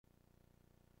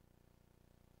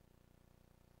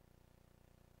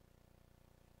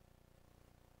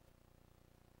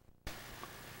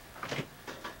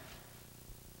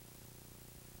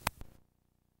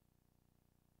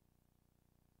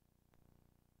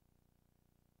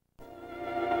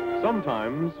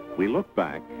Sometimes we look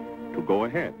back to go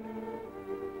ahead.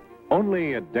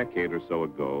 Only a decade or so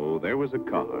ago, there was a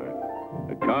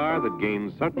car that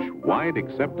gained such wide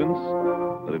acceptance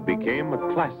that it became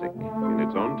a classic in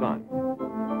its own time.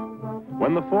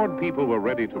 When the Ford people were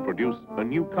ready to produce a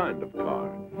new kind of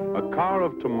car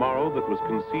of tomorrow that was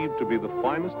conceived to be the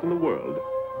finest in the world,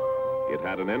 it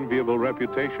had an enviable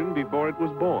reputation before it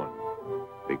was born,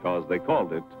 because they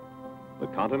called it the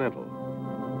Continental.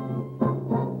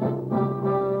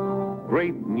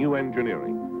 Great new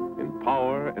engineering in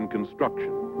power and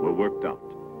construction were worked out.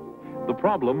 The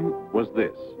problem was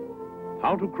this: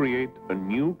 how to create a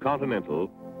new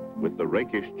Continental with the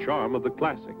rakish charm of the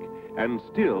classic and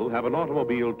still have an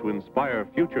automobile to inspire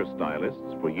future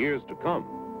stylists for years to come.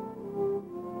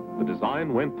 The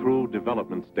design went through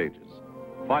development stages.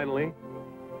 Finally,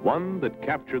 one that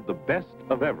captured the best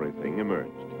of everything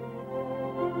emerged.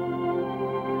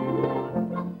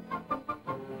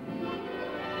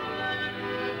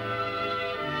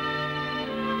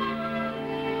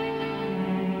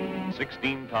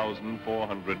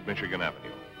 (16,400 Michigan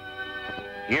Avenue).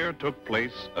 Here took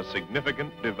place a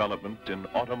significant development in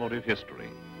automotive history.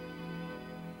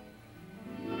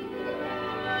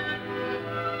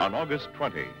 On August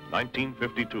 20,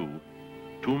 1952,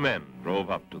 two men drove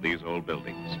up to these old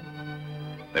buildings.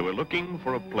 They were looking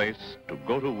for a place to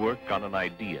go to work on an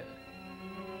idea.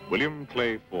 William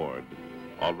Clay Ford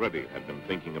already had been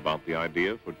thinking about the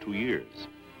idea for 2 years.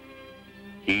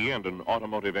 He and an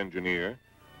automotive engineer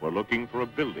were looking for a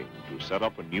building to set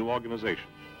up a new organization.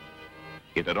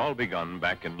 It had all begun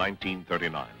back in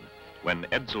 1939, when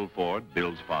Edsel Ford,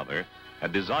 Bill's father,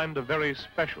 had designed a very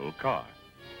special car.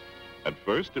 At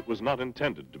first, it was not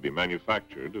intended to be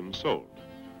manufactured and sold.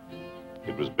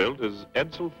 It was built as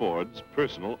Edsel Ford's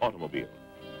personal automobile.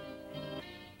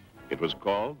 It was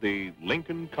called the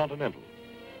Lincoln Continental.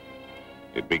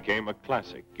 It became a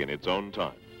classic in its own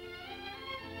time.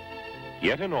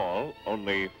 Yet in all,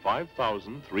 only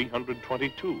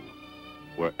 5,322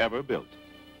 were ever built.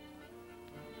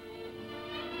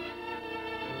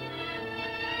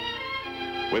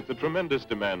 With the tremendous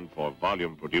demand for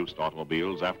volume-produced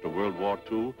automobiles after World War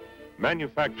II,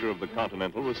 manufacture of the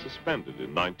Continental was suspended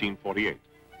in 1948.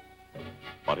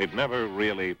 But it never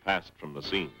really passed from the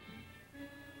scene.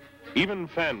 Even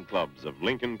fan clubs of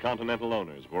Lincoln Continental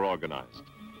owners were organized,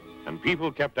 and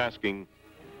people kept asking,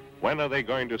 when are they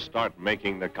going to start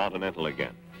making the Continental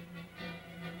again?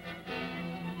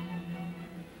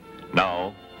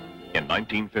 Now, in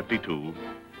 1952,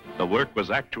 the work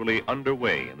was actually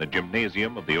underway in the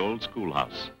gymnasium of the old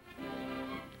schoolhouse.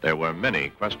 There were many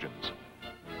questions.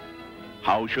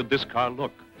 How should this car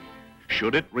look?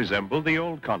 Should it resemble the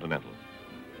old Continental?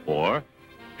 Or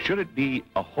should it be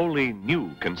a wholly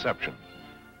new conception?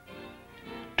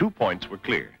 2 points were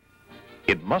clear.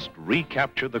 It must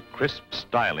recapture the crisp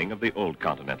styling of the old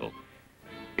Continental.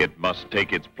 It must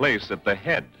take its place at the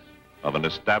head of an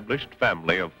established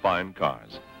family of fine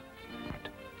cars.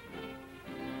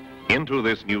 Into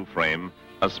this new frame,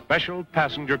 a special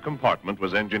passenger compartment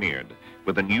was engineered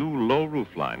with a new low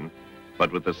roofline,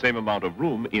 but with the same amount of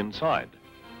room inside.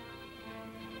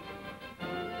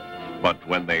 But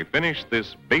when they finished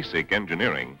this basic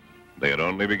engineering, they had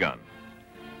only begun.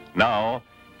 Now,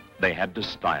 they had to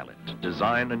style it,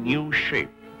 design a new shape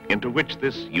into which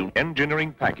this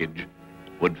engineering package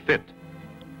would fit.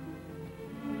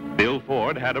 Bill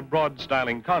Ford had a broad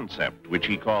styling concept, which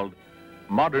he called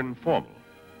modern formal.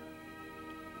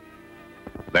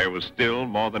 There was still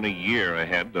more than a year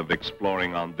ahead of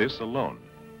exploring on this alone.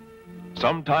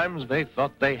 Sometimes they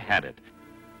thought they had it.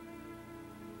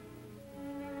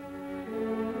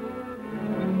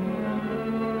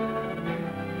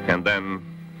 And then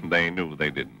they knew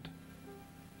they didn't.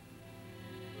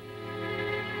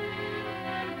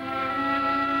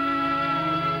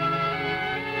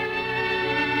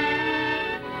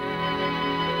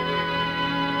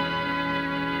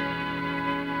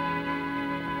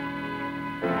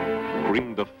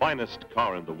 Bring the finest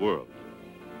car in the world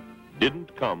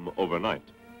didn't come overnight.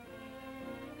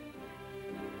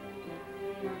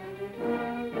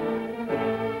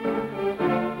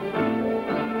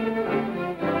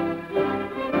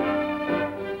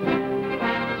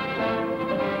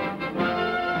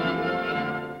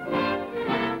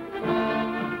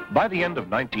 By the end of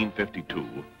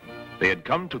 1952, they had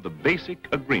come to the basic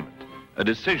agreement, a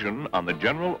decision on the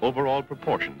general overall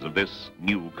proportions of this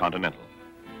new Continental.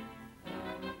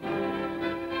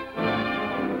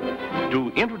 To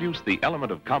introduce the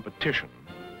element of competition,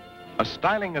 a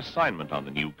styling assignment on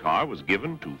the new car was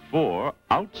given to 4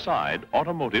 outside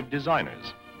automotive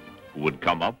designers who would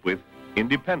come up with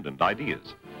independent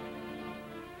ideas.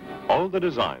 All the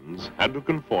designs had to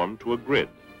conform to a grid,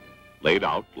 laid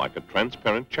out like a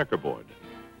transparent checkerboard.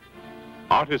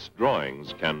 Artists'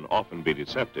 drawings can often be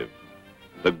deceptive.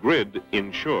 The grid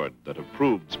ensured that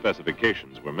approved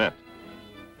specifications were met.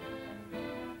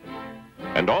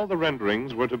 And all the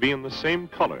renderings were to be in the same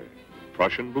color,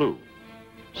 Prussian blue,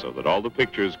 so that all the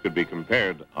pictures could be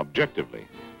compared objectively.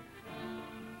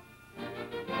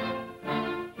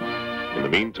 In the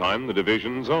meantime, the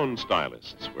division's own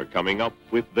stylists were coming up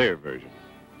with their version.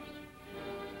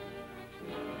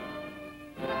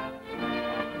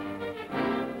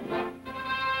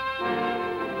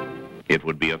 It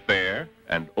would be a fair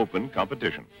and open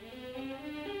competition.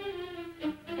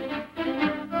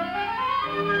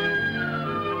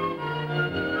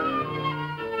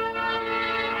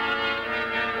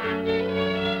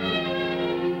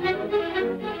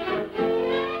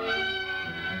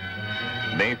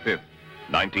 May 5th,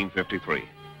 1953.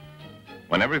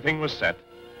 When everything was set,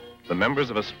 the members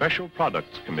of a special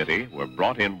products committee were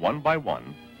brought in one by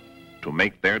one to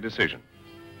make their decision.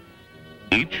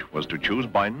 Each was to choose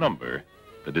by number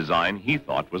the design he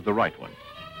thought was the right one.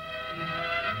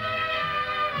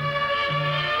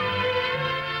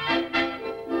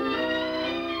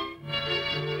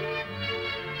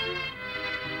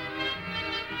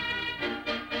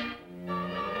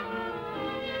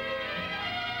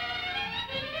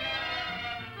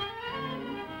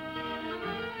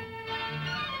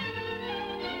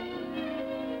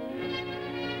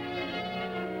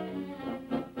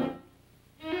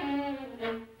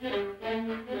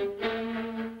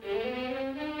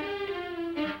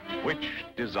 Which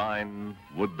design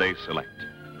would they select?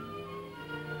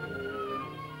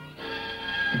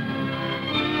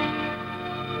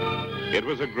 It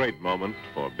was a great moment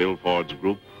for Bill Ford's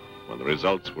group when the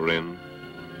results were in.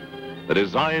 The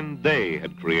design they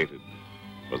had created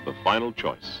was the final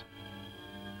choice.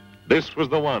 This was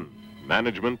the one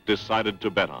management decided to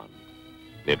bet on.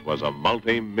 It was a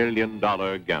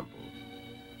multi-million-dollar gamble.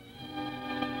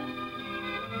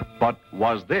 But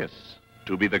was this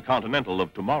to be the Continental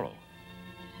of tomorrow?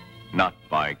 Not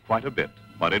by quite a bit,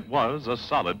 but it was a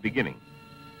solid beginning.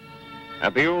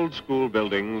 At the old school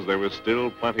buildings, there was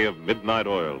still plenty of midnight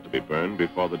oil to be burned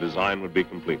before the design would be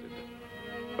completed.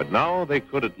 But now they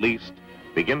could at least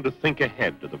begin to think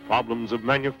ahead to the problems of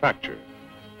manufacture,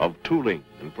 of tooling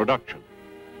and production.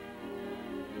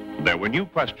 There were new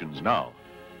questions now,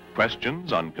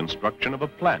 questions on construction of a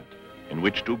plant in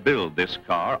which to build this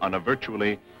car on a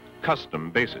virtually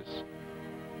custom basis.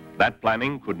 That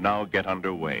planning could now get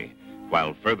underway,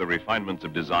 while further refinements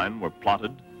of design were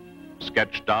plotted,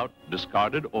 sketched out,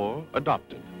 discarded, or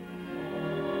adopted.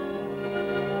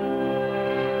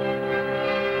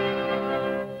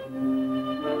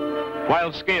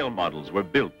 While scale models were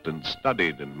built and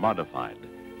studied and modified,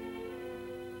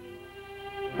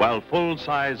 while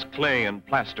full-size clay and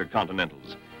plaster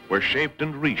Continentals were shaped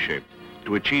and reshaped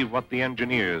to achieve what the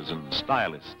engineers and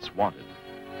stylists wanted.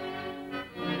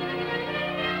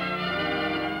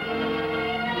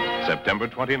 September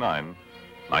 29,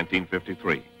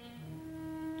 1953.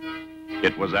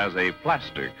 It was as a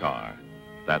plaster car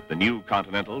that the new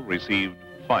Continental received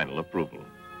final approval.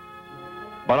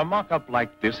 But a mock-up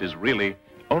like this is really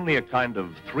only a kind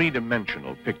of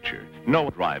three-dimensional picture. No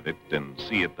one drive it and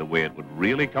see it the way it would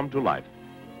really come to life,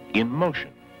 in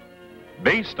motion.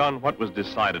 Based on what was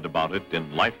decided about it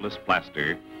in lifeless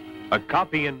plaster, a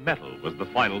copy in metal was the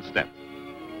final step.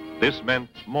 This meant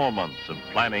more months of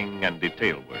planning and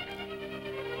detail work.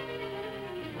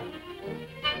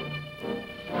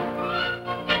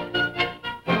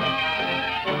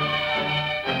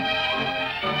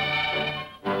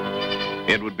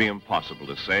 It would be impossible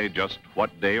to say just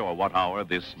what day or what hour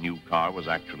this new car was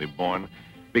actually born,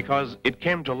 because it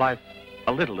came to life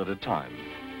a little at a time,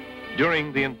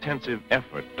 during the intensive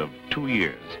effort of 2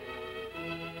 years.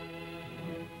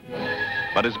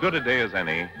 But as good a day as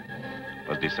any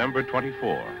was December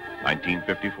 24,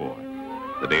 1954,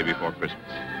 the day before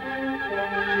Christmas.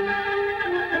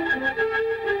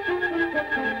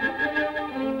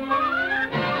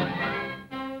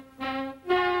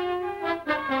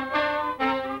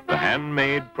 The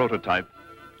handmade prototype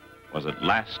was at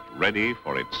last ready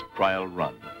for its trial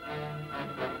run.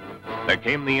 There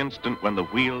came the instant when the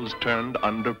wheels turned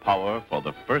under power for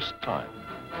the first time.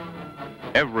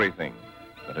 Everything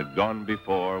that had gone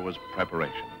before was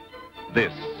preparation.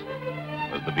 This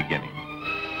was the beginning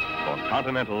for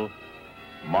Continental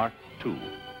Mark II.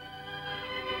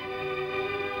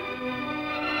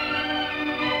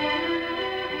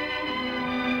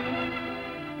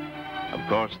 Of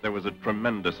course, there was a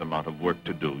tremendous amount of work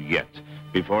to do yet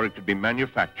Before it could be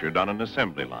manufactured on an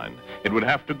assembly line, it would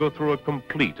have to go through a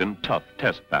complete and tough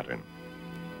test pattern.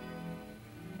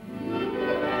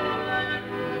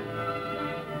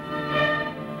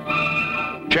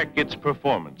 Check its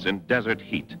performance in desert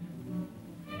heat.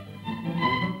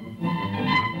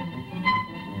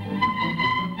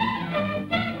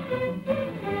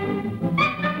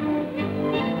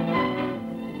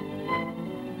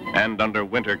 And under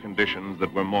winter conditions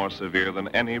that were more severe than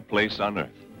any place on Earth.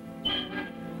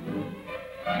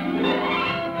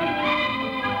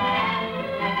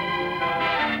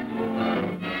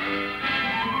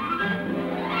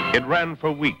 It ran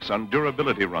for weeks on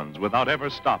durability runs without ever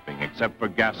stopping except for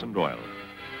gas and oil.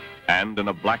 And in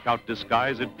a blackout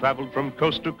disguise, it traveled from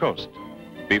coast to coast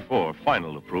before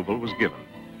final approval was given.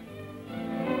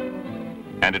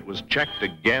 And it was checked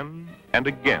again and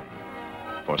again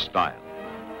for style.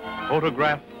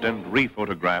 Photographed and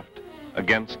rephotographed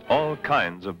against all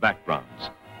kinds of backgrounds.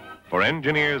 For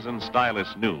engineers and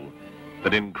stylists knew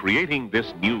that in creating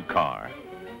this new car,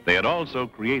 they had also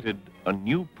created a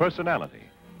new personality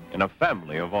in a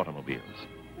family of automobiles.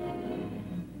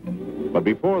 But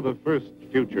before the first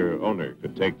future owner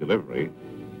could take delivery,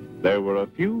 there were a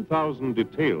few thousand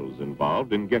details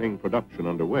involved in getting production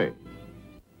underway.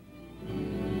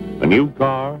 A new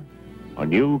car, a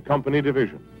new company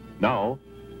division, now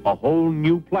a whole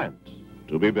new plant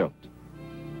to be built.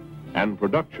 And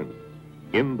production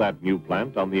in that new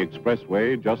plant on the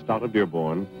expressway just out of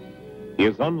Dearborn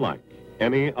is unlike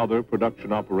any other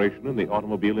production operation in the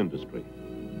automobile industry.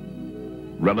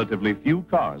 Relatively few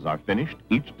cars are finished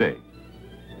each day.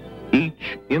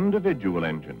 Each individual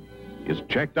engine is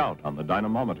checked out on the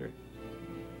dynamometer.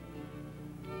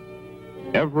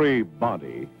 Every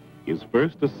body is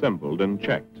first assembled and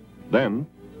checked, then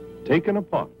taken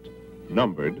apart,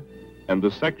 numbered, and the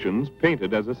sections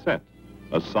painted as a set,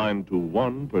 assigned to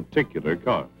one particular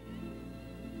car.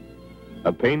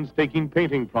 A painstaking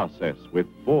painting process with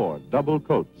 4 double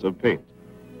coats of paint.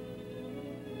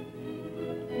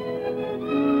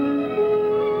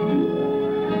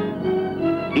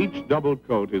 Each double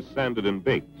coat is sanded and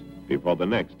baked before the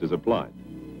next is applied.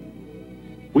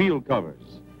 Wheel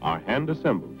covers are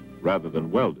hand-assembled rather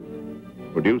than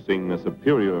welded, producing a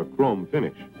superior chrome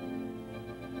finish.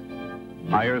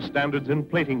 Higher standards in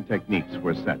plating techniques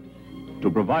were set to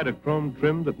provide a chrome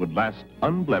trim that would last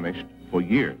unblemished for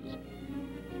years.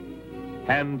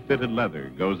 Hand-fitted leather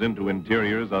goes into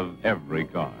interiors of every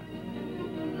car.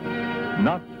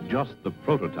 Not just the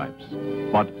prototypes,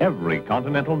 but every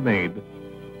Continental made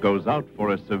goes out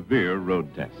for a severe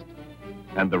road test.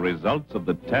 And the results of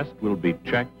the test will be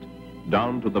checked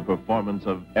down to the performance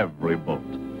of every bolt.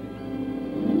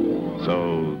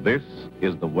 So this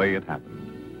is the way it happened.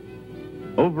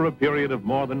 Over a period of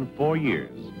more than 4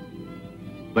 years,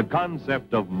 the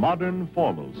concept of modern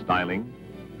formal styling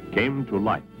came to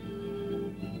life,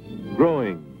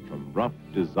 growing from rough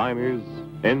designers,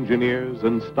 engineers,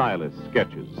 and stylist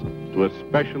sketches to a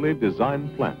specially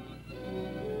designed plant.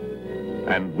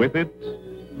 And with it,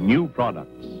 new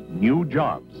products, new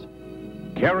jobs,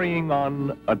 carrying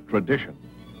on a tradition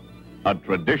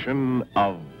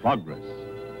of progress.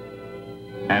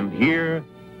 And here,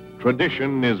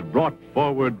 tradition is brought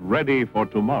forward ready for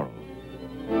tomorrow.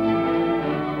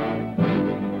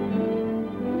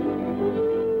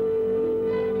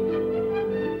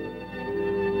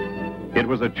 It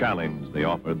was a challenge they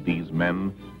offered these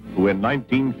men who in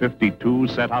 1952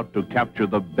 set out to capture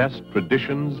the best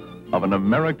traditions of an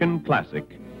American classic,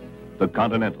 the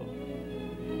Continental.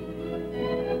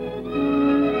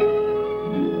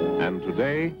 And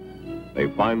today, they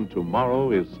find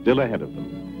tomorrow is still ahead of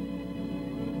them.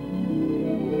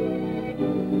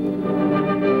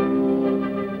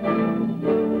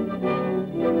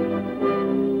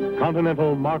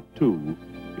 Continental Mark II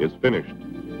is finished,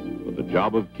 but the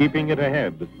job of keeping it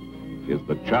ahead is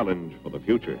the challenge for the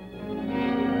future.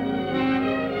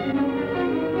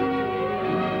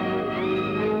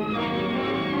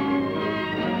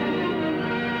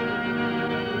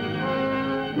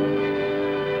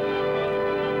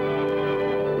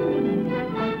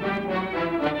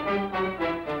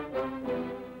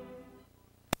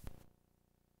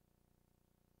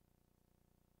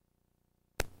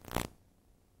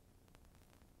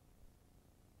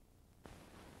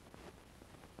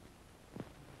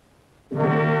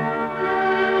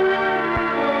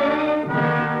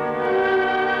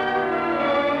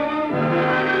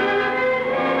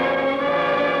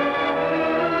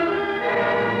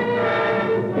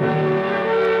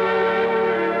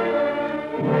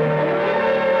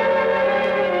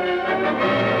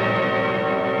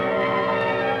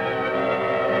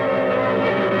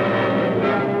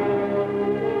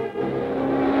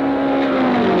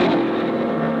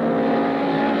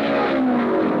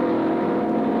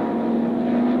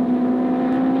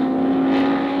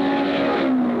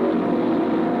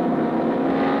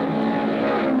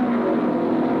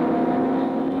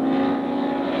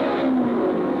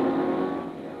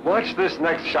 Watch this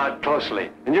next shot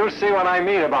closely, and you'll see what I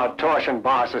mean about torsion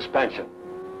bar suspension.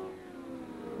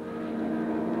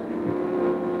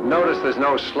 Notice there's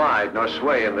no slide nor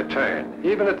sway in the turn,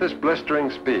 even at this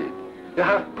blistering speed. You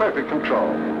have perfect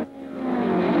control.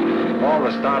 All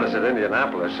the starters at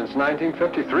Indianapolis since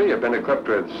 1953 have been equipped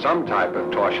with some type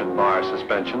of torsion bar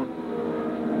suspension.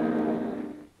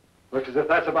 Looks as if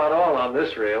that's about all on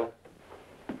this reel.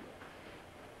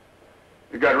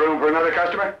 You got room for another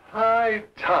customer? Hi,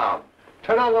 Tom.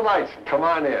 Turn on the lights and come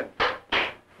on in.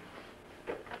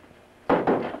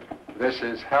 This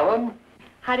is Helen.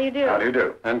 How do you do? How do you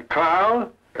do? And Carl.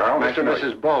 Carl, Mr. and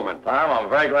Mrs. Bowman. Tom, I'm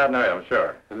very glad to know you, I'm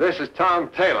sure. And this is Tom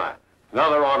Taylor,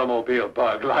 another automobile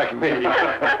bug like me.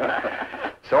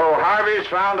 So Harvey's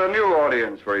found a new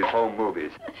audience for his home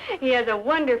movies. He has a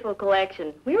wonderful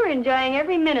collection. We were enjoying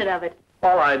every minute of it.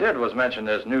 All I did was mention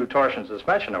this new torsion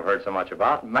suspension I've heard so much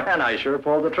about. Man, I sure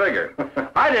pulled the trigger.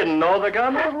 I didn't know the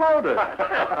gun was loaded.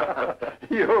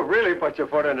 You really put your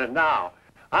foot in it now.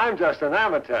 I'm just an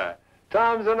amateur.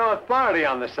 Tom's an authority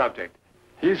on the subject.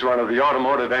 He's one of the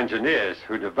automotive engineers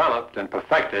who developed and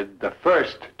perfected the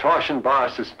first torsion bar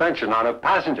suspension on a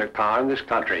passenger car in this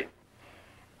country.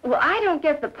 Well, I don't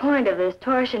get the point of this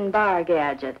torsion bar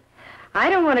gadget. I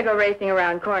don't want to go racing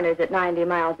around corners at 90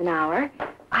 miles an hour.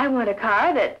 I want a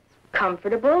car that's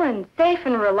comfortable and safe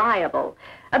and reliable.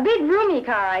 A big, roomy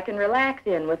car I can relax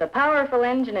in with a powerful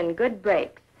engine and good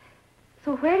brakes.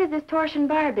 So where does this torsion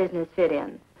bar business fit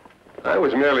in? I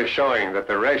was merely showing that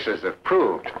the racers have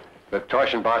proved that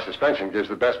torsion bar suspension gives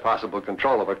the best possible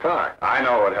control of a car. I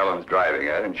know what Helen's driving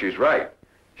at, and she's right.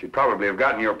 She'd probably have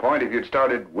gotten your point if you'd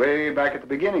started way back at the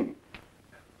beginning.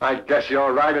 I guess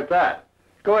you're right at that.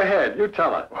 Go ahead, you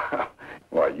tell her.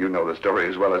 Well, you know the story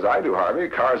as well as I do, Harvey.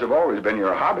 Cars have always been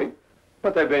your hobby.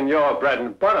 But they've been your bread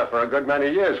and butter for a good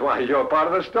many years. Why, you're part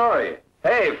of the story.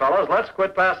 Hey, fellas, let's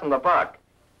quit passing the buck.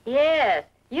 Yes,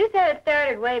 you said it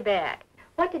started way back.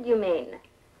 What did you mean?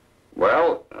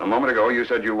 Well, a moment ago you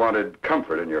said you wanted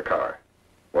comfort in your car.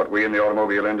 What we in the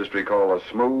automobile industry call a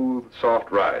smooth, soft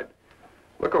ride.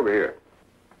 Look over here.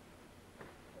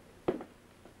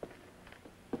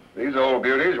 These old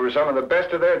beauties were some of the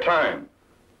best of their time,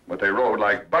 but they rode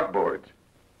like buckboards,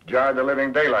 jarred the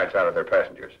living daylights out of their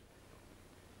passengers.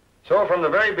 So from the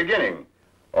very beginning,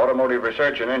 automotive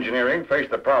research and engineering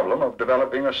faced the problem of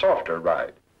developing a softer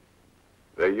ride.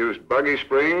 They used buggy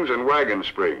springs and wagon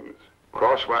springs,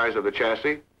 crosswise of the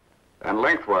chassis and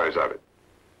lengthwise of it.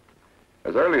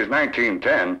 As early as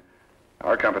 1910,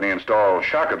 our company installed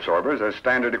shock absorbers as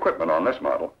standard equipment on this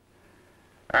model.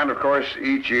 And of course,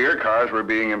 each year cars were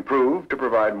being improved to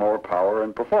provide more power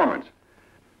and performance.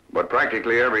 But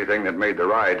practically everything that made the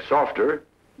ride softer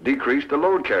decreased the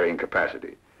load carrying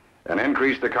capacity and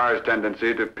increased the car's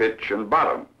tendency to pitch and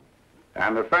bottom.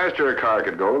 And the faster a car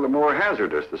could go, the more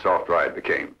hazardous the soft ride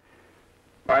became.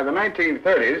 By the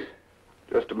 1930s,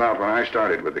 just about when I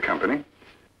started with the company,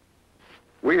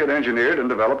 we had engineered and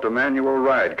developed a manual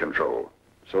ride control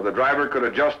so the driver could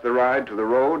adjust the ride to the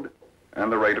road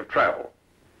and the rate of travel.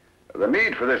 The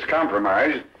need for this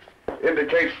compromise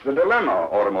indicates the dilemma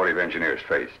automotive engineers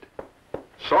faced.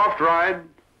 Soft ride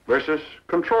versus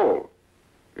control.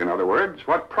 In other words,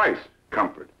 what price?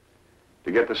 Comfort.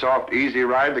 To get the soft, easy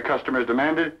ride the customers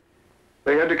demanded,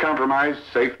 they had to compromise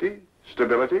safety,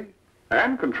 stability,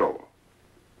 and control.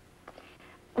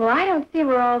 Well, I don't see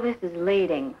where all this is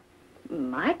leading.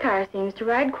 My car seems to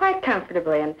ride quite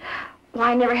comfortably, and well,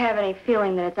 I never have any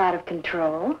feeling that it's out of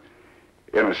control.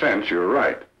 In a sense, you're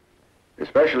right.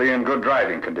 Especially in good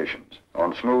driving conditions,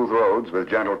 on smooth roads with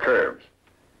gentle curves.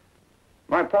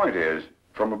 My point is,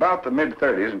 from about the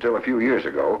mid-30s until a few years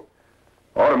ago,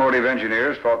 automotive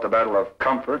engineers fought the battle of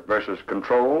comfort versus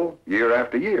control year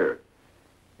after year.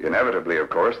 Inevitably,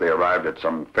 of course, they arrived at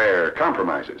some fair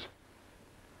compromises.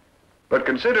 But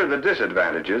consider the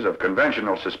disadvantages of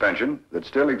conventional suspension that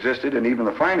still existed in even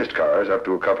the finest cars up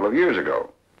to a couple of years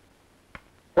ago.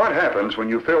 What happens when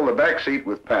you fill the back seat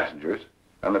with passengers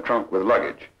and the trunk with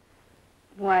luggage?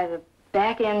 Why, the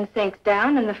back end sinks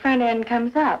down and the front end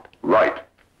comes up. Right.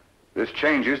 This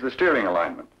changes the steering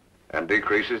alignment and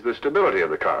decreases the stability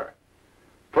of the car.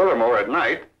 Furthermore, at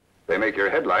night, they make your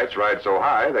headlights ride so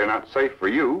high they're not safe for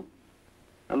you,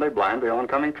 and they blind the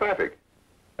oncoming traffic.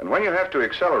 And when you have to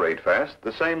accelerate fast,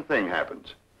 the same thing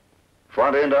happens.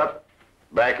 Front end up,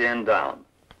 back end down.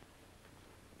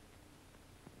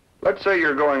 Let's say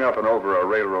you're going up and over a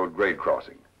railroad grade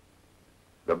crossing.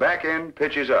 The back end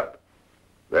pitches up,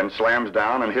 then slams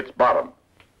down and hits bottom.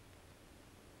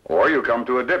 Or you come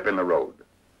to a dip in the road.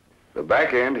 The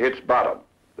back end hits bottom,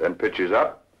 then pitches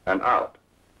up and out.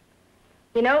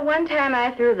 You know, one time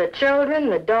I threw the children,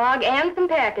 the dog, and some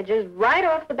packages right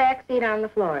off the back seat on the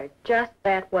floor, just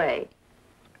that way.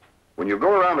 When you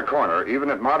go around a corner, even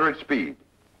at moderate speed,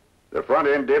 the front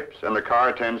end dips and the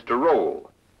car tends to roll.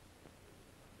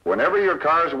 Whenever your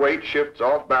car's weight shifts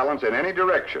off balance in any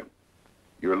direction,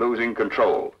 you're losing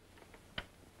control.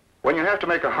 When you have to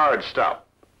make a hard stop,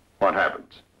 what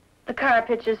happens? The car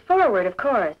pitches forward, of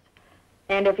course.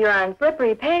 And if you're on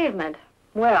slippery pavement,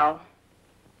 well...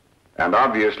 And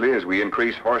obviously, as we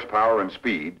increase horsepower and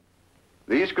speed,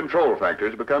 these control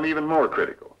factors become even more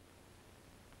critical.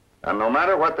 And no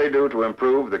matter what they do to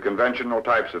improve the conventional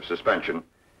types of suspension,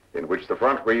 in which the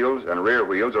front wheels and rear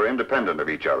wheels are independent of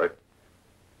each other,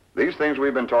 these things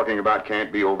we've been talking about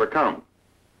can't be overcome.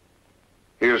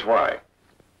 Here's why.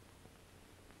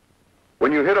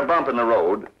 When you hit a bump in the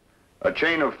road, a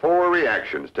chain of 4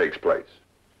 reactions takes place.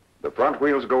 The front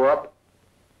wheels go up,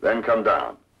 then come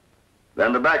down.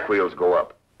 Then the back wheels go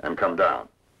up and come down.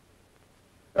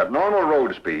 At normal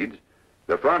road speeds,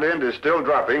 the front end is still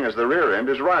dropping as the rear end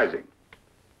is rising.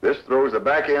 This throws the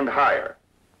back end higher,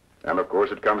 and of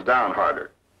course it comes down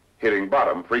harder, hitting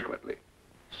bottom frequently.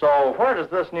 So where does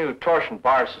this new torsion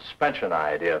bar suspension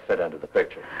idea fit into the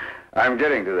picture? I'm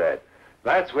getting to that.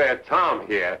 That's where Tom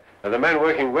here, and the men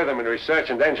working with him in research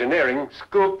and engineering,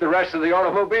 scooped the rest of the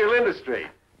automobile industry.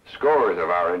 Scores of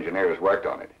our engineers worked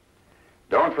on it.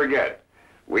 Don't forget,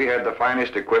 we had the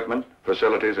finest equipment,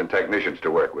 facilities, and technicians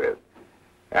to work with,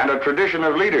 and a tradition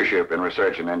of leadership in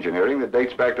research and engineering that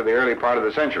dates back to the early part of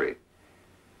the century.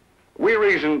 We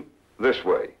reasoned this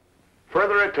way.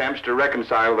 Further attempts to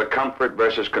reconcile the comfort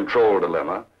versus control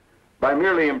dilemma by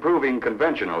merely improving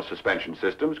conventional suspension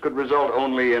systems could result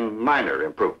only in minor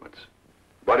improvements.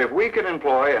 But if we could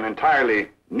employ an entirely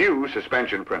new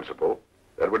suspension principle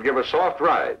that would give a soft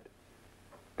ride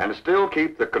and still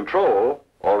keep the control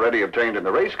already obtained in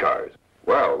the race cars,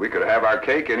 well, we could have our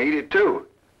cake and eat it too.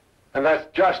 And that's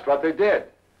just what they did.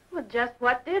 Well, just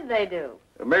what did they do?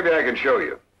 Maybe I can show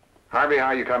you. Harvey, how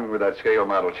are you coming with that scale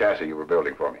model chassis you were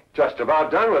building for me? Just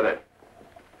about done with it.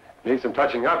 Need some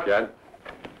touching up yet.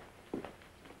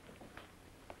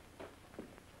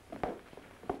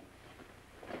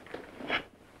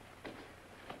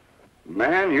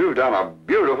 Man, you've done a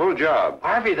beautiful job.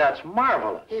 Harvey, that's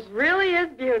marvelous. It really is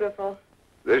beautiful.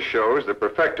 This shows the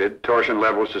perfected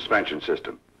torsion-level suspension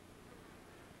system.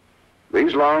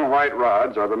 These long white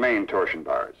rods are the main torsion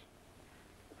bars.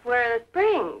 Where are the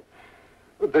springs?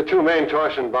 The 2 main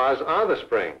torsion bars are the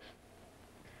springs.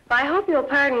 I hope you'll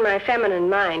pardon my feminine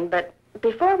mind, but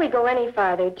before we go any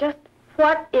farther, just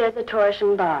what is a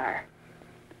torsion bar?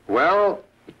 Well,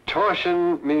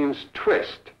 torsion means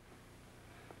twist.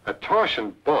 A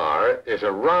torsion bar is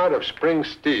a rod of spring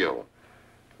steel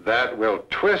that will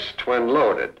twist when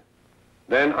loaded,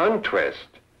 then untwist,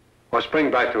 or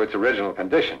spring back to its original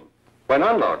condition when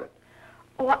unloaded.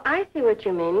 Oh, I see what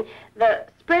you mean. The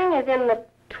spring is in the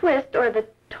twist or the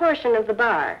torsion of the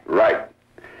bar. Right.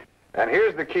 And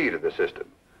here's the key to the system.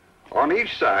 On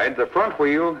each side, the front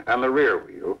wheel and the rear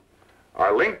wheel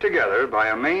are linked together by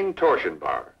a main torsion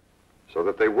bar so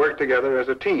that they work together as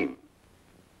a team.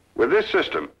 With this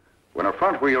system, when a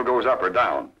front wheel goes up or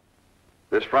down,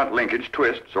 this front linkage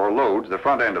twists or loads the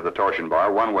front end of the torsion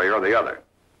bar one way or the other.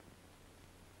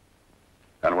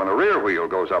 And when a rear wheel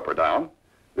goes up or down,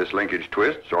 this linkage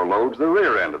twists or loads the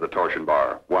rear end of the torsion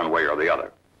bar one way or the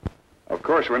other. Of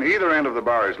course, when either end of the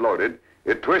bar is loaded,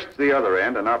 it twists the other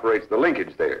end and operates the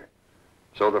linkage there.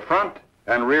 So the front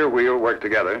and rear wheel work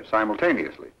together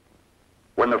simultaneously.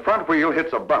 When the front wheel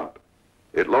hits a bump,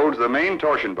 it loads the main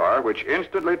torsion bar, which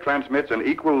instantly transmits an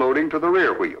equal loading to the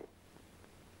rear wheel.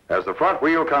 As the front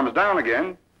wheel comes down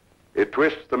again, it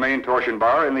twists the main torsion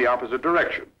bar in the opposite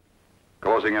direction,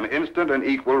 causing an instant and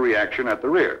equal reaction at the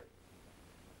rear.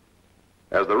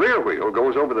 As the rear wheel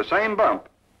goes over the same bump,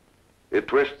 it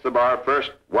twists the bar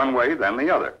first one way, then the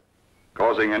other,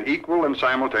 causing an equal and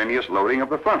simultaneous loading of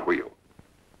the front wheel.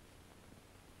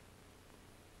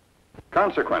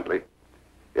 Consequently,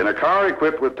 in a car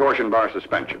equipped with torsion bar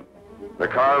suspension, the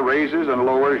car raises and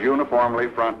lowers uniformly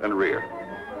front and rear.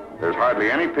 There's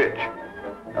hardly any pitch,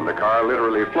 and the car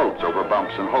literally floats over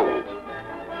bumps and holes.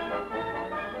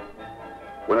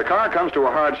 When the car comes to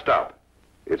a hard stop,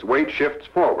 its weight shifts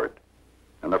forward,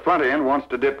 and the front end wants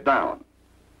to dip down.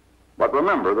 But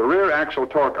remember, the rear axle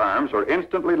torque arms are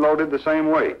instantly loaded the same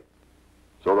way,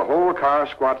 so the whole car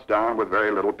squats down with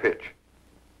very little pitch.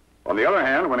 On the other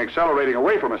hand, when accelerating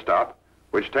away from a stop,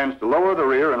 which tends to lower the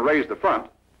rear and raise the front,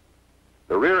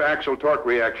 the rear axle torque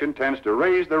reaction tends to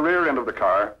raise the rear end of the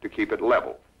car to keep it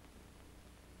level.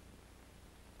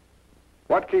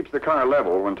 What keeps the car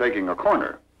level when taking a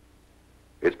corner?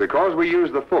 It's because we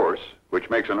use the force, which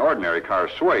makes an ordinary car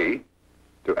sway,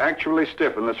 to actually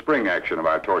stiffen the spring action of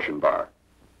our torsion bar.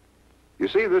 You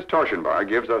see, this torsion bar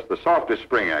gives us the softest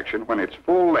spring action when its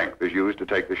full length is used to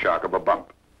take the shock of a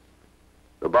bump.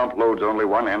 The bump loads only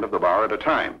one end of the bar at a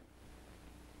time.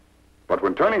 But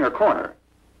when turning a corner,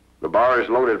 the bar is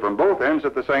loaded from both ends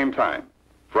at the same time,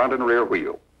 front and rear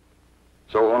wheel.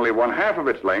 So only 1/2 of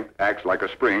its length acts like a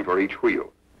spring for each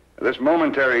wheel. This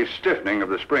momentary stiffening of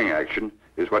the spring action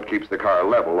is what keeps the car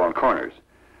level on corners.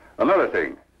 Another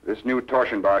thing, this new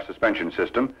torsion bar suspension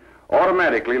system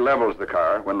automatically levels the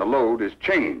car when the load is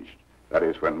changed. That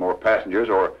is, when more passengers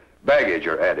or baggage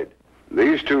are added.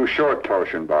 These two short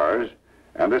torsion bars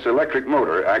and this electric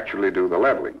motor actually do the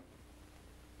leveling.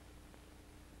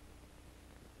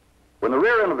 When the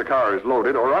rear end of the car is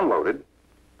loaded or unloaded,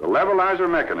 the levelizer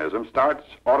mechanism starts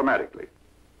automatically.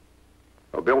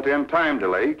 A built-in time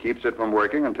delay keeps it from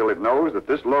working until it knows that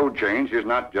this load change is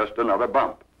not just another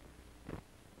bump.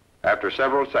 After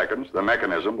several seconds, the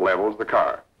mechanism levels the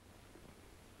car.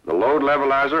 The load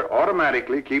levelizer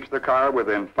automatically keeps the car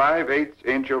within 5/8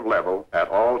 inch of level at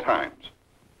all times.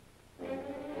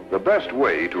 The best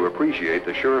way to appreciate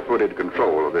the sure-footed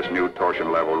control of this new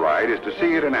torsion level ride is to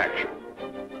see it in action.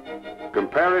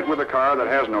 Compare it with a car that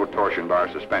has no torsion bar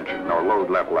suspension nor load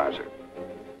levelizer.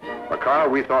 A car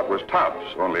we thought was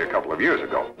tops only a couple of years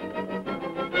ago.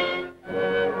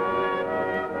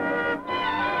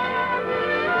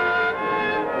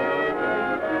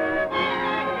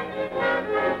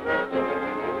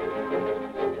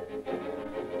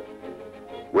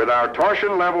 With our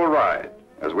torsion level ride,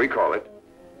 as we call it,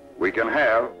 we can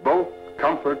have both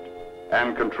comfort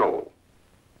and control.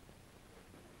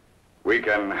 We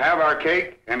can have our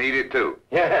cake and eat it too.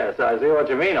 Yes, I see what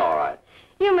you mean, all right.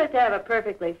 You must have a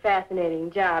perfectly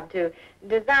fascinating job to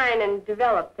design and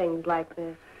develop things like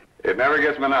this. It never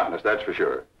gets monotonous, that's for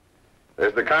sure.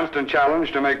 There's the constant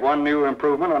challenge to make one new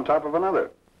improvement on top of another.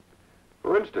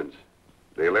 For instance,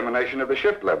 the elimination of the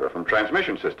shift lever from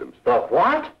transmission systems. The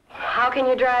what? How can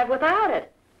you drive without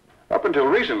it? Up until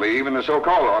recently, even the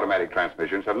so-called automatic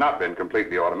transmissions have not been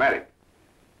completely automatic.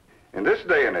 In this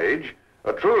day and age,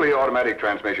 a truly automatic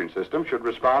transmission system should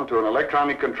respond to an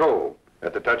electronic control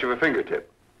at the touch of a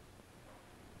fingertip.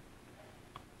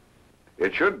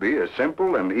 It should be as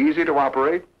simple and easy to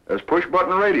operate as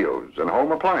push-button radios and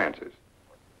home appliances.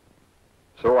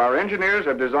 So our engineers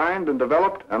have designed and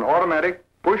developed an automatic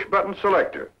push-button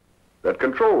selector that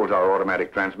controls our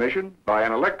automatic transmission by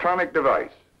an electronic device,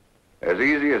 as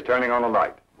easy as turning on a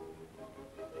light.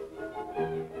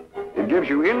 It gives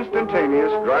you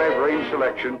instantaneous drive range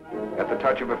selection at the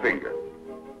touch of a finger.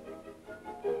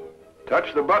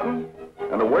 Touch the button,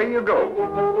 and away you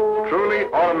go. Truly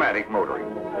automatic motoring.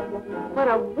 What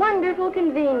a wonderful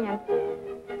convenience.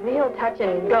 Real touch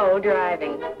and go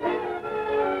driving.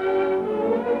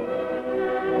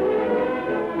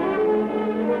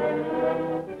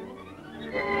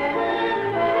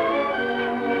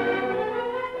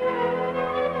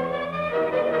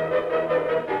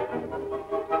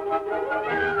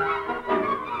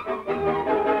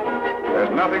 There's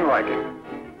nothing like it.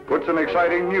 Puts an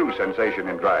exciting new sensation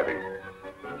in driving.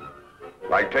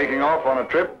 Like taking off on a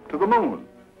trip to the moon.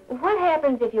 What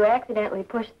happens if you accidentally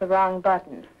push the wrong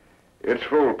button? It's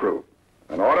foolproof.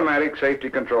 An automatic safety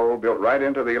control built right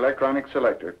into the electronic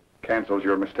selector cancels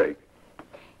your mistake.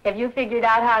 Have you figured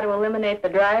out how to eliminate the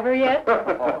driver yet?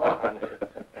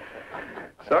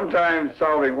 Sometimes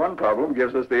solving one problem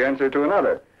gives us the answer to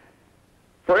another.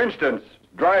 For instance,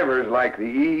 drivers like the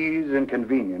ease and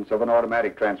convenience of an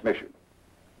automatic transmission.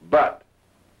 But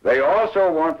they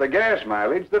also want the gas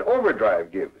mileage that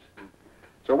overdrive gives.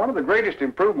 So one of the greatest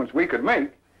improvements we could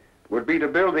make would be to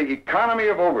build the economy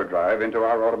of overdrive into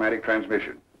our automatic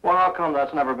transmission. Well, how come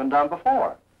that's never been done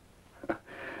before?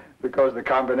 Because the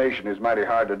combination is mighty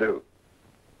hard to do.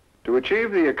 To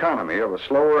achieve the economy of a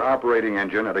slower operating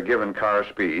engine at a given car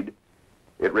speed,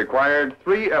 it required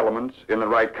 3 elements in the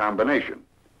right combination.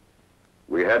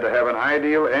 We had to have an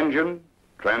ideal engine,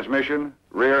 transmission,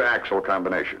 rear axle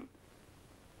combination.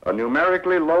 A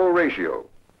numerically low ratio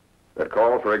that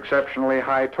called for exceptionally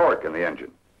high torque in the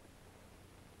engine.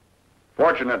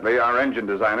 Fortunately, our engine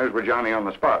designers were Johnny on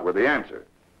the spot with the answer.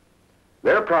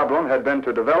 Their problem had been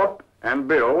to develop and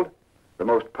build the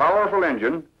most powerful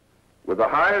engine with the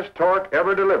highest torque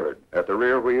ever delivered at the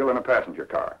rear wheel in a passenger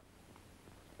car.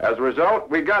 As a result,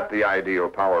 we got the ideal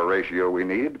power ratio we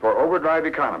need for overdrive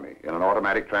economy in an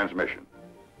automatic transmission.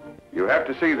 You have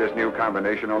to see this new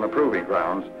combination on the proving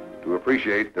grounds to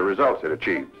appreciate the results it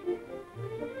achieves.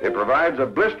 It provides a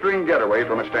blistering getaway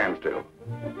from a standstill.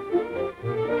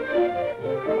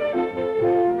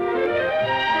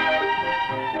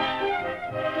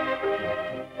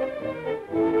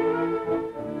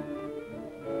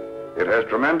 has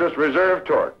tremendous reserve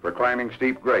torque for climbing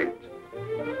steep grades.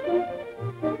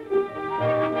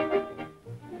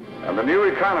 And the new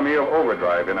economy of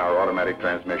overdrive in our automatic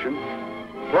transmission,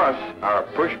 plus our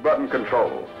push-button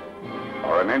controls,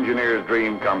 are an engineer's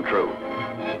dream come true.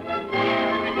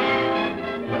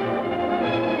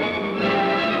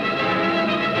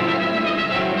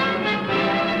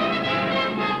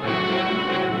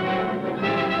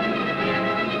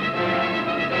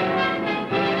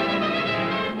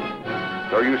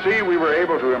 So you see, we were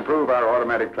able to improve our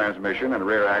automatic transmission and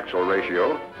rear axle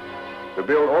ratio to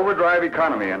build overdrive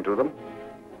economy into them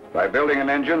by building an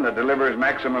engine that delivers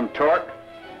maximum torque,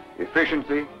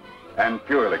 efficiency, and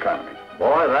fuel economy.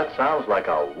 Boy, that sounds like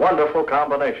a wonderful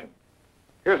combination.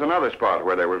 Here's another spot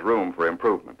where there was room for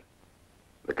improvement.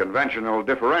 The conventional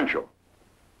differential.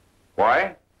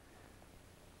 Why?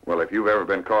 Well, if you've ever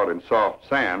been caught in soft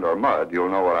sand or mud,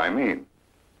 you'll know what I mean.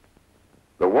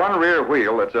 The one rear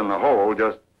wheel that's in the hole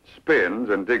just spins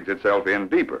and digs itself in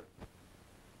deeper,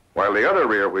 while the other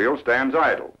rear wheel stands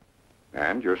idle,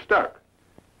 and you're stuck.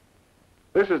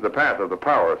 This is the path of the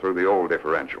power through the old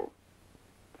differential.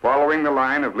 Following the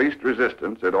line of least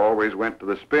resistance, it always went to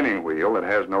the spinning wheel that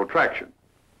has no traction.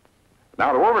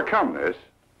 Now, to overcome this,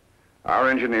 our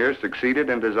engineers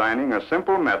succeeded in designing a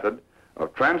simple method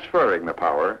of transferring the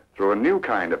power through a new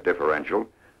kind of differential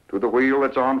to the wheel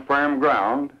that's on firm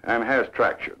ground and has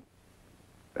traction.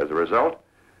 As a result,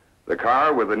 the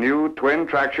car with the new twin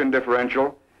traction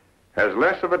differential has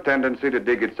less of a tendency to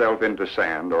dig itself into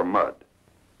sand or mud.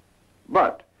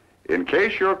 But in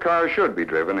case your car should be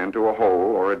driven into a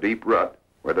hole or a deep rut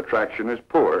where the traction is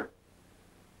poor,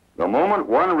 the moment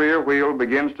one rear wheel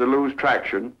begins to lose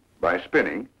traction by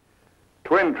spinning,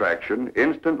 twin traction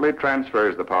instantly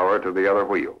transfers the power to the other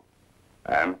wheel,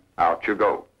 and out you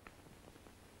go.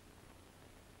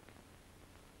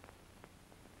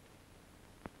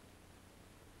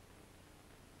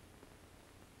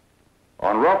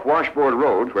 On rough washboard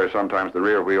roads, where sometimes the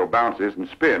rear wheel bounces and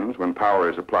spins when power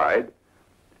is applied,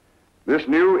 this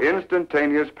new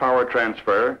instantaneous power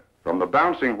transfer from the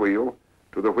bouncing wheel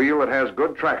to the wheel that has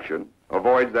good traction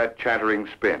avoids that chattering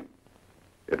spin.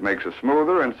 It makes a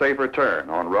smoother and safer turn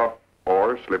on rough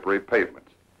or slippery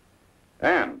pavements.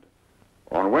 And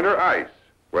on winter ice,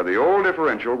 where the old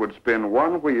differential would spin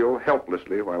one wheel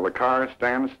helplessly while the car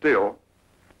stands still,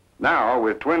 now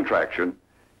with twin traction,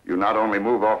 you not only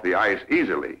move off the ice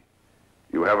easily,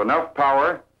 you have enough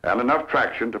power and enough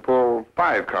traction to pull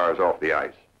 5 cars off the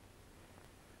ice.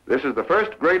 This is the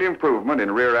first great improvement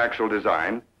in rear axle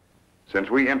design since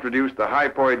we introduced the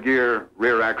hypoid gear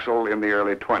rear axle in the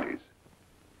early 20s.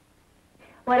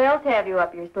 What else have you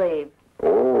up your sleeve?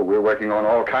 Oh, we're working on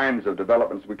all kinds of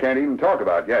developments we can't even talk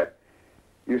about yet.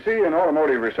 You see, in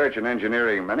automotive research and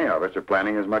engineering, many of us are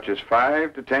planning as much as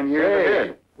 5 to 10 years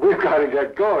ahead. We've got to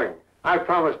get going. I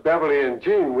promised Beverly and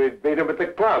Jean we'd meet them at the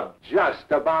club just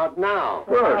about now.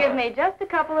 Good. Give me just a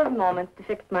couple of moments to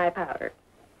fix my powder.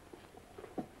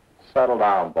 Settle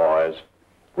down, boys.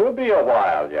 We'll be a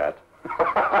while yet.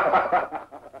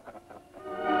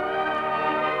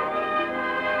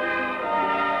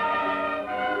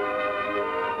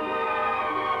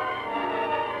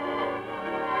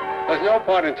 There's no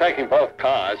point in taking both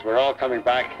cars. We're all coming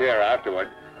back here afterward.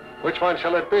 Which one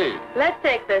shall it be? Let's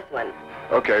take this one.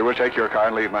 Okay, we'll take your car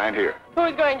and leave mine here.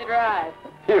 Who's going to drive?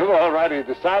 You've already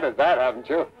decided that, haven't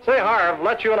you? Say, Harv,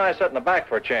 let you and I sit in the back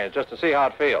for a change, just to see how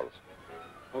it feels.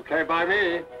 Okay by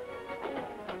me.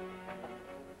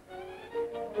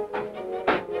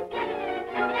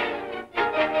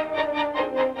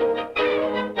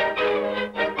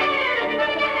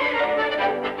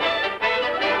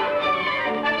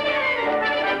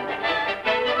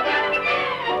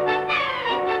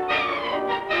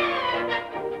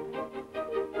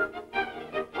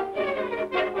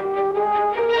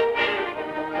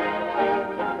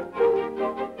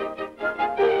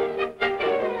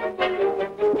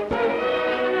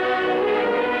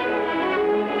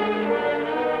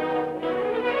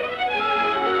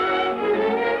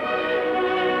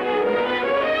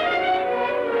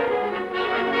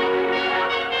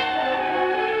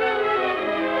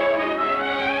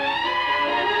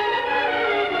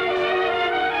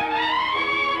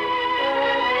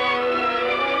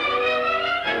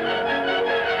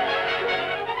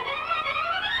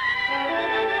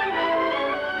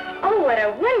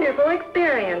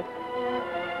 Experience.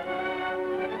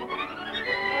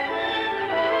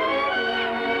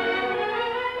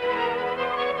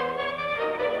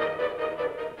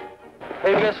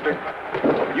 Hey, mister,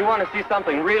 you want to see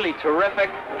something really terrific?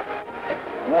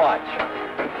 Watch.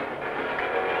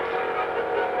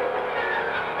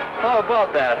 How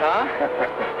about that, huh?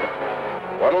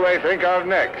 What'll they think of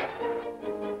next?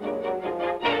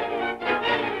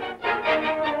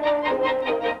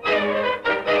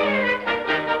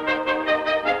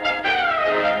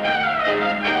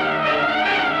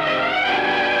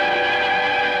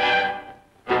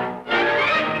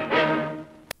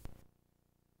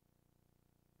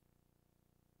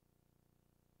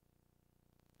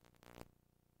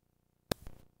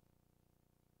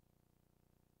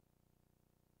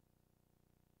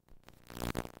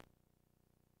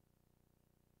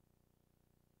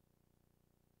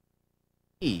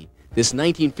 This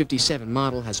 1957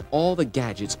 model has all the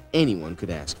gadgets anyone could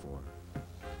ask for.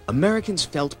 Americans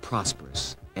felt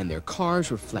prosperous, and their cars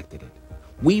reflected it.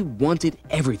 We wanted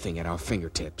everything at our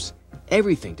fingertips,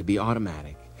 everything to be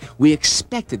automatic. We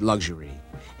expected luxury,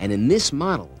 and in this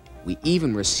model, we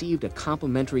even received a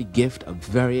complimentary gift of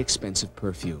very expensive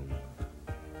perfume.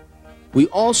 We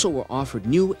also were offered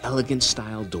new elegant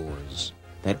style doors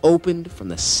that opened from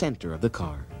the center of the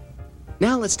car.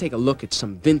 Now let's take a look at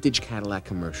some vintage Cadillac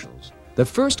commercials. The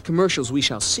first commercials we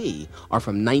shall see are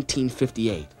from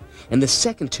 1958, and the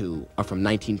second two are from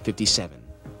 1957,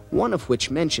 one of which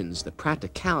mentions the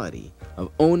practicality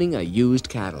of owning a used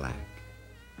Cadillac.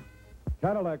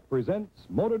 Cadillac presents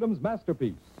Motordom's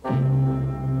masterpiece.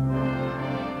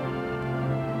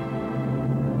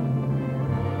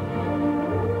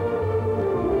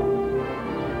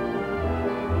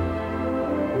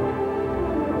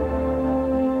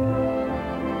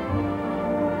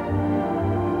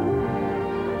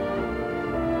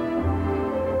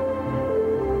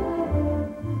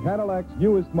 Cadillac's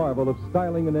newest marvel of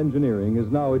styling and engineering is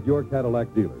now at your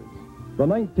Cadillac dealers. The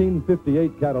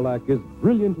 1958 Cadillac is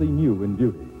brilliantly new in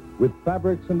beauty, with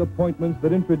fabrics and appointments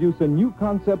that introduce a new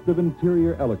concept of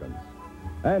interior elegance.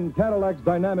 And Cadillac's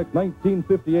dynamic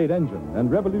 1958 engine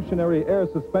and revolutionary air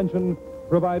suspension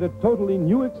provide a totally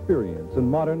new experience in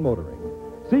modern motoring.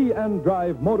 See and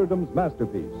drive Motordom's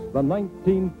masterpiece, the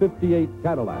 1958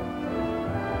 Cadillac.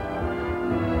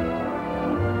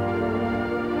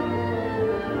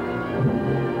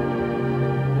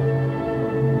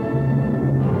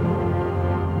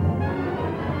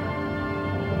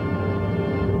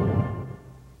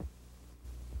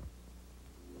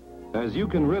 As you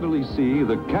can readily see,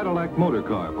 the Cadillac motor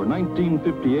car for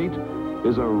 1958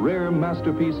 is a rare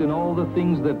masterpiece in all the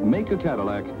things that make a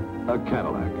Cadillac a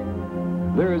Cadillac.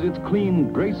 There is its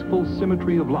clean, graceful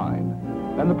symmetry of line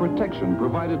and the protection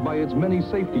provided by its many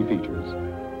safety features.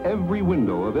 Every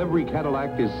window of every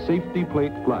Cadillac is safety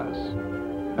plate glass.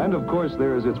 And of course,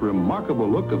 there is its remarkable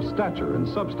look of stature and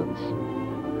substance.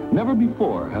 Never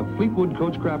before have Fleetwood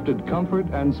coach-crafted comfort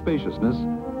and spaciousness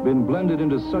been blended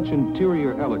into such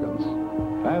interior elegance.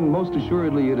 And most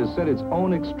assuredly, it has set its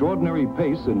own extraordinary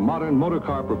pace in modern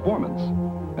motorcar performance.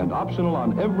 And optional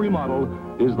on every model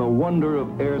is the wonder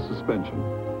of air suspension.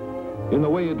 In the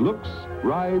way it looks,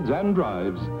 rides, and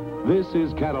drives, this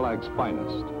is Cadillac's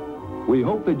finest. We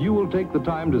hope that you will take the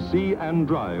time to see and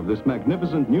drive this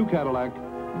magnificent new Cadillac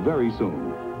very soon.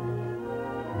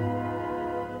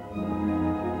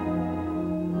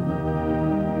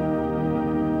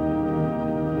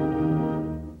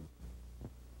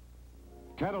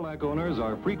 Cadillac owners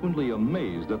are frequently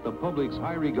amazed at the public's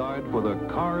high regard for the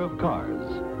car of cars,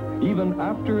 even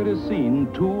after it has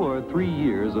seen 2 or 3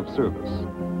 years of service.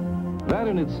 That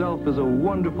in itself is a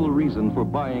wonderful reason for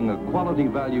buying a quality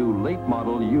value late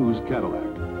model used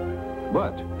Cadillac.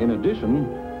 But in addition,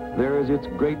 there is its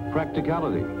great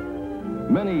practicality.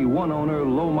 Many one-owner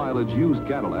low-mileage used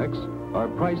Cadillacs are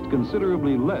priced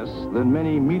considerably less than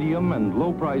many medium and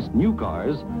low-priced new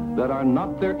cars that are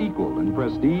not their equal in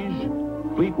prestige,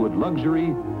 Fleetwood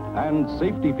luxury, and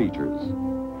safety features.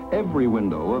 Every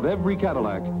window of every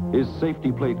Cadillac is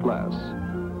safety plate glass.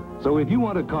 So if you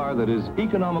want a car that is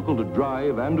economical to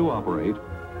drive and to operate,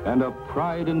 and a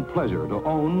pride and pleasure to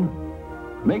own,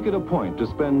 make it a point to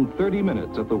spend 30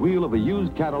 minutes at the wheel of a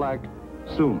used Cadillac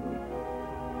soon.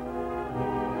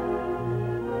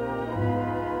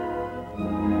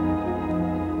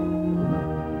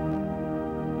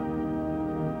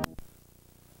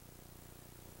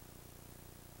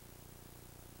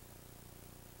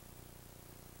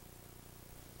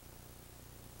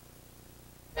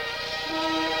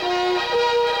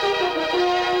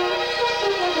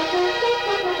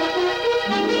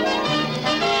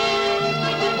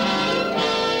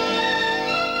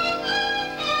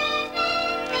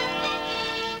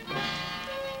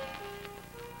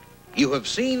 You have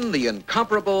seen the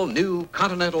incomparable new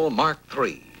Continental Mark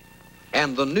III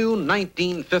and the new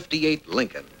 1958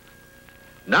 Lincoln.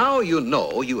 Now you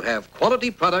know you have quality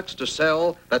products to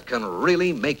sell that can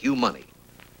really make you money.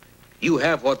 You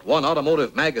have what one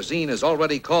automotive magazine has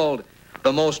already called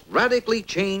the most radically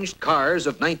changed cars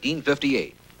of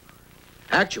 1958.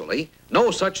 Actually,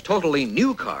 no such totally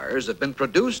new cars have been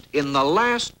produced in the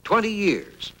last 20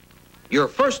 years. Your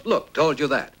first look told you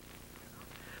that.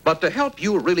 But to help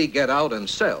you really get out and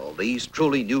sell these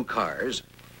truly new cars,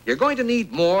 you're going to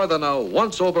need more than a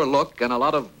once-over look and a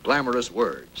lot of glamorous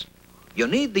words. You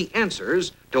need the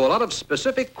answers to a lot of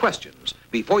specific questions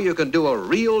before you can do a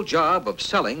real job of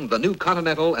selling the new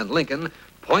Continental and Lincoln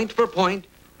point for point,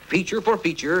 feature for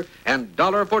feature, and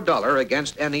dollar for dollar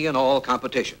against any and all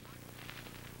competition.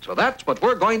 So that's what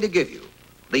we're going to give you,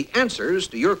 the answers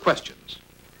to your questions.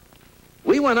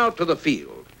 We went out to the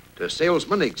field to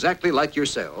salesmen exactly like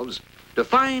yourselves to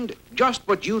find just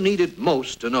what you needed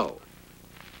most to know.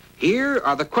 Here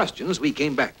are the questions we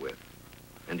came back with,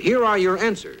 and here are your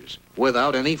answers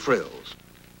without any frills.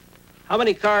 How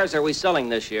many cars are we selling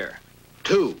this year?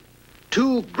 Two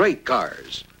great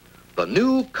cars. The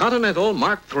new Continental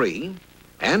Mark III,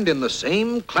 and in the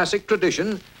same classic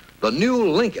tradition, the new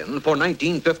Lincoln for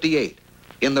 1958,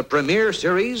 in the Premier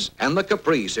Series and the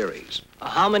Capri Series.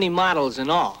 How many models in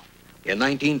all? In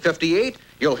 1958,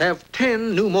 you'll have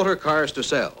 10 new motor cars to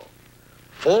sell,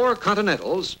 4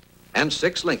 Continentals and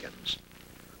 6 Lincolns.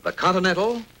 The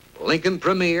Continental, Lincoln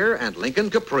Premier, and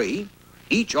Lincoln Capri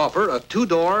each offer a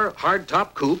 2-door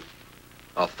hardtop coupe,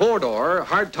 a 4-door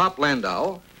hardtop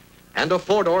Landau, and a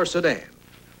 4-door sedan.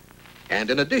 And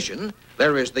in addition,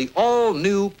 there is the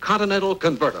all-new Continental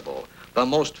convertible, the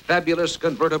most fabulous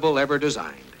convertible ever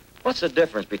designed. What's the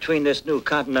difference between this new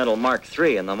Continental Mark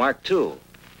III and the Mark II?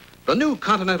 The new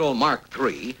Continental Mark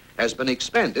III has been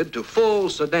expanded to full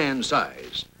sedan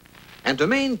size. And to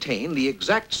maintain the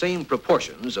exact same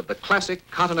proportions of the classic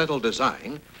Continental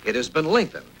design, it has been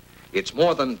lengthened. It's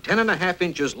more than 10.5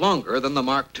 inches longer than the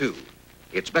Mark II.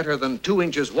 It's better than 2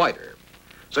 inches wider.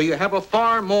 So you have a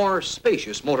far more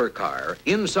spacious motor car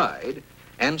inside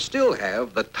and still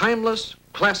have the timeless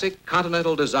classic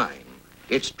Continental design,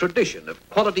 its tradition of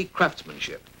quality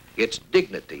craftsmanship, its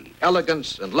dignity,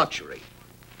 elegance, and luxury.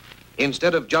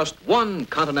 Instead of just one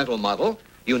Continental model,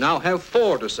 you now have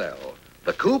 4 to sell: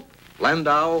 the coupe,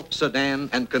 Landau, sedan,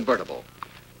 and convertible.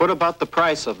 What about the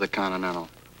price of the Continental?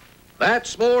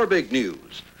 That's more big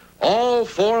news. All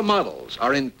 4 models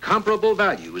are incomparable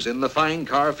values in the fine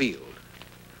car field.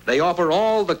 They offer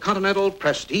all the Continental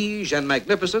prestige and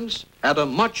magnificence at a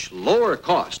much lower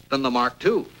cost than the Mark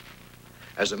II.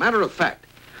 As a matter of fact,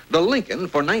 the Lincoln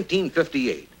for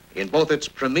 1958, in both its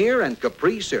Premier and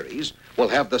Capri series, will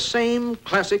have the same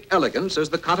classic elegance as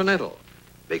the Continental,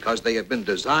 because they have been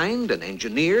designed and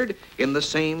engineered in the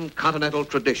same Continental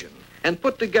tradition and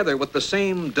put together with the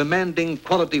same demanding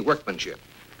quality workmanship.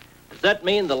 Does that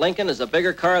mean the Lincoln is a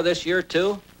bigger car this year,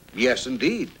 too? Yes,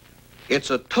 indeed.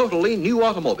 It's a totally new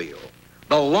automobile,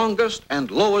 the longest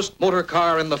and lowest motor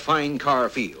car in the fine car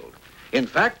field. In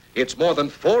fact, it's more than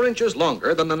 4 inches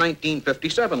longer than the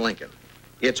 1957 Lincoln.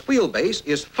 Its wheelbase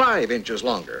is 5 inches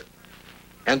longer.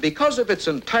 And because of its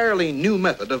entirely new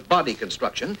method of body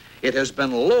construction, it has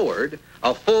been lowered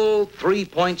a full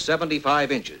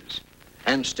 3.75 inches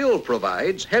and still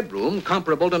provides headroom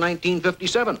comparable to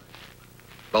 1957.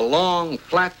 The long,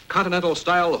 flat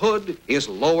Continental-style hood is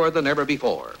lower than ever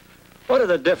before. What are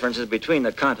the differences between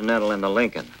the Continental and the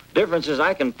Lincoln? Differences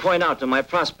I can point out to my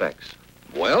prospects.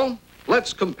 Well,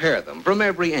 let's compare them from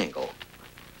every angle.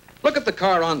 Look at the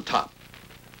car on top.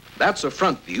 That's a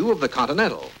front view of the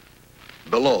Continental.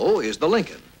 Below is the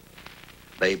Lincoln.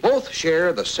 They both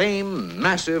share the same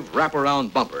massive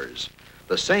wraparound bumpers,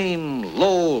 the same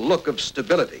low look of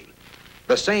stability,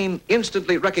 the same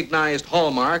instantly recognized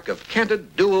hallmark of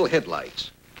canted dual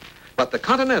headlights. But the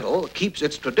Continental keeps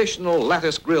its traditional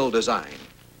lattice grille design.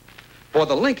 For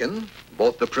the Lincoln,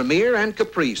 both the Premier and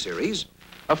Capri series,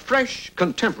 a fresh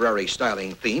contemporary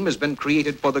styling theme has been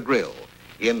created for the grille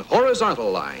in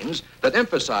horizontal lines that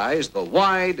emphasize the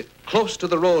wide,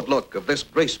 close-to-the-road look of this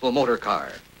graceful motor car.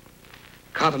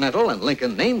 Continental and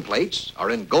Lincoln nameplates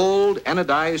are in gold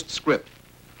anodized script.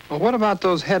 Well, what about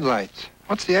those headlights?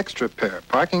 What's the extra pair?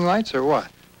 Parking lights or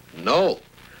what? No.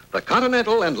 The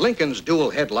Continental and Lincoln's dual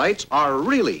headlights are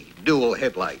really dual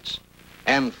headlights,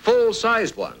 and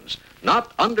full-sized ones,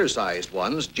 not undersized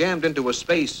ones jammed into a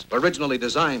space originally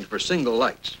designed for single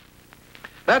lights.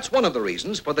 That's one of the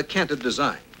reasons for the canted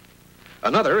design.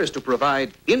 Another is to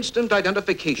provide instant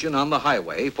identification on the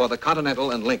highway for the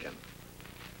Continental and Lincoln.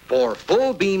 For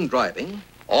full beam driving,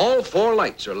 all 4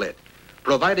 lights are lit,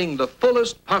 providing the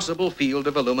fullest possible field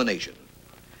of illumination.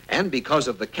 And because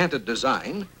of the canted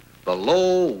design, the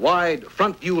low, wide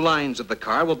front view lines of the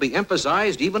car will be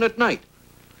emphasized even at night.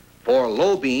 For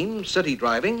low beam city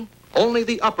driving, only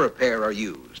the upper pair are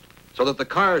used, so that the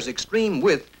car's extreme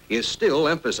width is still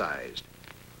emphasized.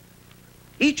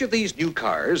 Each of these new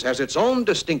cars has its own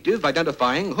distinctive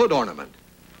identifying hood ornament,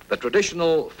 the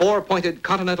traditional four-pointed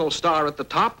Continental star at the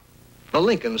top, the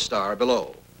Lincoln star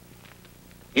below.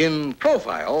 In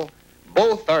profile,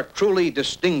 both are truly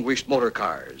distinguished motor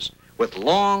cars with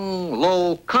long,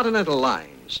 low Continental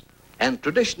lines and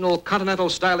traditional Continental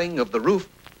styling of the roof,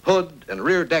 hood, and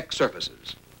rear deck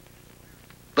surfaces.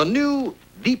 The new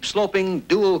deep-sloping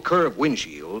dual-curve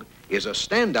windshield is a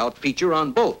standout feature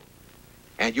on both,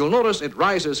 and you'll notice it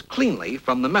rises cleanly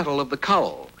from the metal of the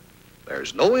cowl.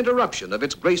 There's no interruption of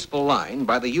its graceful line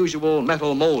by the usual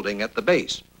metal molding at the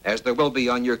base, as there will be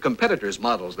on your competitors'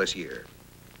 models this year.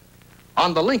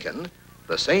 On the Lincoln,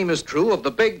 the same is true of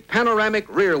the big panoramic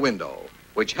rear window,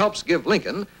 which helps give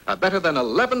Lincoln a better than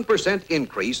 11%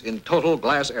 increase in total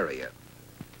glass area.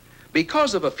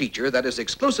 Because of a feature that is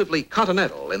exclusively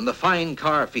Continental in the fine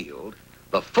car field,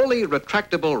 the fully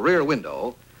retractable rear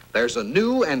window, there's a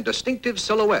new and distinctive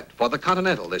silhouette for the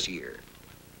Continental this year.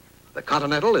 The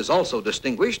Continental is also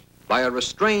distinguished by a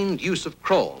restrained use of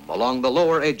chrome along the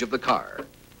lower edge of the car.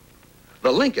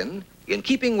 The Lincoln, in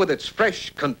keeping with its fresh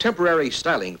contemporary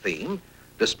styling theme,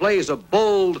 displays a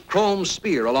bold chrome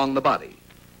spear along the body.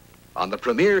 On the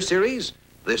Premier series,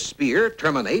 this spear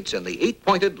terminates in the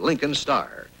 8-pointed Lincoln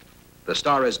star. The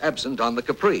star is absent on the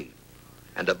Capri.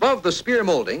 And above the spear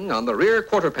molding on the rear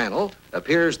quarter panel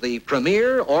appears the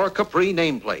Premier or Capri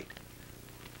nameplate.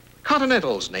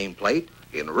 Continental's nameplate,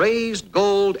 in raised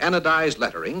gold anodized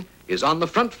lettering, is on the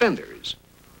front fenders.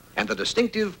 And the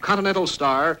distinctive Continental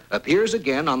star appears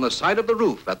again on the side of the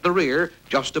roof at the rear,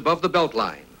 just above the belt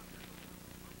line.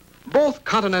 Both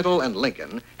Continental and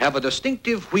Lincoln have a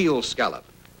distinctive wheel scallop,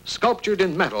 sculptured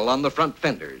in metal on the front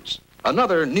fenders,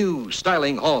 another new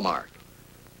styling hallmark.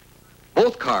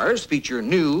 Both cars feature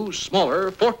new,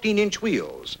 smaller 14-inch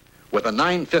wheels with a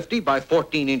 950 by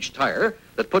 14-inch tire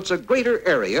that puts a greater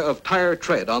area of tire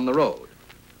tread on the road.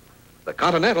 The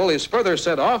Continental is further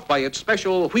set off by its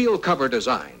special wheel cover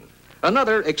design,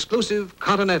 another exclusive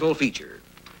Continental feature.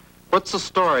 What's the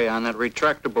story on that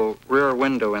retractable rear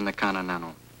window in the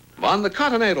Continental? On the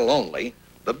Continental only,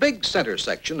 the big center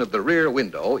section of the rear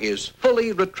window is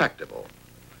fully retractable.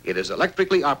 It is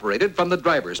electrically operated from the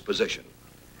driver's position.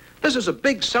 This is a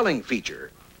big selling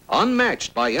feature,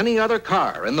 unmatched by any other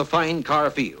car in the fine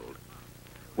car field.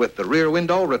 With the rear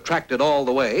window retracted all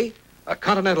the way, a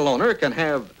Continental owner can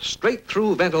have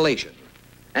straight-through ventilation,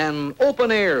 an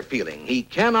open-air feeling he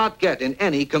cannot get in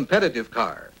any competitive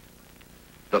car.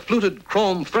 The fluted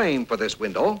chrome frame for this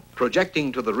window,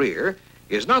 projecting to the rear,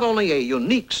 is not only a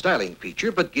unique styling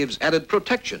feature, but gives added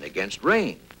protection against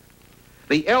rain.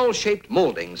 The L-shaped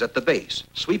moldings at the base,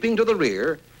 sweeping to the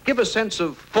rear, give a sense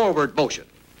of forward motion.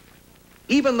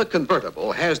 Even the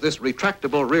convertible has this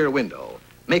retractable rear window,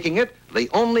 making it the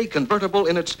only convertible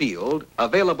in its field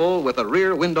available with a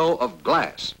rear window of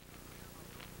glass.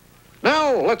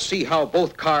 Now, let's see how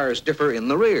both cars differ in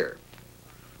the rear.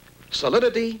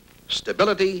 Solidity,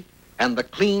 stability, and the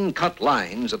clean-cut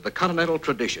lines of the Continental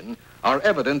tradition are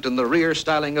evident in the rear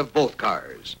styling of both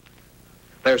cars.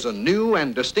 There's a new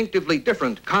and distinctively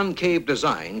different concave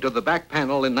design to the back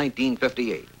panel in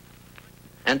 1958.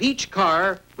 And each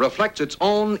car reflects its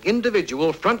own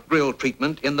individual front grille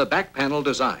treatment in the back panel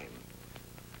design.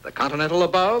 The Continental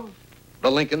above,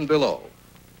 the Lincoln below.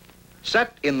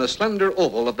 Set in the slender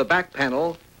oval of the back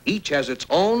panel, each has its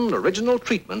own original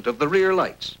treatment of the rear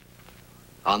lights.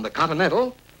 On the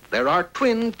Continental, there are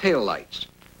twin tail lights.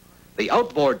 The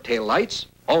outboard tail lights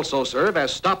also serve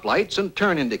as stop lights and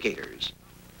turn indicators.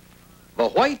 The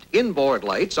white inboard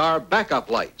lights are backup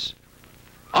lights.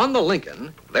 On the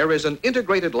Lincoln, there is an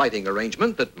integrated lighting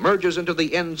arrangement that merges into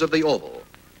the ends of the oval.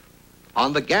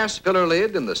 On the gas filler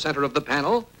lid in the center of the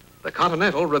panel, the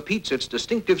Continental repeats its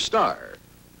distinctive star.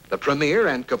 The Premier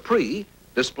and Capri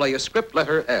display a script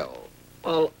letter L.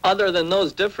 Well, other than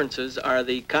those differences, are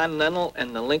the Continental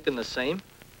and the Lincoln the same?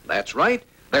 That's right.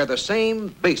 They're the same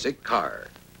basic car.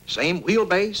 Same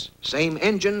wheelbase, same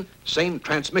engine, same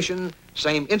transmission,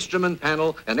 same instrument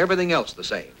panel, and everything else the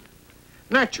same.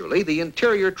 Naturally, the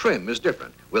interior trim is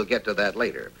different. We'll get to that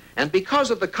later. And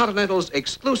because of the Continental's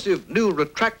exclusive new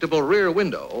retractable rear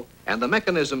window and the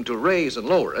mechanism to raise and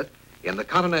lower it, in the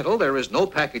Continental there is no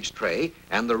package tray,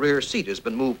 and the rear seat has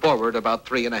been moved forward about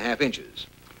 3.5 inches.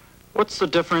 What's the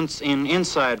difference in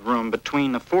inside room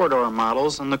between the four-door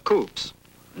models and the coupes?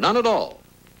 None at all.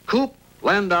 Coupe,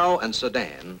 Landau, and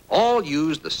sedan all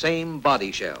use the same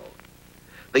body shell.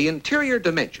 The interior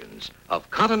dimensions of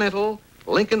Continental,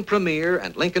 Lincoln Premier,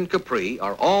 and Lincoln Capri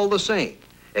are all the same,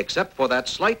 except for that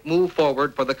slight move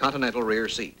forward for the Continental rear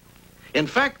seat. In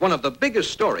fact, one of the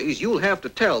biggest stories you'll have to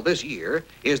tell this year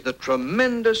is the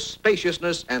tremendous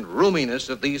spaciousness and roominess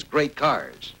of these great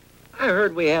cars. I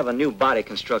heard we have a new body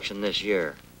construction this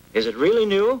year. Is it really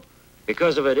new?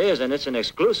 Because if it is and it's an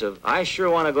exclusive, I sure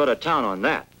want to go to town on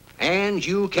that. And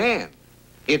you can.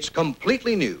 It's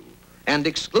completely new and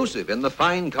exclusive in the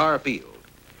fine car field.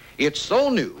 It's so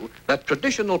new that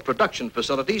traditional production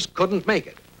facilities couldn't make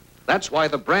it. That's why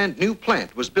the brand new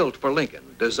plant was built for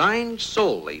Lincoln, designed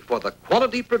solely for the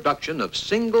quality production of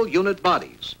single unit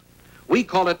bodies. We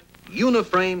call it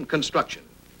uniframe construction.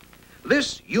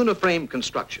 This uniframe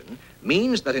construction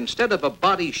means that instead of a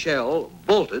body shell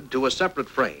bolted to a separate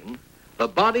frame, the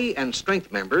body and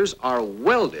strength members are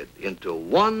welded into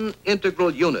one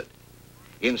integral unit.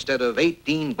 Instead of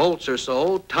 18 bolts or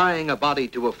so tying a body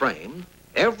to a frame,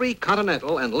 every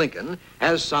Continental and Lincoln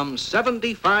has some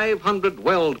 7,500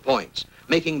 weld points,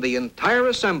 making the entire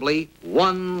assembly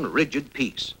one rigid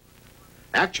piece.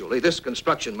 Actually, this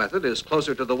construction method is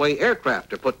closer to the way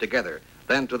aircraft are put together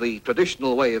than to the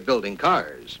traditional way of building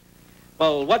cars.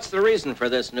 Well, what's the reason for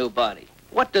this new body?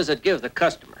 What does it give the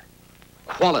customer?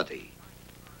 Quality.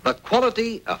 The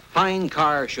quality a fine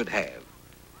car should have.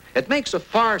 It makes a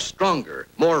far stronger,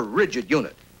 more rigid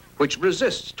unit, which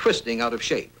resists twisting out of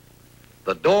shape.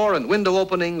 The door and window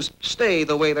openings stay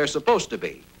the way they're supposed to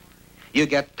be. You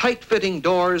get tight-fitting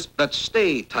doors that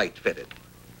stay tight-fitted.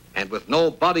 And with no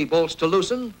body bolts to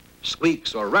loosen,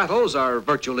 squeaks or rattles are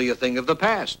virtually a thing of the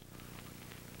past.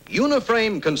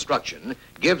 Uniframe construction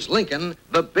gives Lincoln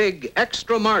the big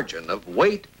extra margin of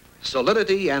weight,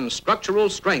 solidity, and structural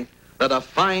strength that a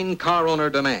fine car owner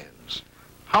demands.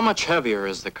 How much heavier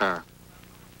is the car?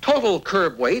 Total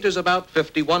curb weight is about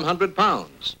 5,100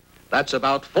 pounds. That's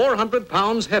about 400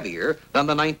 pounds heavier than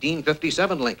the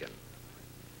 1957 Lincoln.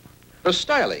 The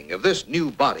styling of this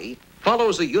new body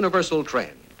follows a universal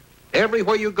trend.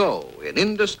 Everywhere you go, in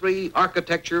industry,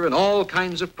 architecture, and all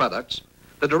kinds of products,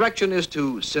 the direction is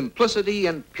to simplicity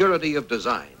and purity of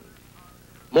design.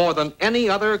 More than any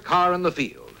other car in the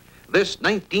field, this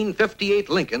 1958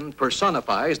 Lincoln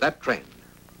personifies that trend.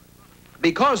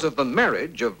 Because of the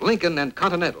marriage of Lincoln and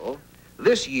Continental,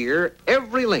 this year,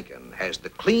 every Lincoln has the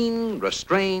clean,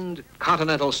 restrained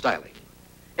Continental styling.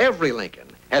 Every Lincoln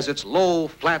has its low,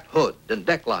 flat hood and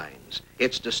deck lines,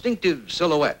 its distinctive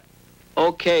silhouette.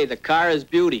 Okay, the car is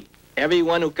beauty.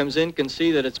 Everyone who comes in can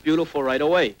see that it's beautiful right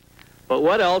away. But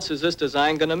what else is this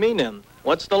design going to mean to him?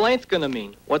 What's the length going to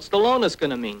mean? What's the lowness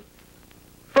going to mean?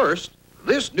 First,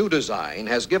 this new design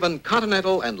has given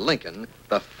Continental and Lincoln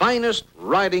the finest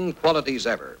riding qualities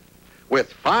ever.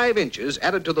 With 5 inches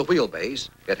added to the wheelbase,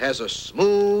 it has a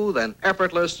smooth and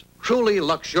effortless, truly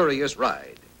luxurious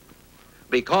ride.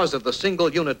 Because of the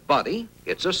single-unit body,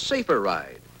 it's a safer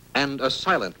ride and a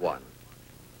silent one.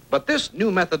 But this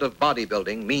new method of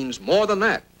bodybuilding means more than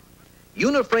that.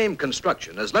 Uniframe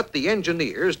construction has let the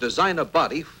engineers design a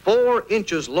body 4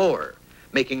 inches lower,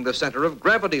 making the center of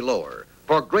gravity lower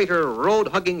for greater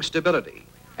road-hugging stability,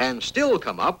 and still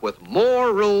come up with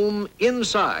more room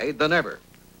inside than ever.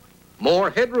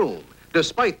 More headroom,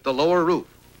 despite the lower roof,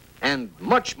 and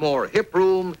much more hip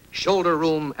room, shoulder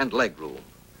room, and leg room.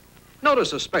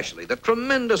 Notice especially the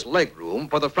tremendous leg room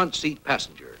for the front seat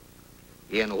passenger.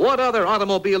 In what other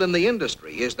automobile in the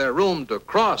industry is there room to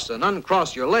cross and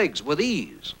uncross your legs with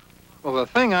ease? Well, the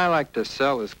thing I like to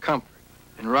sell is comfort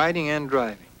in riding and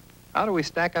driving. How do we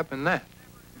stack up in that?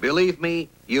 Believe me,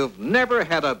 you've never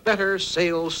had a better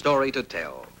sales story to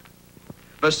tell.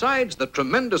 Besides the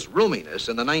tremendous roominess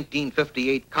in the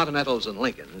 1958 Continentals and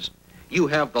Lincolns, you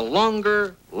have the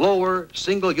longer, lower,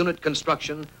 single-unit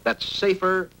construction that's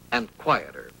safer and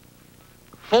quieter.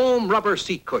 Foam rubber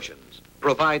seat cushions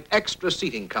provide extra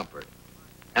seating comfort.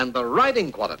 And the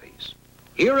riding qualities.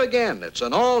 Here again, it's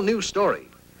an all-new story.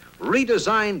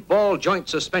 Redesigned ball joint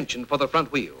suspension for the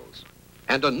front wheels.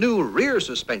 And a new rear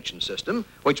suspension system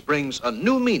which brings a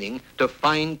new meaning to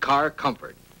fine car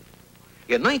comfort.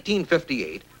 In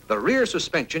 1958, the rear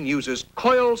suspension uses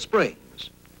coil springs.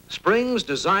 Springs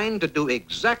designed to do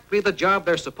exactly the job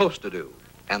they're supposed to do,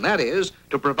 and that is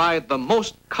to provide the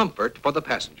most comfort for the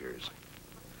passengers.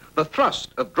 The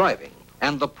thrust of driving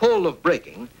and the pull of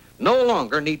braking no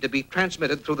longer need to be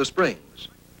transmitted through the springs.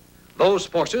 Those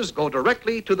forces go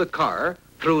directly to the car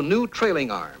through new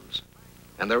trailing arms.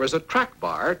 And there is a track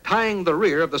bar tying the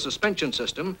rear of the suspension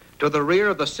system to the rear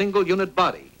of the single-unit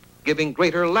body, giving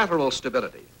greater lateral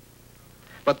stability.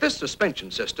 But this suspension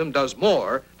system does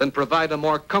more than provide a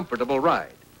more comfortable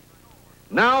ride.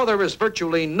 Now there is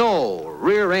virtually no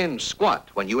rear-end squat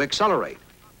when you accelerate,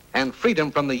 and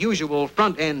freedom from the usual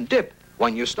front-end dip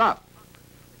when you stop.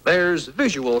 There's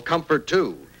visual comfort,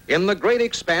 too, in the great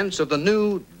expanse of the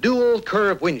new dual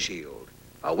curve windshield,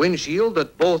 a windshield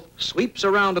that both sweeps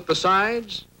around at the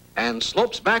sides and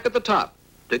slopes back at the top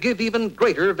to give even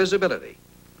greater visibility.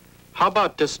 How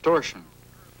about distortion?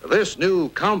 This new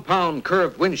compound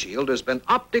curved windshield has been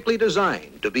optically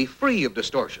designed to be free of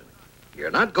distortion. You're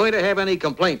not going to have any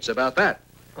complaints about that.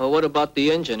 Well, what about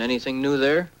the engine? Anything new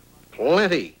there?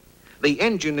 Plenty. The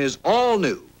engine is all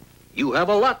new. You have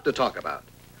a lot to talk about.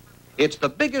 It's the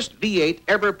biggest V8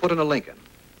 ever put in a Lincoln.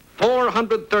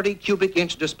 430 cubic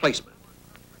inch displacement,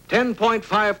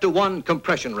 10.5 to 1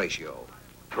 compression ratio,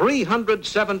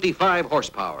 375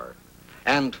 horsepower,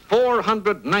 and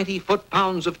 490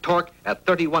 foot-pounds of torque at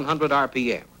 3,100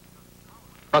 RPM.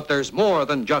 But there's more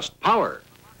than just power.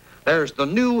 There's the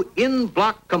new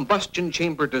in-block combustion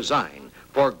chamber design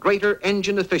for greater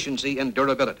engine efficiency and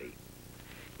durability.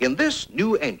 In this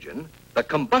new engine, the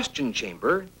combustion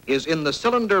chamber is in the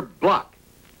cylinder block.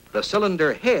 The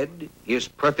cylinder head is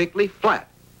perfectly flat,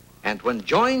 and when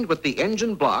joined with the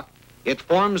engine block, it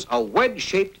forms a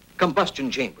wedge-shaped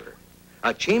combustion chamber,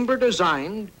 a chamber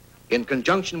designed in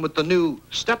conjunction with the new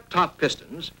step-top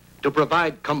pistons to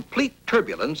provide complete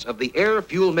turbulence of the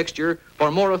air-fuel mixture for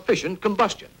more efficient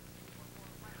combustion.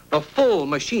 The full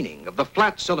machining of the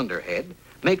flat cylinder head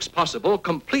makes possible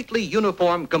completely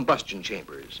uniform combustion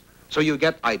chambers, so you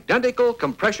get identical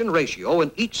compression ratio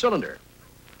in each cylinder.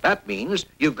 That means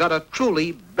you've got a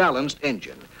truly balanced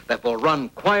engine that will run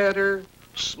quieter,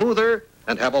 smoother,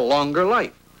 and have a longer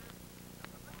life.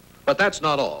 But that's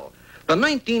not all. The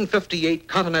 1958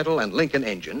 Continental and Lincoln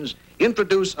engines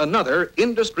introduce another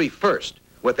industry first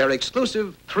with their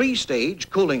exclusive three-stage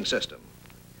cooling system.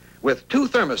 With two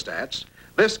thermostats,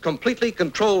 this completely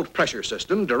controlled pressure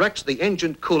system directs the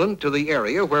engine coolant to the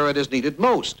area where it is needed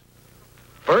most.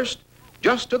 First,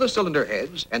 just to the cylinder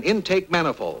heads and intake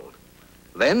manifold,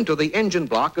 then to the engine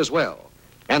block as well,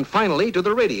 and finally to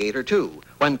the radiator too,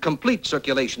 when complete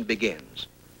circulation begins.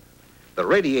 The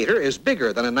radiator is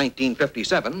bigger than in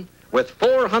 1957, with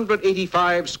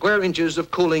 485 square inches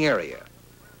of cooling area.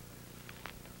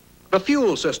 The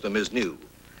fuel system is new.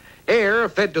 Air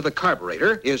fed to the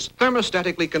carburetor is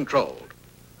thermostatically controlled.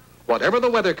 Whatever the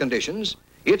weather conditions,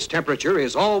 its temperature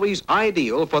is always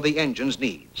ideal for the engine's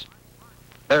needs.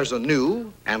 There's a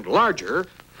new and larger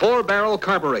 4-barrel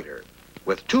carburetor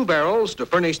with 2 barrels to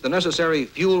furnish the necessary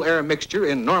fuel-air mixture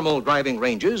in normal driving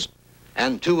ranges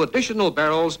and 2 additional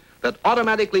barrels that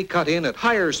automatically cut in at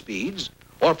higher speeds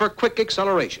or for quick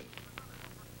acceleration.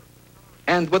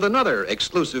 And with another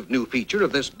exclusive new feature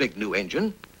of this big new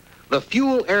engine, the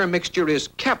fuel-air mixture is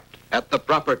kept at the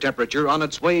proper temperature on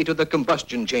its way to the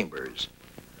combustion chambers.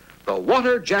 The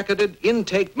water-jacketed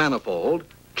intake manifold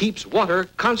keeps water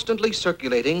constantly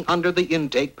circulating under the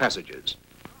intake passages.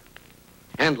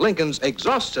 And Lincoln's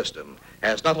exhaust system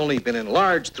has not only been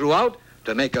enlarged throughout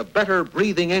to make a better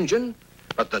breathing engine,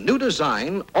 but the new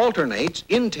design alternates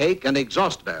intake and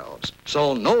exhaust valves,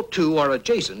 so no two are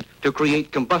adjacent to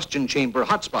create combustion chamber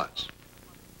hotspots.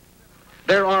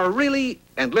 There are really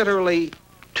and literally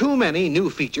too many new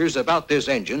features about this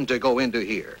engine to go into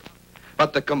here.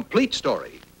 But the complete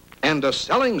story and a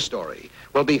selling story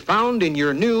will be found in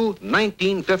your new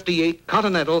 1958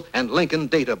 Continental and Lincoln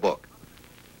data book.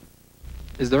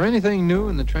 Is there anything new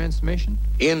in the transmission?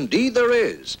 Indeed there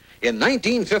is. In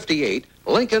 1958,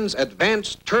 Lincoln's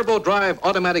advanced turbo drive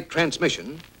automatic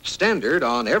transmission, standard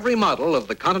on every model of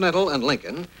the Continental and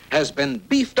Lincoln, has been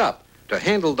beefed up to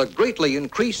handle the greatly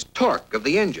increased torque of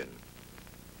the engine.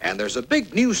 And there's a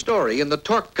big new story in the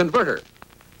torque converter.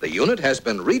 The unit has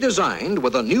been redesigned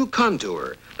with a new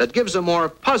contour that gives a more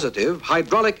positive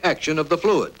hydraulic action of the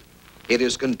fluid. It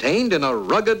is contained in a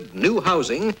rugged new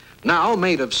housing, now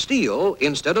made of steel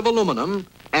instead of aluminum,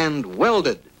 and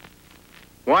welded.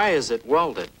 Why is it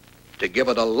welded? To give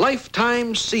it a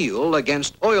lifetime seal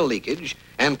against oil leakage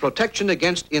and protection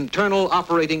against internal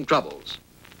operating troubles.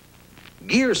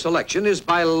 Gear selection is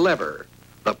by lever,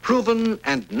 the proven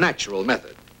and natural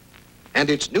method. And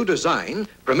its new design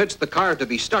permits the car to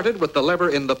be started with the lever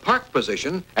in the park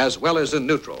position as well as in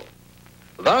neutral.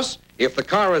 Thus, if the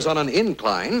car is on an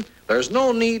incline, there's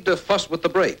no need to fuss with the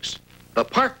brakes. The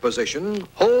park position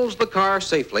holds the car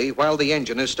safely while the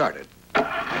engine is started.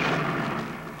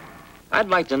 I'd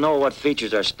like to know what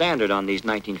features are standard on these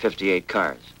 1958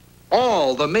 cars.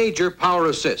 All the major power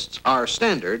assists are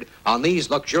standard on these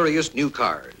luxurious new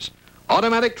cars.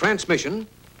 Automatic transmission,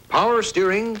 power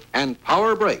steering, and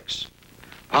power brakes.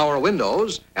 Power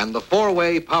windows and the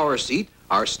 4-way power seat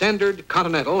are standard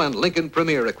Continental and Lincoln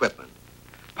Premier equipment.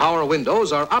 Power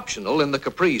windows are optional in the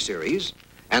Capri series,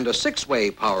 and a 6-way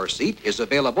power seat is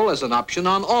available as an option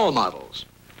on all models.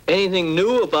 Anything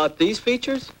new about these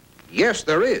features? Yes,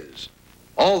 there is.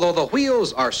 Although the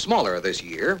wheels are smaller this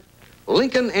year,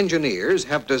 Lincoln engineers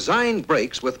have designed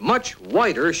brakes with much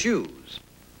wider shoes,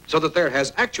 so that there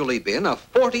has actually been a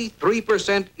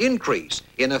 43% increase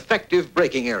in effective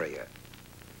braking area.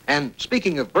 And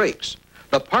speaking of brakes,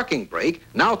 the parking brake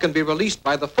now can be released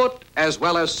by the foot as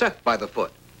well as set by the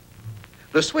foot.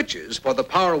 The switches for the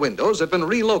power windows have been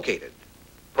relocated,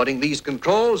 putting these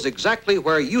controls exactly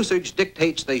where usage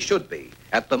dictates they should be,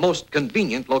 at the most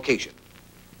convenient location.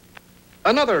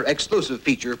 Another exclusive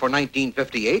feature for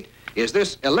 1958 is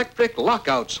this electric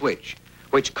lockout switch,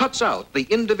 which cuts out the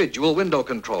individual window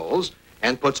controls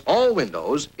and puts all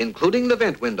windows, including the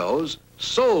vent windows,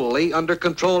 solely under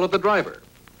control of the driver.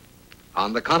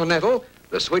 On the Continental,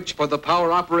 the switch for the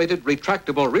power-operated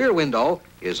retractable rear window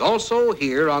is also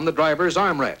here on the driver's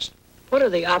armrest. What are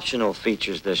the optional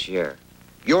features this year?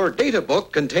 Your data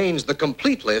book contains the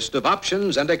complete list of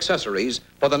options and accessories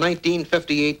for the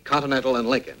 1958 Continental and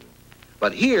Lincoln.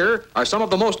 But here are some of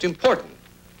the most important.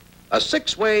 A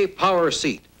 6-way power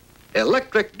seat,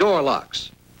 electric door locks,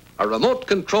 a remote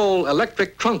control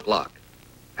electric trunk lock,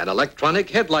 an electronic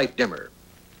headlight dimmer,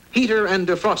 heater and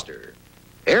defroster,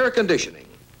 air conditioning,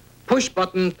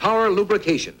 push-button power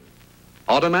lubrication,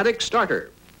 automatic starter,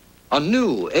 a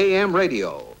new AM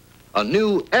radio, a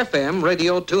new FM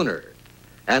radio tuner,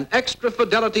 an extra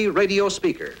fidelity radio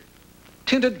speaker,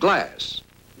 tinted glass,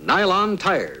 nylon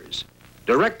tires,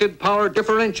 directed power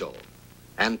differential,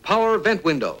 and power vent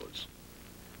windows.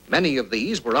 Many of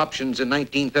these were options in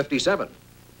 1957,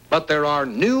 but there are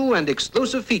new and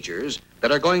exclusive features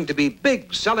that are going to be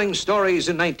big selling stories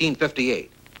in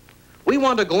 1958. We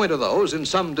want to go into those in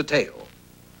some detail.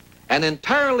 An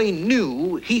entirely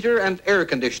new heater and air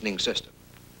conditioning system,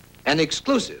 an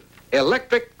exclusive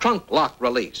electric trunk lock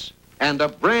release, and a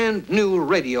brand new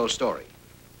radio story.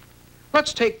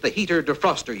 Let's take the heater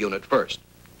defroster unit first.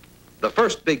 The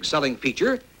first big selling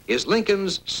feature is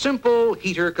Lincoln's simple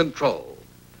heater control.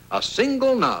 A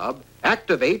single knob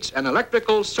activates an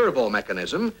electrical servo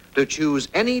mechanism to choose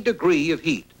any degree of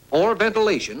heat or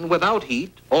ventilation without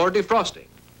heat or defrosting.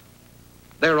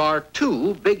 There are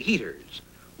two big heaters,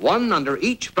 one under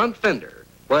each front fender,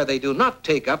 where they do not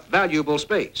take up valuable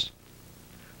space.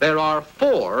 There are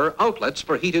 4 outlets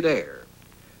for heated air,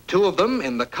 2 of them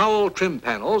in the cowl trim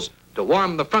panels to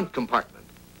warm the front compartment.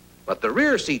 But the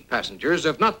rear seat passengers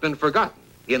have not been forgotten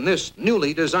in this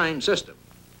newly designed system.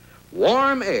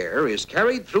 Warm air is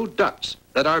carried through ducts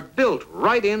that are built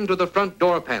right into the front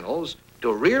door panels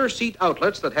to rear seat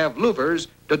outlets that have louvers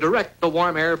to direct the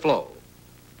warm air flow.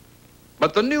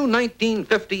 But the new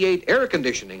 1958 air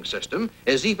conditioning system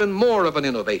is even more of an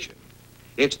innovation.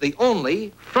 It's the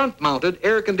only front-mounted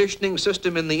air conditioning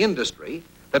system in the industry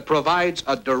that provides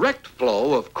a direct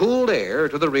flow of cooled air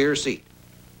to the rear seat.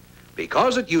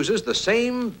 Because it uses the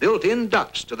same built-in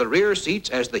ducts to the rear seats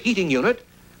as the heating unit,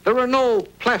 there are no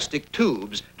plastic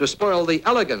tubes to spoil the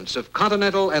elegance of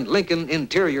Continental and Lincoln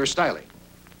interior styling.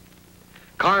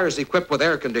 Cars equipped with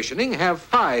air conditioning have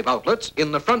 5 outlets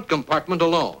in the front compartment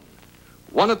alone,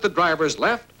 1 at the driver's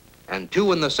left and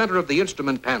 2 in the center of the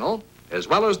instrument panel, as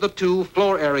well as the 2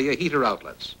 floor area heater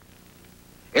outlets.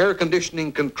 Air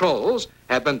conditioning controls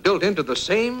have been built into the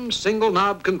same single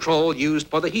knob control used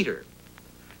for the heater.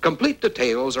 Complete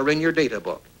details are in your data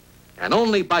book, and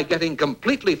only by getting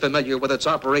completely familiar with its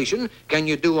operation can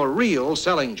you do a real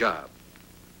selling job.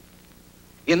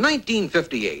 In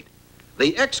 1958,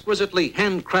 the exquisitely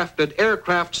handcrafted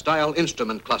aircraft-style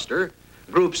instrument cluster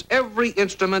groups every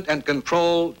instrument and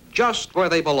control just where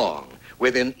they belong,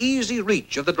 within easy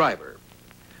reach of the driver.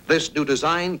 This new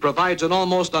design provides an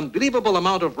almost unbelievable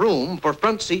amount of room for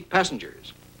front seat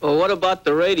passengers. Well, what about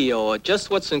the radio? Just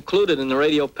what's included in the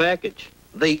radio package?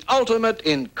 The ultimate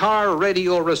in car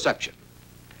radio reception.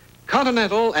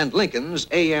 Continental and Lincoln's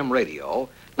AM radio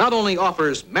not only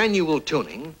offers manual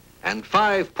tuning and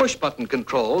 5 push-button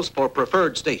controls for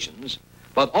preferred stations,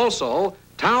 but also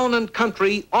town and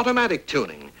country automatic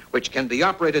tuning, which can be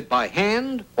operated by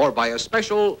hand or by a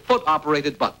special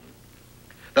foot-operated button.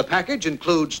 The package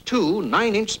includes 2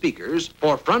 9-inch speakers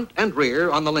for front and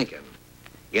rear on the Lincoln.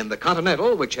 In the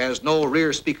Continental, which has no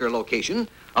rear speaker location,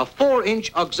 a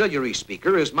 4-inch auxiliary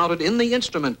speaker is mounted in the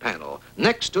instrument panel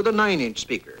next to the 9-inch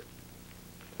speaker.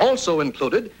 Also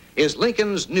included is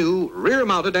Lincoln's new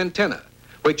rear-mounted antenna,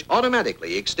 which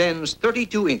automatically extends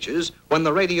 32 inches when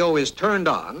the radio is turned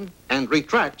on and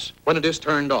retracts when it is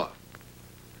turned off.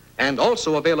 And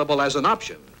also available as an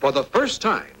option for the first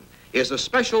time is a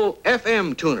special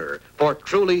FM tuner for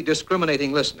truly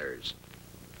discriminating listeners.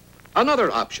 Another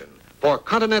option for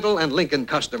Continental and Lincoln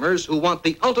customers who want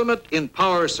the ultimate in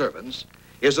power servants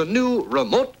is a new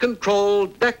remote control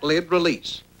deck lid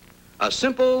release. A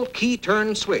simple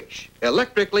key-turn switch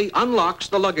electrically unlocks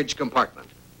the luggage compartment.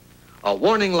 A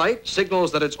warning light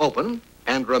signals that it's open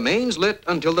and remains lit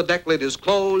until the deck lid is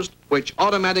closed, which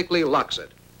automatically locks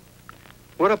it.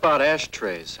 What about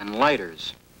ashtrays and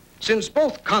lighters? Since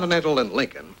both Continental and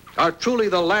Lincoln are truly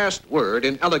the last word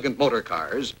in elegant motor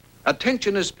cars,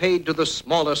 attention is paid to the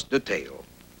smallest detail.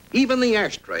 Even the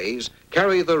ashtrays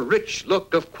carry the rich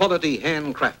look of quality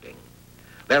handcrafting.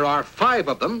 There are 5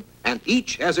 of them, and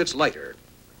each has its lighter.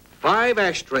 5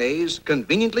 ashtrays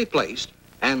conveniently placed,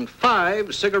 and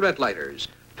 5 cigarette lighters,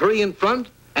 3 in front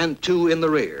and 2 in the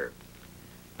rear.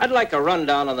 I'd like a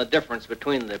rundown on the difference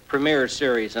between the Premier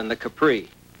series and the Capri.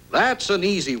 That's an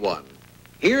easy one.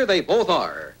 Here they both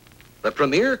are, the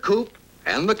Premier Coupe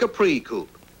and the Capri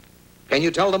Coupe. Can you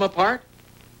tell them apart?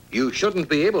 You shouldn't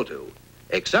be able to,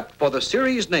 except for the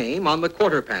series name on the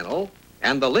quarter panel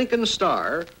and the Lincoln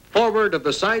star forward of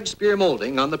the side spear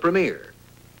molding on the Premier.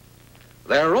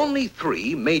 There are only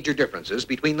 3 major differences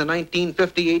between the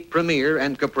 1958 Premier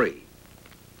and Capri.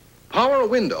 Power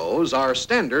windows are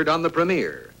standard on the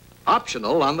Premier,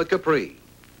 optional on the Capri.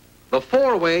 The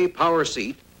 4-way power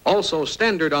seat, also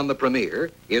standard on the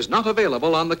Premier, is not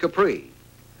available on the Capri.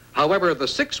 However, the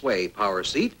 6-way power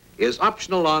seat is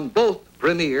optional on both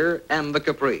Premier and the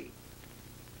Capri.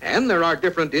 And there are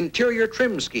different interior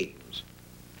trim schemes.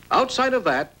 Outside of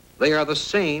that, they are the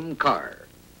same car.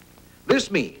 This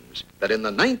means that in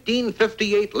the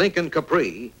 1958 Lincoln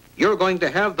Capri, you're going to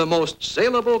have the most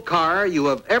saleable car you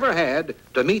have ever had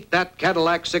to meet that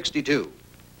Cadillac 62.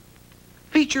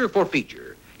 Feature for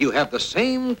feature, you have the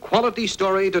same quality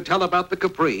story to tell about the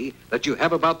Capri that you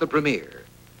have about the Premier.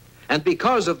 And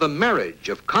because of the marriage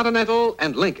of Continental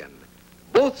and Lincoln,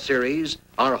 both series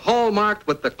are hallmarked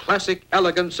with the classic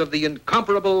elegance of the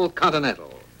incomparable Continental.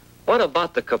 What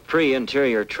about the Capri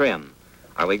interior trim?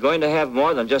 Are we going to have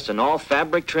more than just an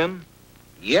all-fabric trim?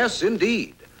 Yes,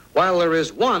 indeed. While there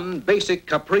is one basic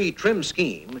Capri trim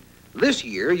scheme, this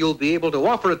year you'll be able to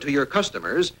offer it to your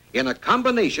customers in a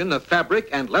combination of fabric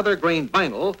and leather-grained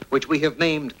vinyl, which we have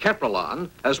named Caprolon,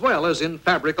 as well as in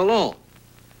fabric alone.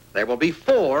 There will be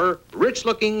 4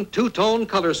 rich-looking two-tone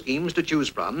color schemes to choose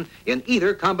from in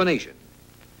either combination.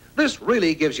 This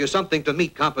really gives you something to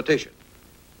meet competition.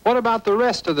 What about the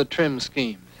rest of the trim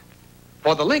schemes?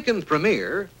 For the Lincoln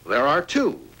Premier, there are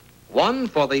 2. One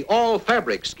for the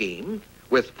all-fabric scheme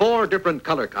with 4 different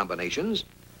color combinations,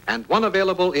 and one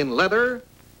available in leather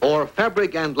or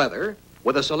fabric and leather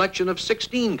with a selection of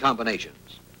 16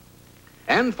 combinations.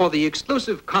 And for the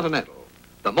exclusive Continental,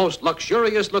 the most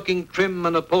luxurious-looking trim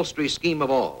and upholstery scheme of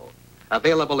all,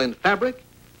 available in fabric,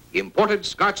 imported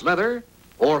Scotch leather,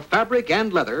 or fabric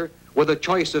and leather with a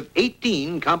choice of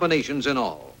 18 combinations in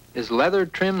all. Is leather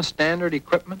trim standard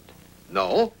equipment?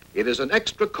 No, it is an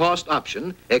extra cost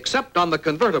option, except on the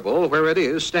convertible where it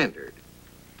is standard.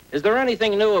 Is there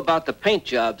anything new about the paint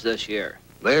jobs this year?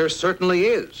 There certainly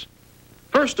is.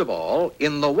 First of all,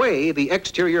 in the way the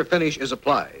exterior finish is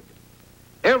applied.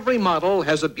 Every model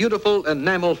has a beautiful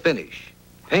enamel finish,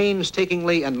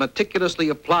 painstakingly and meticulously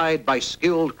applied by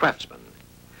skilled craftsmen.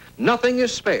 Nothing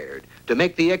is spared to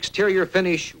make the exterior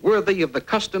finish worthy of the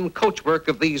custom coachwork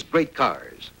of these great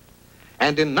cars.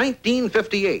 And in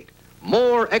 1958,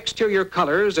 more exterior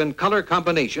colors and color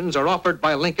combinations are offered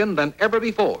by Lincoln than ever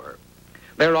before.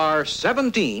 There are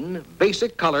 17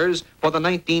 basic colors for the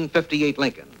 1958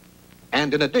 Lincoln.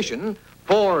 And in addition,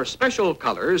 4 special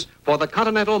colors for the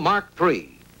Continental Mark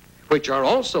III, which are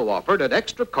also offered at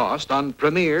extra cost on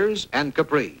Premiers and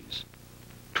Capris.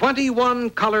 21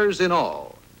 colors in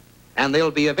all, and they'll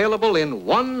be available in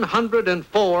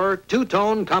 104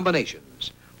 two-tone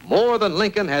combinations, more than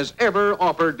Lincoln has ever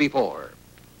offered before.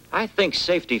 I think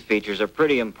safety features are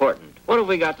pretty important. What have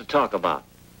we got to talk about?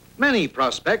 Many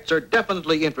prospects are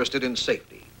definitely interested in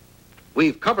safety.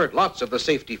 We've covered lots of the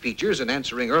safety features in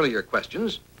answering earlier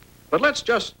questions, but let's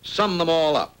just sum them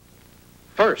all up.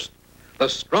 First, the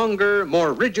stronger,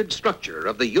 more rigid structure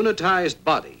of the unitized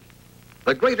body,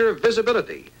 the greater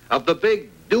visibility of the big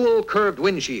dual-curved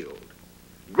windshield,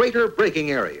 greater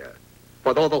braking area,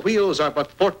 for though the wheels are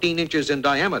but 14 inches in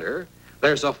diameter,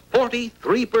 there's a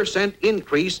 43%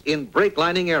 increase in brake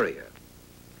lining area.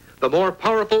 The more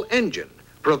powerful engine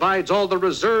provides all the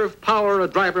reserve power a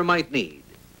driver might need.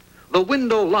 The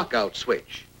window lockout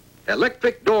switch,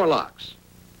 electric door locks.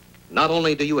 Not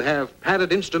only do you have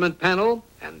padded instrument panel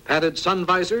and padded sun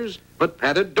visors, but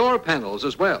padded door panels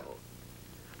as well.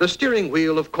 The steering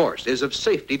wheel, of course, is of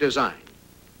safety design.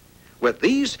 With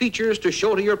these features to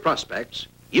show to your prospects,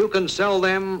 you can sell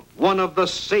them one of the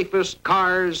safest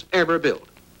cars ever built.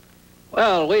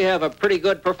 Well, we have a pretty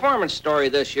good performance story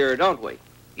this year, don't we?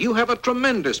 You have a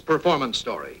tremendous performance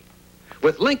story.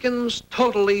 with Lincoln's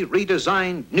totally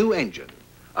redesigned new engine,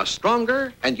 a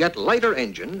stronger and yet lighter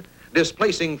engine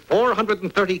displacing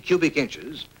 430 cubic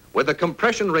inches with a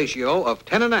compression ratio of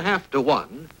 10.5 to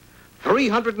 1,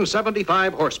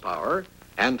 375 horsepower,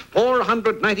 and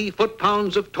 490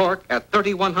 foot-pounds of torque at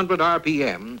 3,100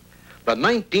 RPM, the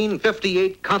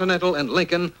 1958 Continental and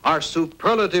Lincoln are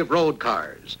superlative road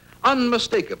cars,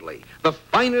 unmistakably the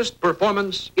finest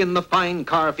performance in the fine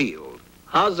car field.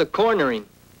 How's the cornering?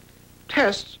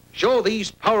 Tests show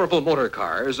these powerful motor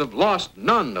cars have lost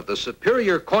none of the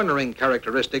superior cornering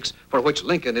characteristics for which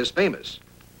Lincoln is famous.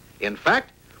 In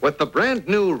fact, with the brand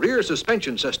new rear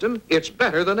suspension system, it's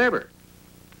better than ever.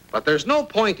 But there's no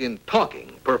point in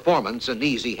talking performance and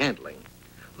easy handling.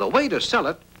 The way to sell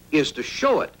it is to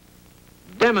show it,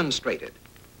 demonstrate it.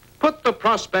 Put the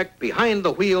prospect behind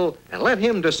the wheel and let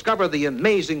him discover the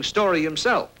amazing story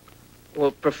himself.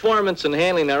 Well, performance and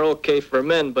handling are okay for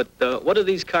men, but what do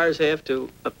these cars have to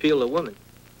appeal to women?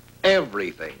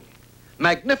 Everything.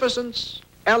 Magnificence,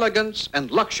 elegance, and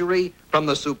luxury, from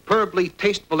the superbly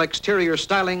tasteful exterior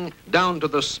styling down to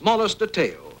the smallest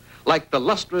detail, like the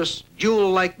lustrous,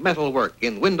 jewel-like metalwork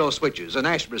in window switches and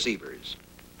ash receivers.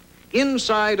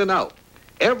 Inside and out,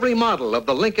 every model of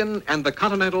the Lincoln and the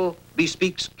Continental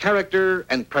bespeaks character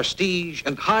and prestige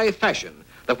and high fashion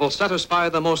that will satisfy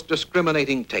the most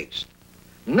discriminating taste.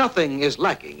 Nothing is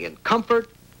lacking in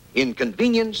comfort, in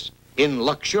convenience, in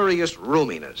luxurious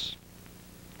roominess.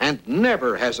 And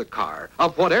never has a car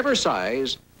of whatever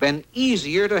size been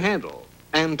easier to handle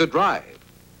and to drive.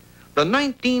 The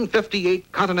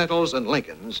 1958 Continentals and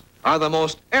Lincolns are the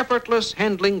most effortless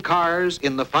handling cars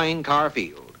in the fine car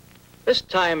field. This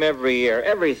time every year,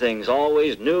 everything's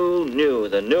always new,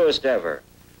 the newest ever.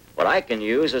 What I can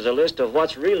use is a list of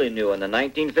what's really new in the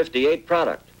 1958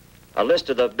 product. A list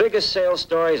of the biggest sales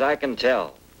stories I can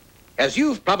tell. As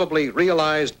you've probably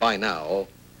realized by now,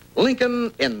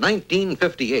 Lincoln in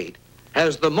 1958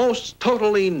 has the most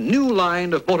totally new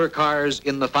line of motor cars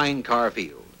in the fine car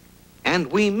field. And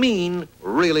we mean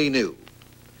really new.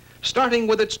 Starting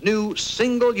with its new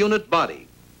single-unit body,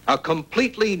 a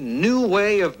completely new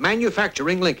way of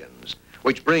manufacturing Lincolns,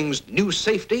 which brings new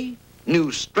safety,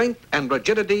 new strength and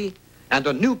rigidity, and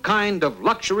a new kind of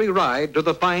luxury ride to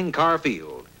the fine car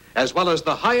field, as well as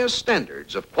the highest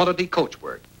standards of quality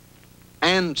coachwork.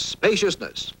 And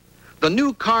spaciousness. The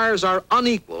new cars are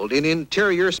unequaled in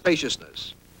interior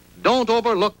spaciousness. Don't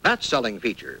overlook that selling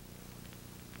feature.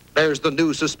 There's the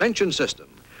new suspension system,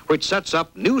 which sets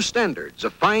up new standards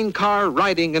of fine car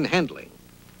riding and handling.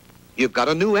 You've got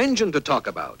a new engine to talk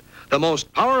about, the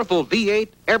most powerful V8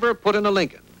 ever put in a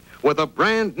Lincoln, with a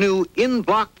brand new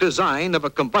in-block design of a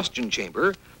combustion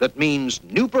chamber that means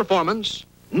new performance,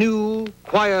 new,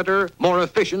 quieter, more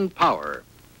efficient power,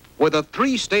 with a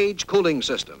 3-stage cooling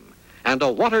system and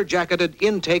a water-jacketed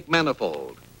intake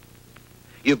manifold.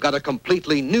 You've got a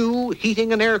completely new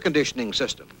heating and air conditioning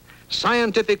system,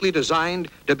 scientifically designed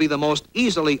to be the most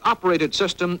easily operated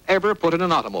system ever put in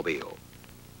an automobile.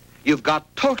 You've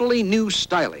got totally new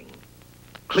styling,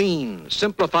 clean,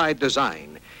 simplified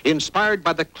design, inspired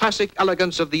by the classic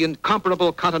elegance of the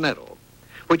incomparable Continental,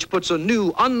 which puts a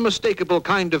new, unmistakable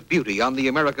kind of beauty on the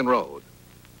American road.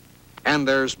 And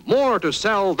there's more to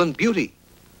sell than beauty.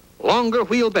 Longer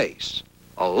wheelbase,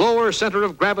 a lower center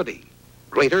of gravity,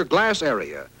 greater glass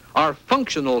area are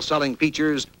functional selling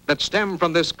features that stem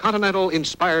from this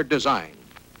Continental-inspired design.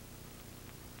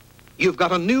 You've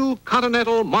got a new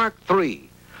Continental Mark III,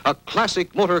 a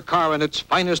classic motor car in its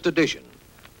finest edition,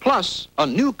 plus a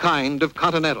new kind of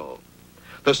Continental,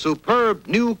 the superb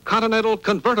new Continental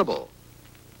Convertible,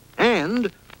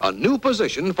 and a new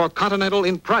position for Continental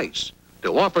in price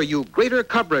to offer you greater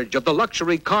coverage of the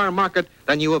luxury car market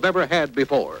than you have ever had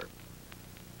before.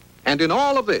 And in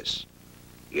all of this,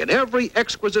 in every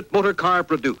exquisite motor car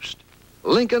produced,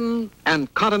 Lincoln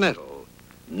and Continental,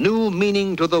 new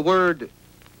meaning to the word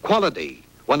quality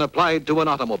when applied to an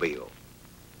automobile.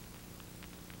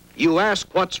 You ask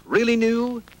what's really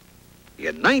new?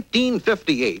 In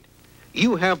 1958,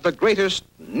 you have the greatest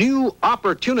new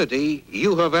opportunity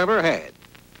you have ever had.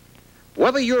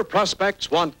 Whether your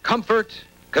prospects want comfort,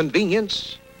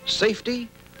 convenience, safety,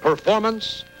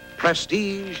 performance,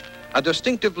 prestige, a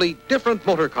distinctively different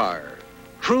motor car,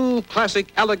 true classic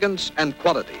elegance and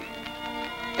quality,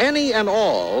 any and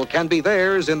all can be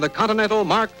theirs in the Continental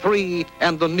Mark III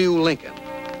and the new Lincoln.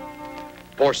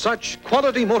 For such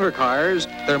quality motor cars,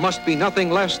 there must be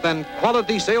nothing less than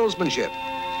quality salesmanship.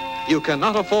 You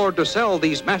cannot afford to sell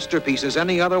these masterpieces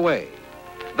any other way.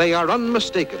 They are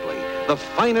unmistakably the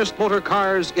finest motor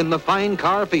cars in the fine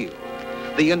car field,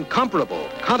 the incomparable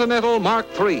Continental Mark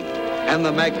III and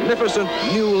the magnificent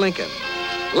new Lincoln.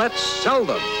 Let's sell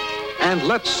them, and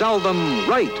let's sell them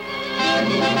right.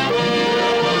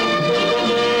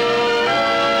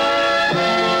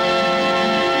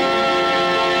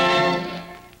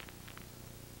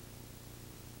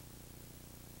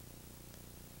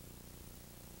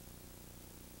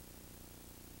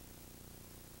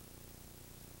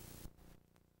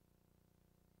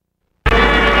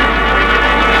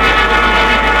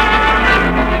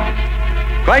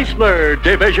 Chrysler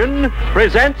Division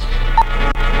presents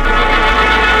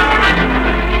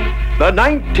the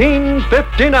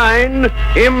 1959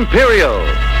 Imperial,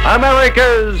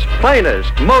 America's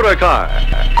finest motor car.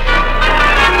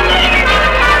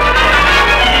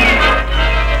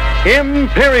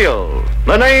 Imperial,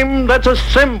 the name that's a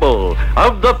symbol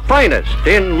of the finest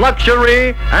in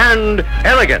luxury and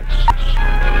elegance.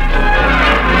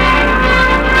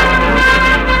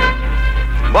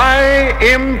 By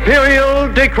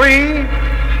Imperial decree,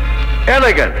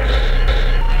 elegance.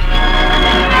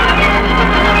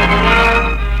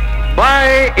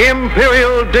 By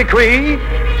Imperial decree,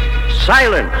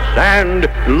 silence and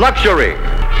luxury.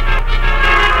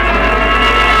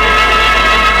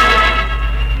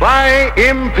 By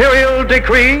Imperial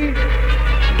decree,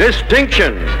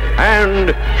 distinction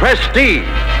and prestige.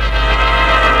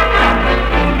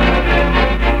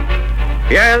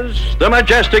 Yes, the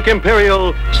majestic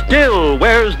Imperial still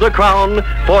wears the crown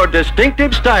for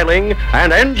distinctive styling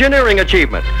and engineering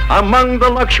achievement among the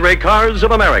luxury cars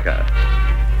of America.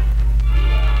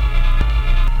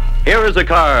 Here is a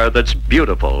car that's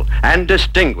beautiful and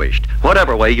distinguished,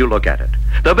 whatever way you look at it.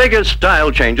 The biggest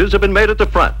style changes have been made at the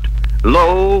front.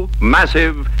 Low,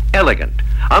 massive, elegant.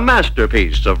 A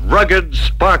masterpiece of rugged,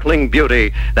 sparkling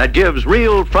beauty that gives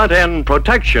real front-end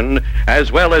protection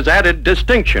as well as added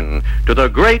distinction to the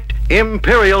great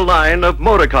Imperial line of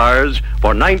motor cars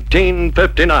for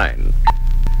 1959.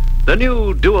 The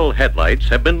new dual headlights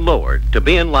have been lowered to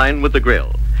be in line with the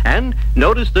grille. And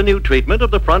notice the new treatment of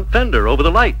the front fender over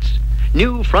the lights.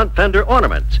 New front fender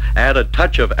ornaments add a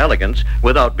touch of elegance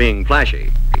without being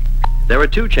flashy. There are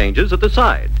two changes at the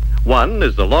side. One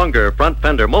is the longer front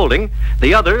fender molding,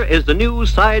 the other is the new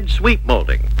side sweep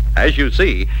molding. As you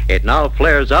see, it now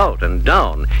flares out and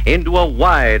down into a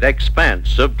wide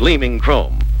expanse of gleaming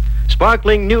chrome.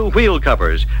 Sparkling new wheel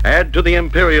covers add to the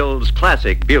Imperial's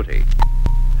classic beauty.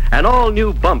 An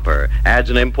all-new bumper adds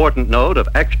an important note of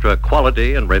extra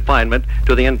quality and refinement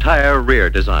to the entire rear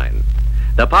design.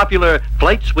 The popular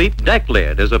flight sweep deck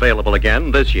lid is available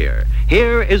again this year.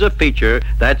 Here is a feature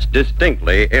that's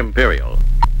distinctly Imperial.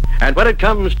 And when it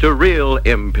comes to real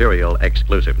Imperial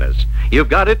exclusiveness, you've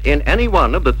got it in any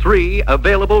one of the three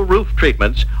available roof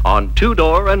treatments on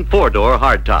two-door and four-door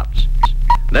hardtops.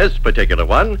 This particular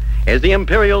one is the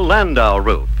Imperial Landau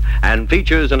roof and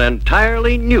features an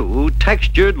entirely new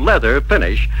textured leather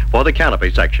finish for the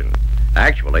canopy section.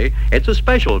 Actually, it's a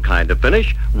special kind of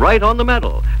finish right on the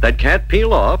metal that can't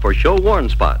peel off or show worn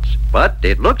spots. But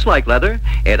it looks like leather,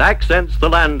 it accents the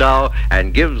Landau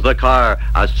and gives the car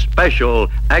a special,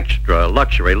 extra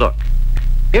luxury look.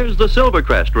 Here's the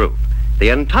Silvercrest roof. The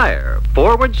entire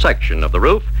forward section of the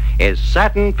roof is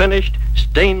satin-finished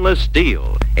stainless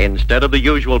steel instead of the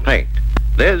usual paint.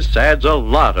 This adds a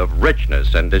lot of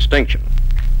richness and distinction.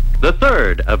 The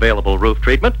third available roof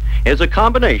treatment is a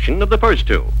combination of the first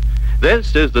two.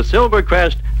 This is the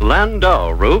Silvercrest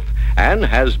Landau roof and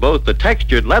has both the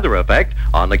textured leather effect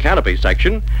on the canopy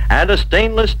section and a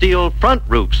stainless steel front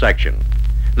roof section.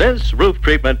 This roof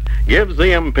treatment gives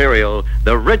the Imperial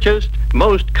the richest,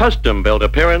 most custom-built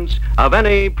appearance of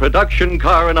any production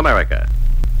car in America.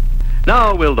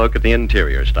 Now we'll look at the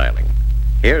interior styling.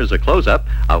 Here's a close-up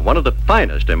of one of the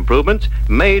finest improvements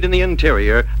made in the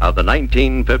interior of the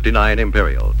 1959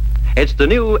 Imperial. It's the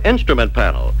new instrument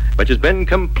panel, which has been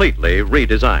completely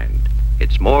redesigned.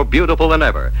 It's more beautiful than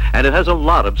ever, and it has a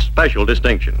lot of special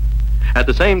distinction. At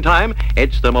the same time,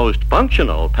 it's the most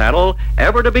functional panel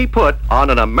ever to be put on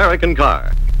an American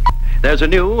car. There's a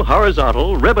new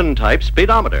horizontal ribbon-type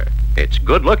speedometer. It's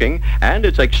good-looking, and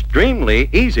it's extremely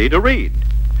easy to read.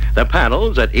 The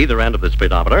panels at either end of the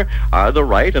speedometer are the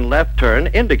right and left turn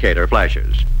indicator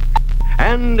flashers.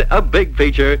 And a big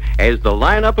feature is the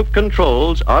lineup of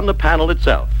controls on the panel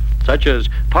itself, such as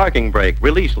parking brake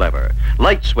release lever,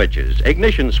 light switches,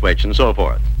 ignition switch, and so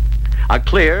forth. A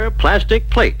clear plastic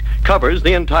plate covers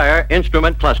the entire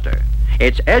instrument cluster.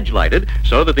 It's edge-lighted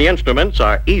so that the instruments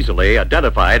are easily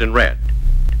identified and read.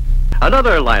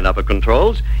 Another lineup of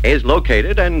controls is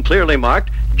located and clearly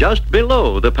marked just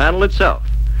below the panel itself.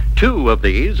 Two of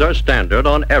these are standard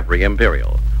on every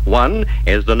Imperial. One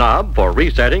is the knob for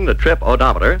resetting the trip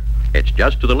odometer. It's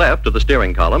just to the left of the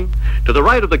steering column. To the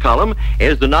right of the column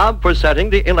is the knob for setting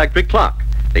the electric clock.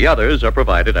 The others are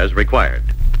provided as required.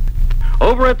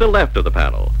 Over at the left of the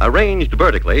panel, arranged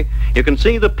vertically, you can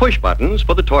see the push buttons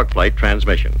for the torque plate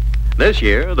transmission. This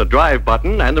year, the drive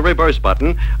button and the reverse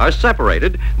button are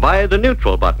separated by the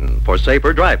neutral button for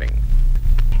safer driving.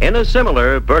 In a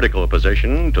similar vertical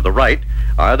position to the right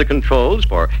are the controls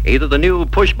for either the new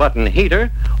push-button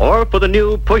heater or for the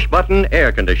new push-button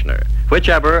air conditioner,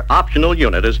 whichever optional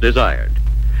unit is desired.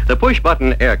 The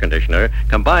push-button air conditioner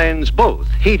combines both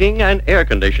heating and air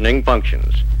conditioning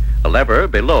functions. A lever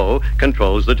below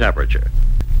controls the temperature.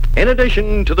 In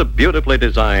addition to the beautifully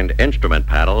designed instrument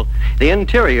panel, the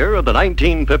interior of the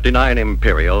 1959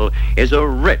 Imperial is a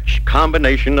rich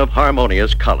combination of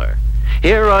harmonious color.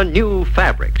 Here are new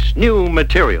fabrics, new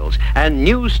materials, and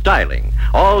new styling,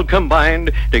 all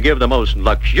combined to give the most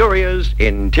luxurious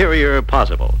interior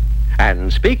possible.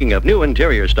 And speaking of new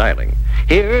interior styling,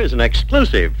 here is an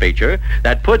exclusive feature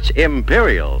that puts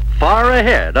Imperial far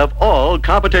ahead of all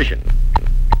competition.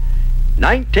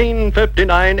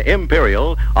 1959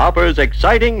 Imperial offers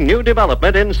exciting new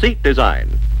development in seat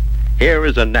design. Here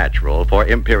is a natural for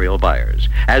Imperial buyers.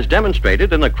 As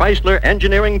demonstrated in the Chrysler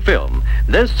engineering film,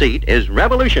 this seat is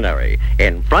revolutionary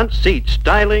in front seat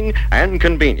styling and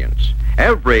convenience.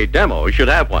 Every demo should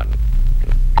have one.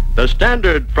 The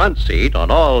standard front seat on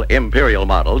all Imperial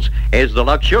models is the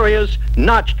luxurious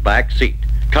notched back seat,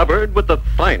 covered with the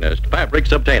finest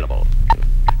fabrics obtainable.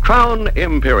 Crown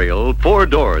Imperial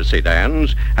four-door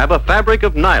sedans have a fabric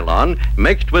of nylon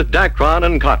mixed with Dacron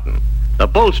and cotton. The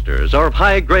bolsters are of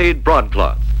high-grade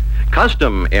broadcloth.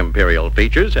 Custom Imperial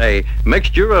features a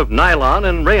mixture of nylon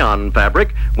and rayon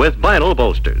fabric with vinyl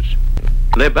bolsters.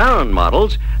 LeBaron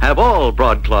models have all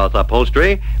broadcloth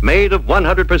upholstery made of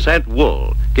 100%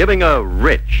 wool, giving a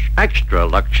rich, extra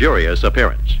luxurious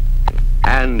appearance.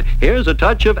 And here's a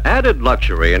touch of added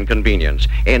luxury and convenience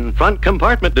in front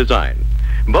compartment design.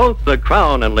 Both the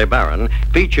Crown and LeBaron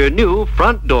feature new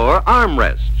front door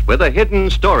armrests with a hidden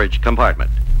storage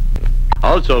compartment.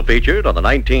 Also featured on the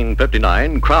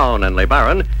 1959 Crown and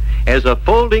LeBaron is a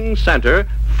folding center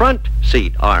front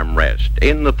seat armrest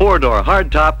in the four-door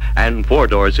hardtop and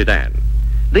four-door sedan.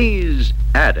 These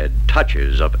added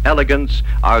touches of elegance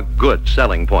are good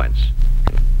selling points.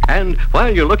 And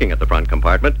while you're looking at the front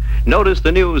compartment, notice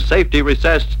the new safety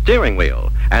recessed steering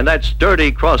wheel and that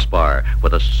sturdy crossbar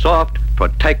with a soft,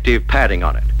 protective padding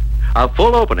on it. A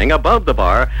full opening above the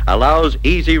bar allows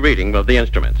easy reading of the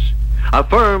instruments. A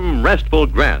firm, restful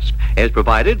grasp is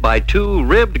provided by two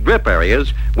ribbed grip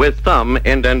areas with thumb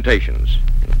indentations.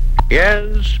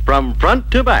 Yes, from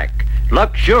front to back,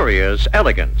 luxurious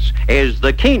elegance is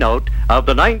the keynote of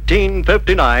the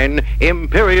 1959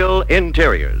 Imperial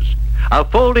interiors. A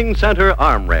folding center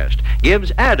armrest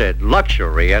gives added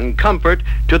luxury and comfort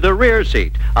to the rear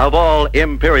seat of all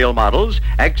Imperial models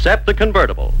except the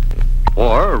convertible.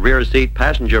 For rear seat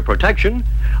passenger protection,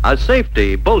 a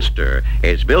safety bolster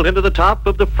is built into the top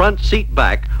of the front seat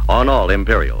back on all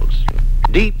Imperials.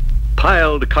 Deep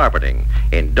piled carpeting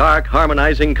in dark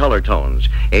harmonizing color tones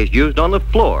is used on the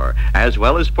floor as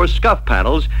well as for scuff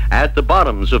panels at the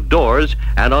bottoms of doors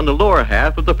and on the lower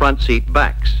half of the front seat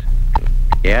backs.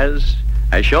 Yes,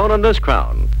 as shown on this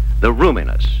Crown, the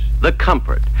roominess, the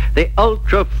comfort, the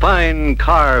ultra-fine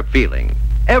car feeling,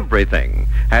 everything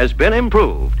has been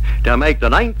improved to make the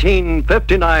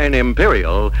 1959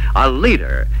 Imperial a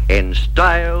leader in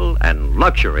style and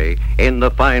luxury in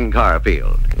the fine car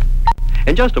field.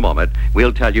 In just a moment,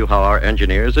 we'll tell you how our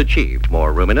engineers achieved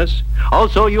more roominess.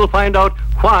 Also, you'll find out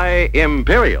why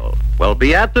Imperial will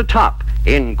be at the top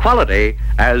in quality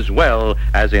as well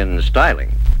as in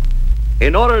styling.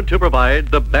 In order to provide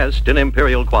the best in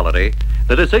Imperial quality,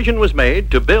 the decision was made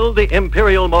to build the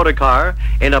Imperial motor car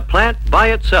in a plant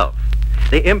by itself.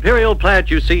 The Imperial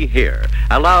plant you see here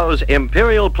allows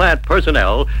Imperial plant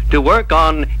personnel to work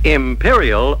on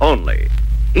Imperial only.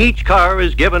 Each car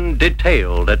is given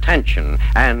detailed attention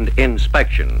and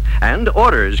inspection, and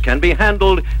orders can be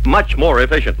handled much more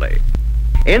efficiently.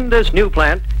 In this new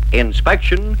plant,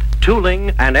 inspection,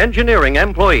 tooling, and engineering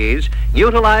employees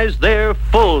utilize their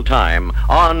full time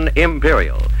on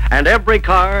Imperial, and every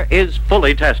car is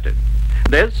fully tested.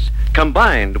 This,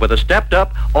 combined with a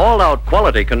stepped-up, all-out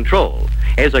quality control,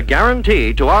 is a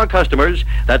guarantee to our customers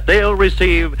that they'll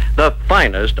receive the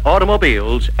finest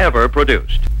automobiles ever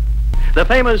produced. The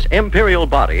famous Imperial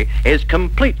body is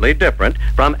completely different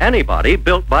from any body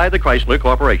built by the Chrysler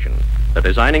Corporation. The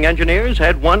designing engineers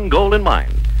had one goal in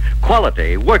mind: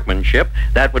 quality workmanship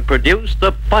that would produce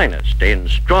the finest in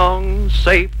strong,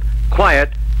 safe,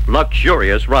 quiet,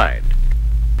 luxurious ride.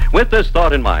 With this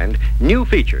thought in mind, new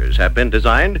features have been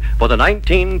designed for the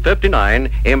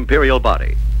 1959 Imperial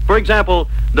body. For example,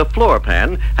 the floor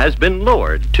pan has been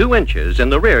lowered 2 inches in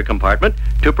the rear compartment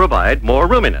to provide more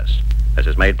roominess. This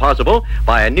is made possible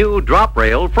by a new drop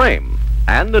rail frame.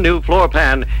 And the new floor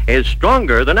pan is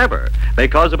stronger than ever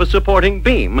because of a supporting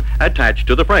beam attached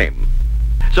to the frame.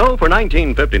 So for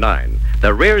 1959,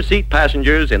 the rear seat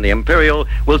passengers in the Imperial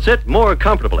will sit more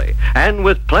comfortably and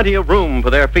with plenty of room for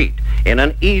their feet in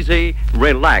an easy,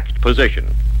 relaxed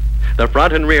position. The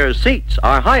front and rear seats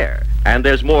are higher, and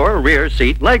there's more rear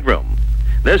seat legroom.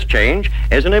 This change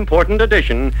is an important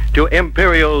addition to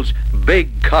Imperial's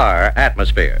big car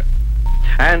atmosphere.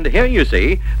 And here you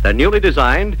see the newly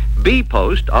designed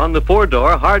B-post on the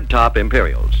 4-door hardtop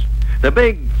Imperials. The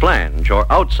big flange or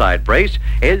outside brace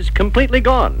is completely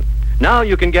gone. Now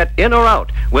you can get in or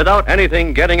out without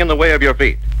anything getting in the way of your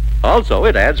feet. Also,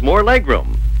 it adds more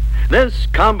legroom. This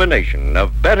combination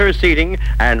of better seating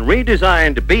and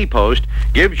redesigned B-post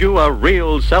gives you a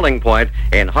real selling point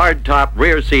in hardtop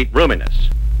rear seat roominess.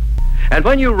 And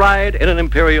when you ride in an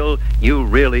Imperial, you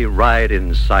really ride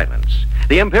in silence.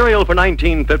 The Imperial for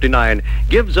 1959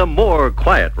 gives a more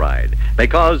quiet ride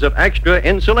because of extra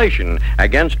insulation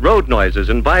against road noises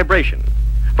and vibration.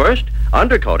 First,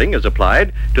 undercoating is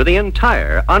applied to the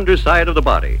entire underside of the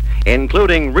body,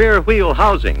 including rear wheel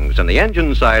housings and the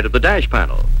engine side of the dash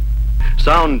panel.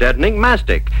 Sound-deadening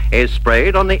mastic is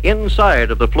sprayed on the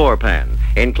inside of the floor pan,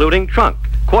 including trunk,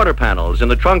 quarter panels in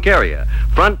the trunk area,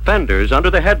 front fenders under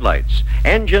the headlights,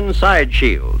 engine side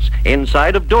shields,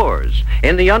 inside of doors,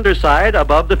 in the underside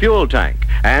above the fuel tank,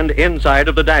 and inside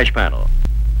of the dash panel.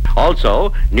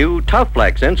 Also, new Tough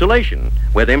Flex insulation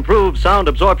with improved sound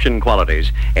absorption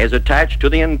qualities is attached to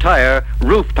the entire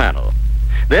roof panel.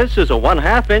 This is a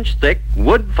 1/2-inch thick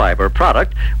wood fiber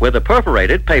product with a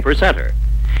perforated paper center.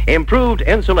 Improved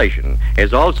insulation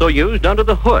is also used under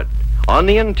the hood, on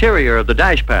the interior of the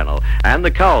dash panel and the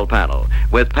cowl panel,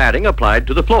 with padding applied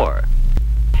to the floor.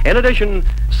 In addition,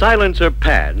 silencer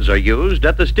pads are used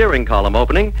at the steering column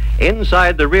opening,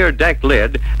 inside the rear deck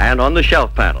lid, and on the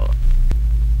shelf panel.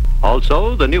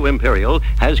 Also, the new Imperial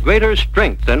has greater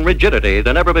strength and rigidity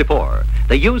than ever before.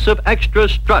 The use of extra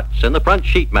struts in the front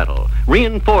sheet metal,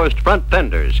 reinforced front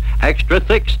fenders, extra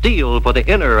thick steel for the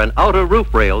inner and outer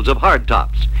roof rails of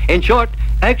hardtops. In short,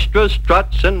 extra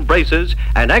struts and braces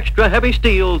and extra heavy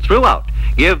steel throughout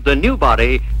give the new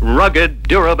body rugged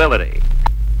durability.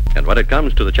 And when it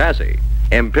comes to the chassis,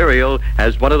 Imperial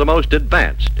has one of the most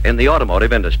advanced in the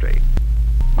automotive industry.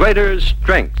 Greater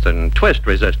strength and twist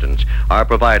resistance are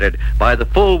provided by the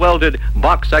full welded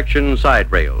box section side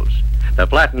rails. The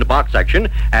flattened box section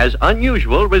has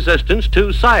unusual resistance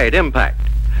to side impact.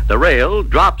 The rail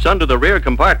drops under the rear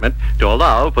compartment to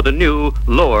allow for the new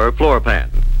lower floor pan.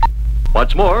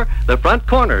 What's more, the front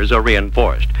corners are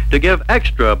reinforced to give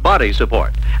extra body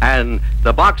support, and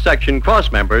the box section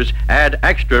cross members add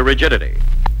extra rigidity.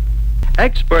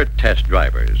 Expert test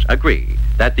drivers agree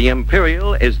that the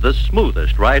Imperial is the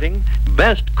smoothest riding,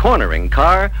 best cornering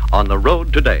car on the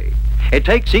road today. It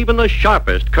takes even the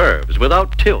sharpest curves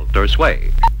without tilt or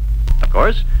sway. Of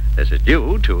course, this is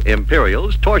due to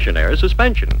Imperial's torsionaire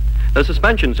suspension, the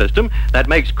suspension system that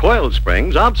makes coil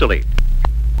springs obsolete.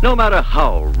 No matter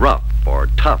how rough or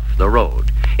tough the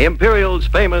road, Imperial's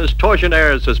famous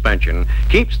torsionaire suspension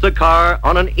keeps the car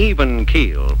on an even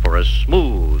keel for a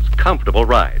smooth, comfortable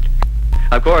ride.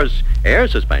 Of course, air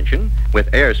suspension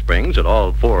with air springs at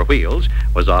all 4 wheels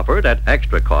was offered at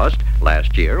extra cost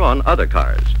last year on other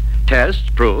cars. Tests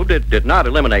proved it did not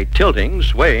eliminate tilting,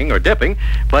 swaying, or dipping,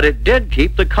 but it did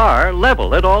keep the car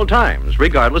level at all times,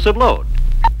 regardless of load.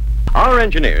 Our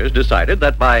engineers decided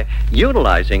that by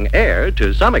utilizing air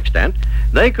to some extent,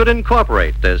 they could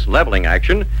incorporate this leveling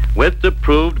action with the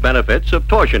proved benefits of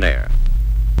torsionaire.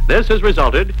 This has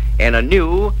resulted in a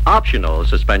new optional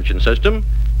suspension system,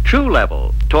 True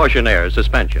Level Torsionaire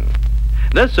Suspension.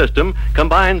 This system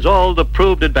combines all the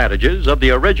proved advantages of the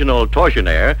original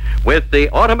torsionaire with the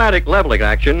automatic leveling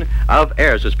action of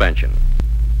air suspension.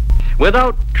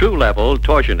 Without True Level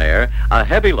Torsionaire, a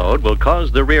heavy load will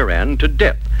cause the rear end to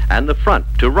dip and the front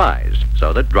to rise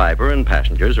so that driver and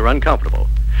passengers are uncomfortable.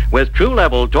 With True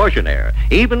Level Torsionaire,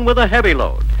 even with a heavy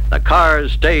load, the car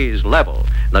stays level.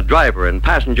 The driver and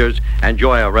passengers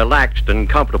enjoy a relaxed and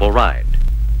comfortable ride.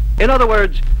 In other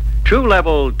words, True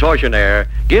Level Torsionaire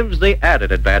gives the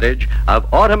added advantage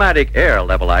of automatic air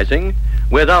levelizing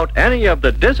without any of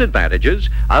the disadvantages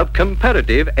of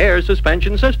competitive air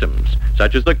suspension systems,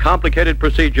 such as the complicated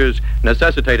procedures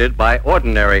necessitated by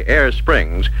ordinary air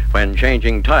springs when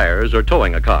changing tires or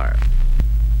towing a car.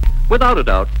 Without a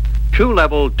doubt, True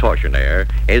Level Torsionaire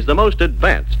is the most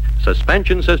advanced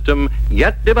suspension system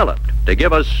yet developed to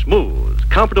give a smooth,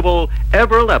 comfortable,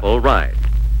 ever-level ride.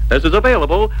 This is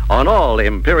available on all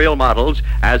Imperial models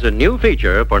as a new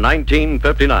feature for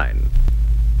 1959.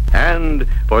 And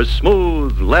for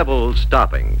smooth, level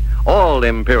stopping, all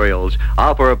Imperials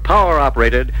offer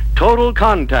power-operated total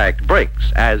contact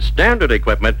brakes as standard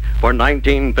equipment for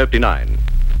 1959.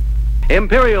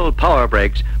 Imperial power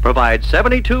brakes provide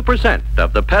 72%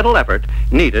 of the pedal effort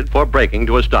needed for braking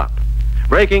to a stop.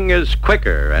 Braking is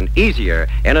quicker and easier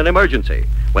in an emergency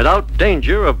without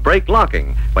danger of brake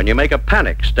locking when you make a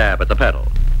panic stab at the pedal.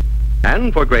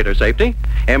 And for greater safety,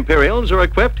 Imperials are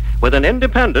equipped with an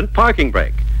independent parking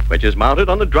brake, which is mounted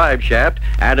on the drive shaft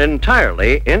and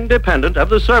entirely independent of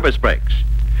the service brakes.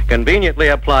 Conveniently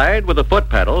applied with a foot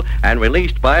pedal and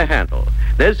released by a handle,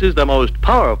 this is the most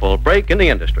powerful brake in the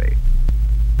industry.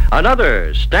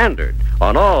 Another standard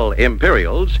on all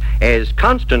Imperials is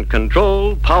constant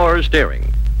control power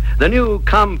steering. The new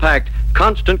compact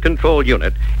constant control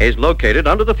unit is located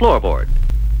under the floorboard.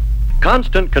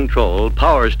 Constant control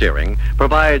power steering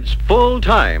provides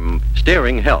full-time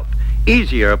steering help,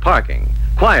 easier parking,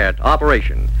 quiet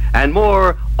operation, and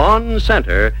more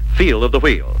on-center feel of the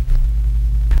wheel.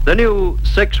 The new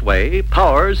 6-way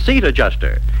power seat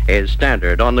adjuster is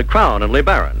standard on the Crown and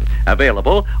LeBaron,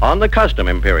 available on the custom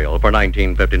Imperial for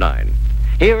 1959.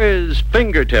 Here is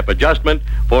fingertip adjustment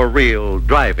for real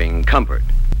driving comfort.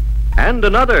 And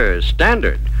another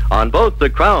standard on both the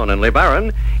Crown and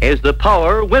LeBaron is the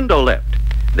power window lift.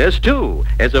 This too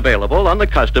is available on the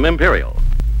custom Imperial.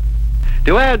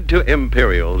 To add to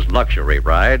Imperial's luxury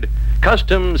ride,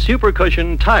 custom super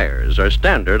cushion tires are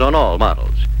standard on all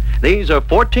models. These are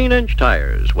 14-inch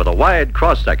tires with a wide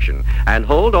cross-section and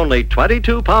hold only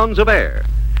 22 pounds of air.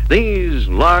 These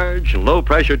large,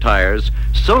 low-pressure tires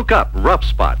soak up rough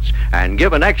spots and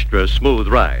give an extra smooth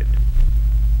ride.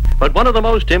 But one of the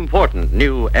most important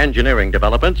new engineering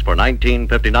developments for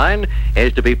 1959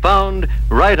 is to be found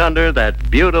right under that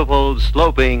beautiful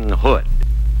sloping hood.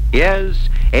 Yes,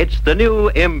 it's the new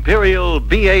Imperial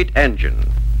V8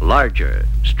 engine. Larger,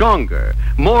 stronger,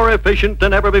 more efficient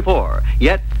than ever before,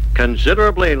 yet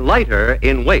considerably lighter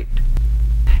in weight.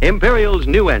 Imperial's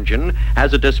new engine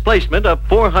has a displacement of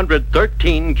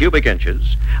 413 cubic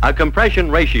inches, a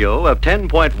compression ratio of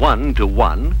 10.1 to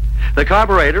 1. The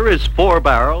carburetor is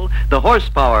 4-barrel, the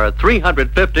horsepower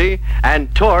 350,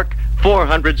 and torque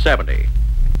 470.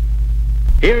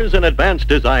 Here's an advanced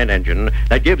design engine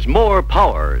that gives more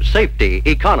power, safety,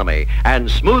 economy,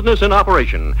 and smoothness in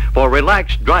operation for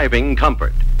relaxed driving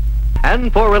comfort.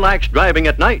 And for relaxed driving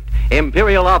at night,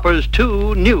 Imperial offers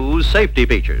 2 new safety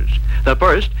features. The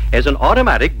first is an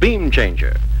automatic beam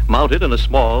changer. Mounted in a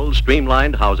small,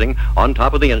 streamlined housing on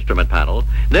top of the instrument panel,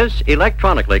 this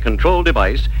electronically controlled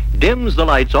device dims the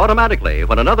lights automatically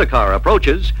when another car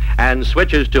approaches and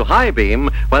switches to high beam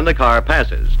when the car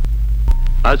passes.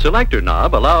 A selector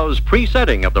knob allows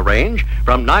presetting of the range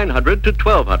from 900 to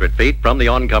 1,200 feet from the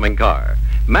oncoming car.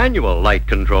 Manual light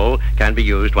control can be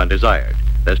used when desired.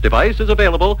 This device is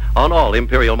available on all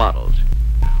Imperial models.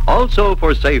 Also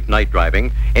for safe night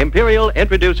driving, Imperial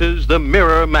introduces the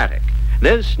Mirror-Matic.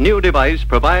 This new device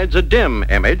provides a dim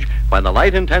image when the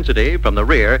light intensity from the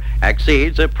rear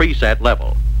exceeds a preset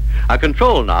level. A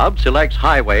control knob selects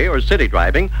highway or city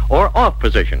driving or off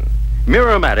position.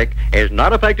 Mirror-Matic is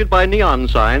not affected by neon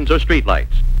signs or street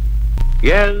lights.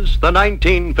 Yes, the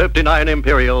 1959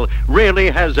 Imperial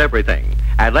really has everything.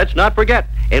 And let's not forget,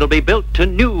 it'll be built to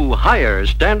new, higher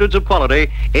standards of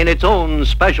quality in its own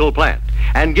special plant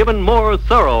and given more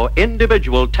thorough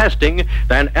individual testing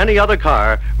than any other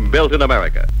car built in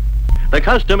America. The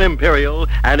custom Imperial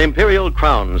and Imperial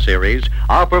Crown series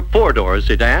offer 4-door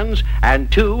sedans and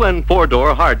 2- and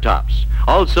 4-door hardtops.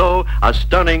 Also, a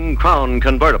stunning Crown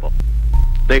convertible.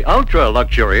 The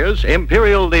ultra-luxurious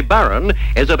Imperial LeBaron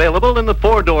is available in the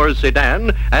 4-door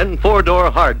sedan and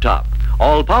 4-door hardtop.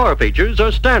 All power features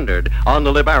are standard on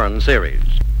the LeBaron series.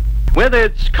 With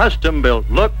its custom-built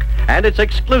look and its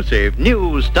exclusive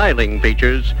new styling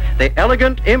features, the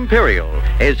elegant Imperial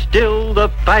is still the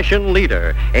fashion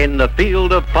leader in the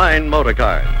field of fine motor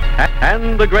cars.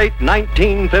 And the great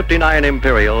 1959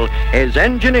 Imperial is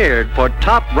engineered for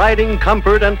top riding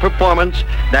comfort and performance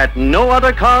that no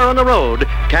other car on the road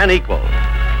can equal.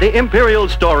 The Imperial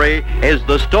story is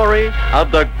the story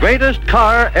of the greatest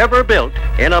car ever built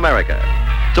in America.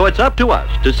 So it's up to us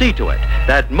to see to it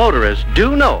that motorists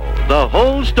do know the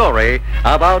whole story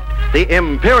about the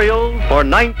Imperial for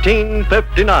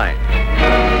 1959.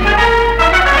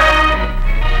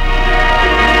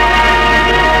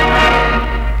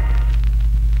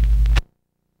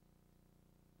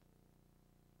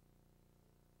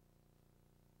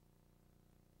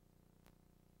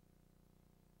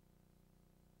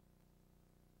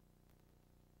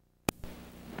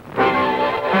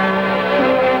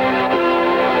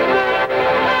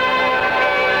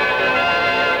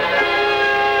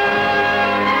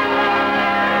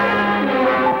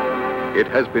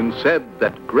 has been said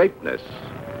that greatness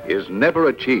is never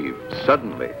achieved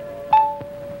suddenly.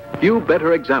 Few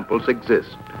better examples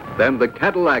exist than the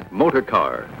Cadillac motor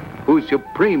car, whose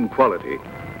supreme quality,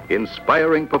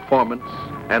 inspiring performance,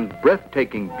 and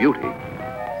breathtaking beauty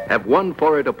have won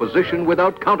for it a position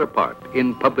without counterpart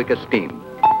in public esteem.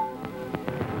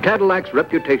 Cadillac's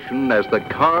reputation as the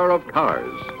car of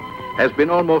cars has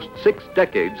been almost 6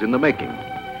 decades in the making.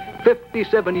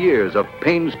 57 years of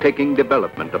painstaking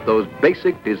development of those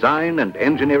basic design and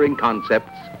engineering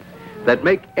concepts that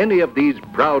make any of these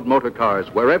proud motor cars,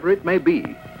 wherever it may be,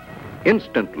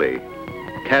 instantly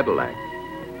Cadillac.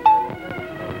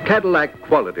 Cadillac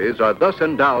qualities are thus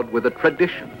endowed with a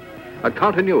tradition, a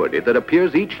continuity that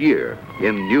appears each year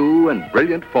in new and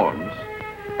brilliant forms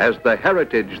as the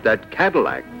heritage that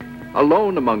Cadillac,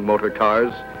 alone among motor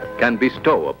cars, can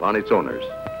bestow upon its owners.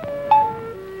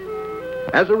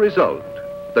 As a result,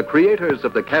 the creators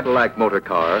of the Cadillac motor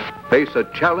car face a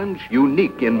challenge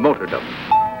unique in motordom: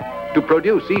 to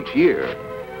produce each year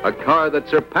a car that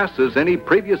surpasses any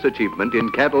previous achievement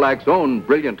in Cadillac's own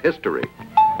brilliant history,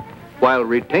 while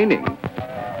retaining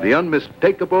the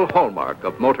unmistakable hallmark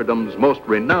of motordom's most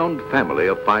renowned family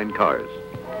of fine cars.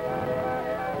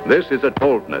 This is a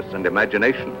boldness and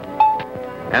imagination,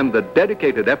 and the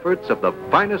dedicated efforts of the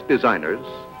finest designers,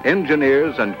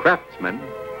 engineers, and craftsmen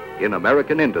in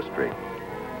American industry.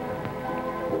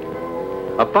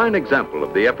 A fine example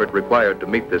of the effort required to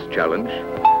meet this challenge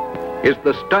is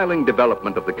the styling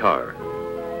development of the car.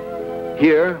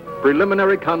 Here,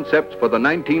 preliminary concepts for the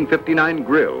 1959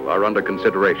 grille are under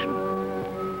consideration.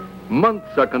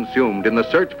 Months are consumed in the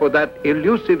search for that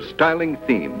elusive styling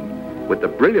theme with the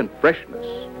brilliant freshness,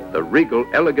 the regal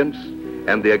elegance,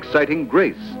 and the exciting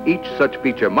grace each such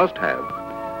feature must have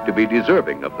to be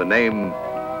deserving of the name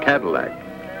Cadillac.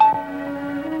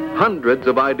 Hundreds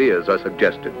of ideas are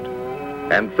suggested,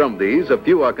 and from these, a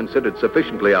few are considered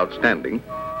sufficiently outstanding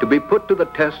to be put to the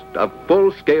test of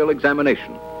full-scale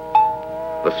examination.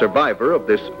 The survivor of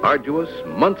this arduous,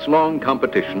 months-long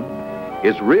competition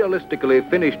is realistically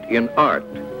finished in art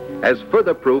as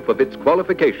further proof of its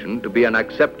qualification to be an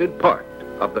accepted part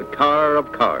of the car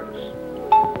of cars.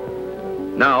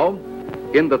 Now,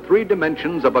 in the 3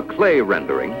 dimensions of a clay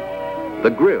rendering, the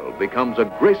grille becomes a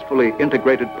gracefully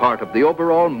integrated part of the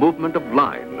overall movement of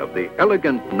line of the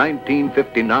elegant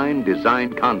 1959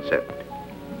 design concept.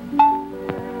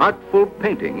 Artful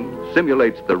painting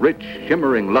simulates the rich,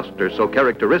 shimmering luster so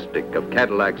characteristic of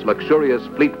Cadillac's luxurious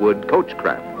Fleetwood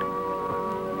coachcraft.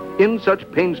 In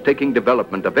such painstaking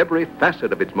development of every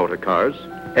facet of its motor cars,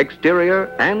 exterior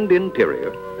and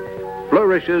interior,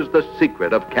 flourishes the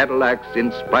secret of Cadillac's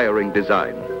inspiring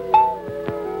design.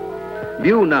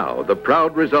 View now the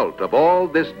proud result of all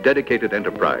this dedicated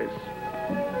enterprise.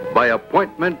 By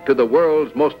appointment to the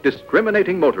world's most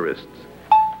discriminating motorists,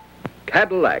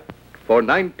 Cadillac for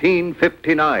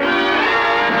 1959.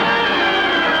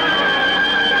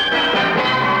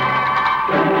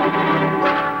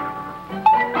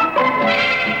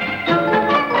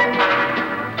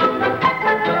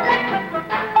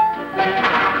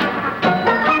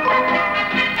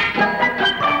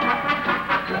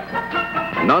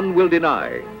 None will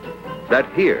deny that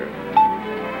here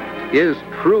is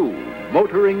true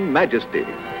motoring majesty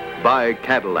by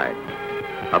Cadillac,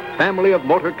 a family of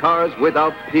motor cars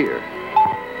without peer.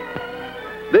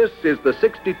 This is the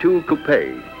 62 Coupe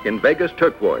in Vegas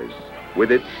turquoise, with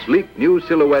its sleek new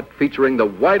silhouette featuring the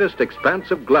widest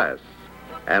expanse of glass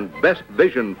and best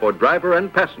vision for driver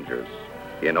and passengers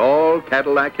in all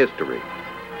Cadillac history.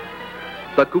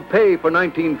 The Coupe for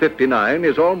 1959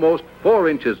 is almost 4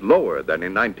 inches lower than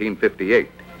in 1958.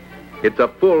 It's a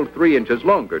full 3 inches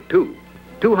longer, too,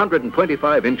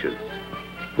 225 inches.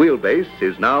 Wheelbase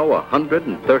is now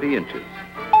 130 inches.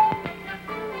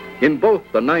 In both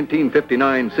the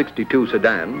 1959 62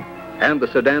 sedan and the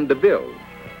sedan DeVille,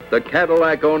 the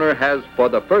Cadillac owner has, for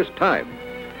the first time,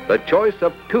 the choice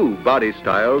of 2 body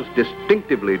styles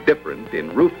distinctively different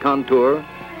in roof contour,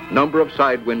 number of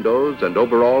side windows, and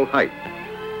overall height.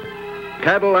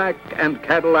 Cadillac and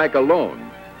Cadillac alone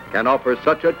can offer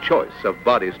such a choice of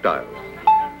body styles.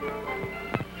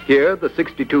 Here, the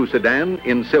 62 sedan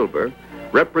in silver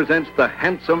represents the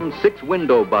handsome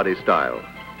 6-window body style.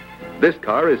 This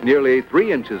car is nearly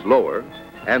 3 inches lower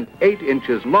and 8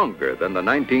 inches longer than the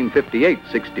 1958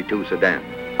 62 sedan.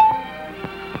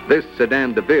 This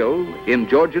sedan DeVille in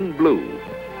Georgian blue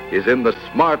is in the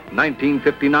smart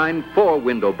 1959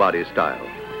 4-window body style.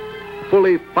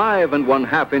 Fully 5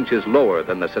 1/2 inches lower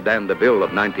than the sedan DeVille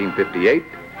of 1958,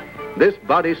 this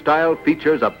body style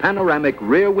features a panoramic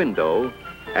rear window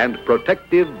and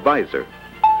protective visor.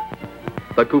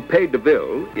 The Coupe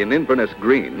DeVille in Inverness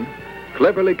green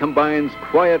cleverly combines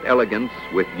quiet elegance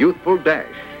with youthful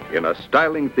dash in a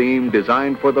styling theme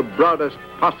designed for the broadest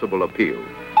possible appeal.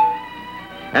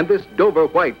 And this Dover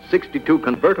White 62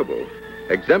 convertible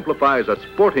exemplifies a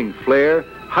sporting flair,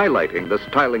 highlighting the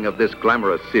styling of this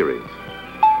glamorous series.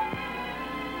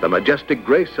 The majestic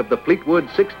grace of the Fleetwood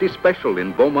 60 Special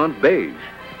in Beaumont beige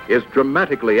is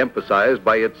dramatically emphasized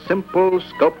by its simple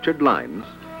sculptured lines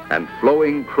and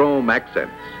flowing chrome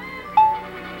accents.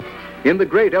 In the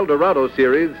great Eldorado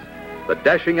series, the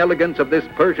dashing elegance of this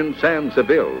Persian Sam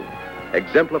Seville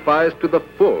exemplifies to the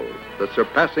full the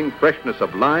surpassing freshness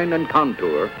of line and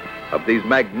contour of these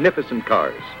magnificent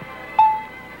cars.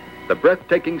 The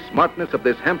breathtaking smartness of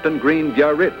this Hampton Green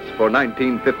Biarritz for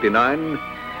 1959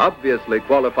 obviously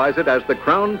qualifies it as the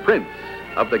crown prince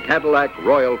of the Cadillac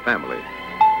royal family.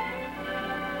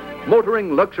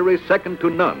 Motoring luxury second to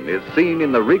none is seen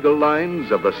in the regal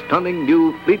lines of the stunning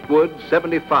new Fleetwood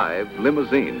 75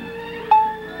 limousine.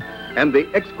 And the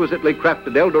exquisitely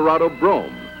crafted Eldorado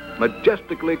Brougham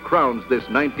majestically crowns this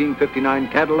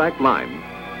 1959 Cadillac line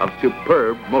of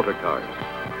superb motor cars.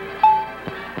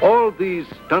 All these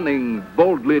stunning,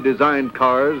 boldly designed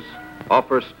cars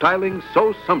offer styling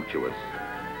so sumptuous,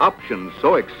 options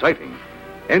so exciting,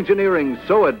 engineering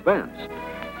so advanced,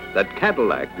 that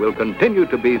Cadillac will continue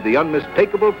to be the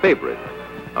unmistakable favorite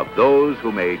of those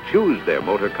who may choose their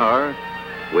motor car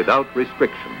without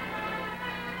restriction.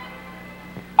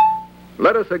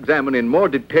 Let us examine in more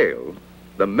detail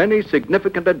the many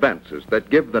significant advances that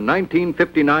give the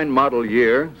 1959 model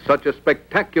year such a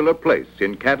spectacular place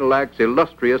in Cadillac's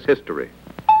illustrious history.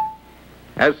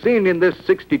 As seen in this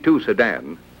 62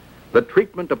 sedan, the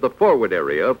treatment of the forward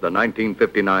area of the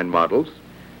 1959 models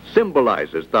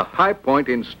symbolizes the high point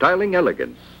in styling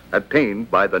elegance attained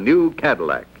by the new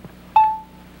Cadillac.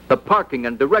 The parking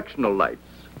and directional lights,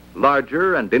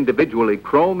 larger and individually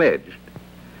chrome-edged,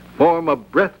 form a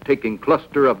breathtaking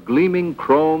cluster of gleaming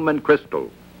chrome and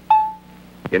crystal.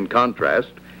 In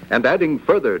contrast, and adding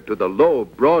further to the low,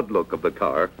 broad look of the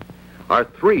car, are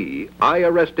three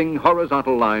eye-arresting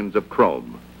horizontal lines of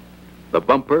chrome. The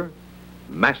bumper,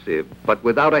 massive but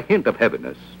without a hint of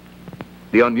heaviness,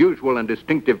 the unusual and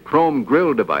distinctive chrome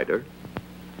grille divider,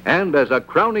 and as a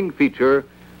crowning feature,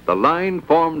 the line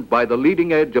formed by the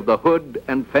leading edge of the hood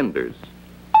and fenders.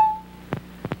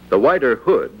 The wider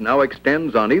hood now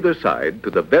extends on either side to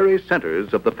the very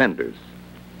centers of the fenders.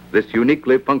 This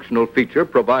uniquely functional feature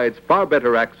provides far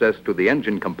better access to the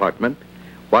engine compartment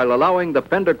while allowing the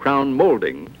fender crown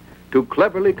molding to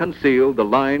cleverly conceal the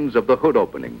lines of the hood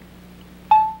opening.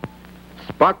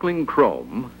 Sparkling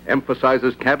chrome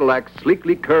emphasizes Cadillac's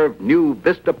sleekly curved new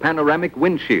Vista panoramic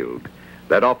windshield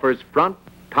that offers front,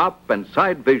 top, and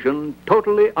side vision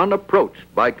totally unapproached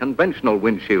by conventional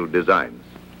windshield designs.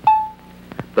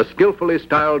 The skillfully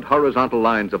styled horizontal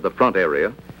lines of the front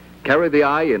area carry the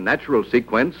eye in natural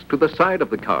sequence to the side of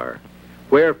the car,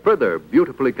 where further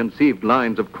beautifully conceived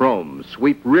lines of chrome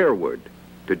sweep rearward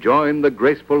to join the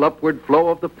graceful upward flow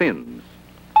of the fins.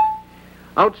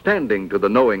 Outstanding to the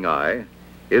knowing eye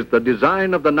is the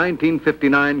design of the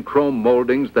 1959 chrome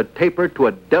moldings that taper to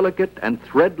a delicate and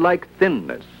thread-like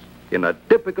thinness in a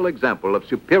typical example of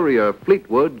superior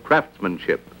Fleetwood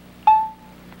craftsmanship.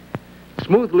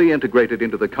 Smoothly integrated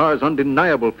into the car's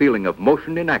undeniable feeling of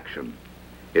motion in action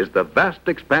is the vast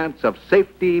expanse of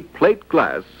safety plate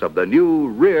glass of the new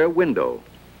rear window.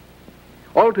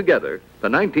 Altogether, the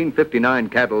 1959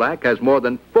 Cadillac has more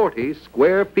than 40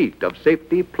 square feet of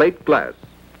safety plate glass.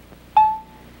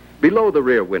 Below the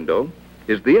rear window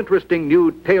is the interesting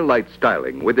new taillight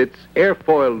styling with its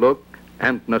airfoil look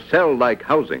and nacelle-like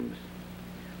housings.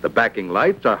 The backing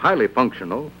lights are highly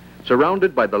functional,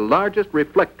 surrounded by the largest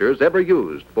reflectors ever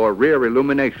used for rear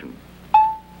illumination.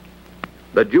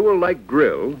 The jewel-like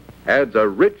grille adds a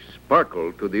rich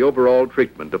sparkle to the overall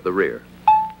treatment of the rear.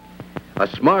 A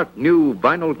smart new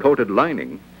vinyl-coated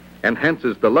lining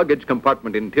enhances the luggage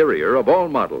compartment interior of all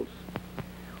models.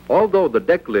 Although the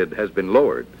deck lid has been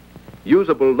lowered,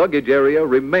 usable luggage area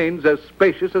remains as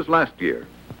spacious as last year.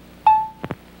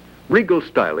 Regal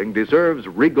styling deserves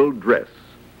regal dress,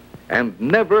 and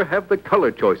never have the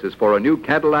color choices for a new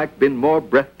Cadillac been more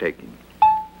breathtaking.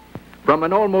 From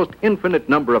an almost infinite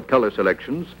number of color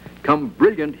selections come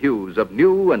brilliant hues of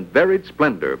new and varied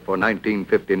splendor for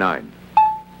 1959.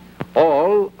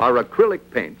 All are acrylic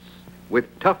paints with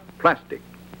tough plastic,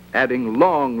 adding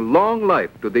long, long life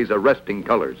to these arresting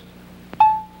colors.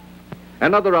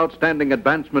 Another outstanding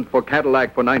advancement for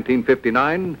Cadillac for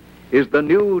 1959 is the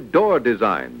new door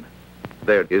design.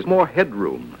 There is more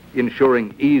headroom,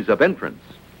 ensuring ease of entrance.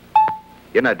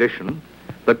 In addition,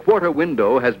 the quarter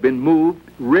window has been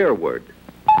moved rearward.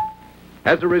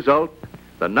 As a result,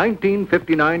 the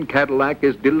 1959 Cadillac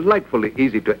is delightfully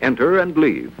easy to enter and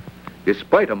leave,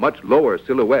 despite a much lower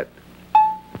silhouette.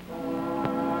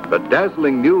 The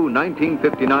dazzling new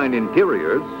 1959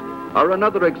 interiors are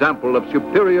another example of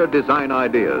superior design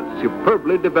ideas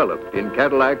superbly developed in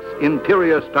Cadillac's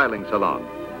interior styling salon.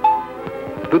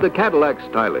 To the Cadillac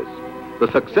stylist,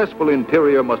 the successful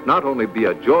interior must not only be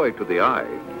a joy to the eye,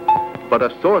 but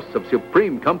a source of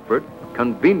supreme comfort,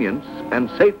 convenience, and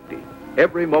safety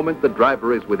every moment the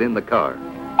driver is within the car.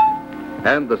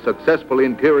 And the successful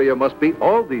interior must be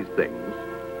all these things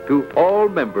to all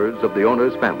members of the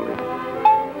owner's family.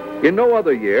 In no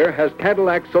other year has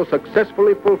Cadillac so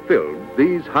successfully fulfilled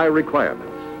these high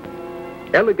requirements.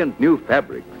 Elegant new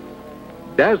fabrics,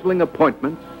 dazzling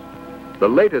appointments, the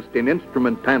latest in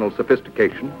instrument panel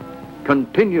sophistication,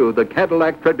 continue the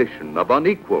Cadillac tradition of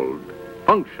unequaled,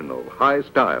 functional high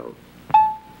style.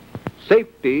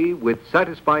 Safety with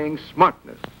satisfying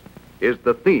smartness is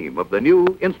the theme of the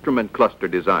new instrument cluster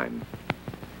design.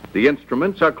 The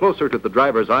instruments are closer to the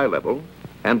driver's eye level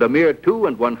and a mere 2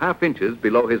 1/2 inches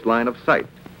below his line of sight.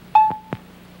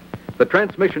 The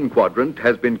transmission quadrant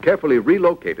has been carefully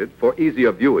relocated for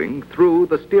easier viewing through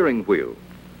the steering wheel.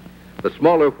 The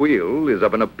smaller wheel is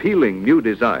of an appealing new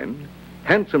design,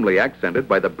 handsomely accented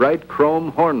by the bright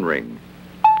chrome horn ring.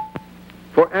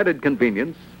 For added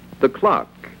convenience, the clock,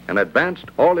 an advanced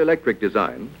all-electric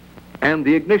design, and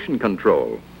the ignition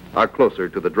control are closer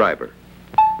to the driver.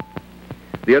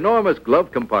 The enormous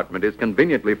glove compartment is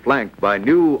conveniently flanked by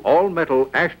new all-metal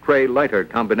ashtray lighter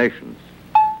combinations.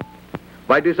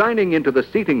 By designing into the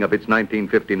seating of its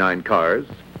 1959 cars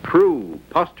true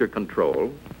posture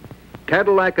control,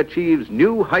 Cadillac achieves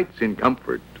new heights in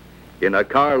comfort in a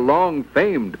car long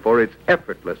famed for its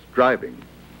effortless driving.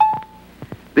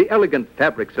 The elegant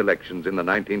fabric selections in the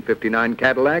 1959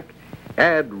 Cadillac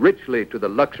add richly to the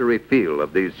luxury feel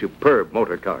of these superb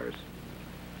motor cars.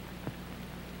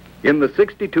 In the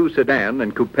 62 sedan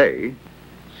and coupe,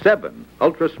 7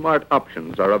 ultra-smart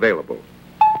options are available.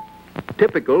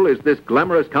 Typical is this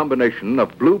glamorous combination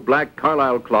of blue-black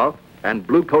Carlisle cloth and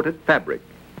blue-coated fabric.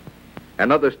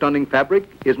 Another stunning fabric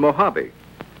is Mojave,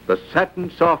 the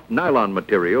satin-soft nylon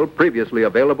material previously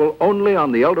available only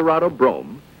on the Eldorado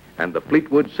Brougham and the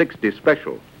Fleetwood 60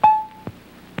 Special.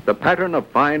 The pattern of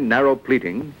fine, narrow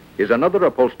pleating is another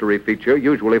upholstery feature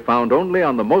usually found only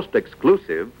on the most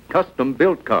exclusive,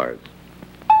 custom-built cars.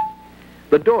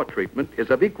 The door treatment is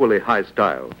of equally high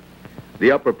style.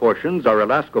 The upper portions are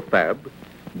Elascofab,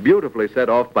 beautifully set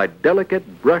off by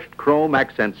delicate brushed chrome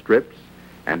accent strips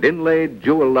and inlaid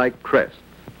jewel-like crests.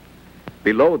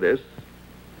 Below this,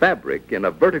 fabric in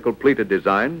a vertical pleated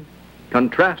design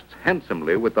contrasts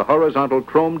handsomely with the horizontal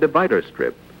chrome divider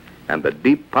strip and the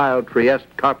deep pile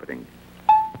Trieste carpeting.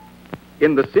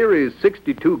 In the Series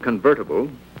 62 convertible,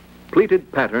 pleated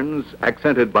patterns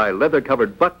accented by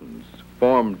leather-covered buttons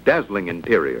form dazzling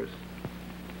interiors.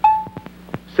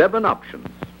 7 options,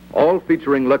 all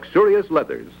featuring luxurious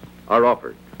leathers, are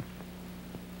offered.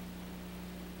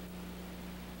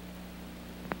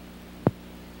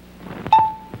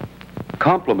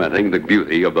 Complementing the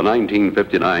beauty of the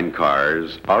 1959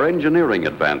 cars are engineering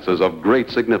advances of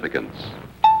great significance.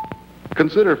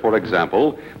 Consider, for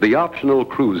example, the optional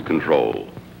cruise control,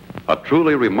 a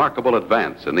truly remarkable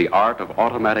advance in the art of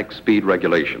automatic speed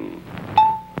regulation.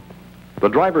 The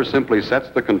driver simply sets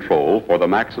the control for the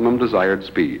maximum desired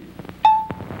speed.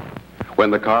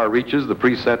 When the car reaches the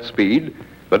preset speed,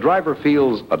 the driver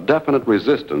feels a definite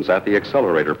resistance at the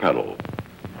accelerator pedal.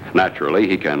 Naturally,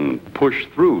 he can push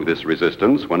through this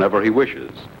resistance whenever he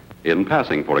wishes, in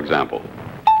passing, for example.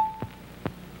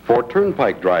 For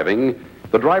turnpike driving,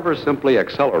 the driver simply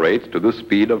accelerates to the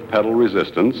speed of pedal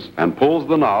resistance and pulls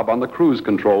the knob on the cruise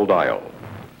control dial.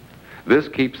 This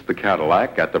keeps the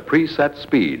Cadillac at the preset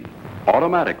speed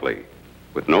automatically,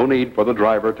 with no need for the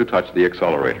driver to touch the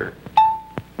accelerator.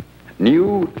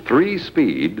 New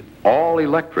 3-speed,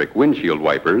 all-electric windshield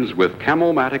wipers with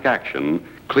Camo-Matic action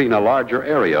clean a larger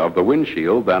area of the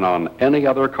windshield than on any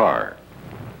other car,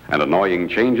 and annoying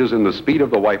changes in the speed of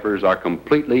the wipers are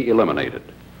completely eliminated.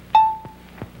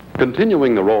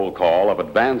 Continuing the roll call of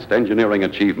advanced engineering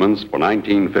achievements for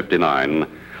 1959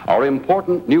 are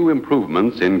important new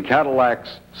improvements in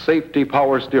Cadillac's safety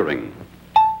power steering.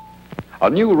 A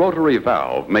new rotary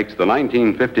valve makes the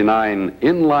 1959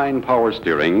 inline power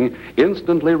steering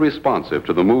instantly responsive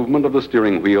to the movement of the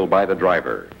steering wheel by the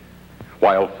driver,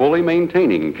 while fully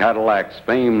maintaining Cadillac's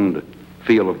famed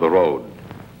feel of the road.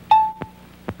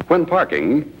 When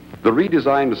parking, the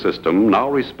redesigned system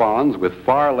now responds with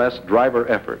far less driver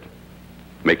effort,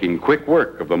 making quick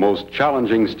work of the most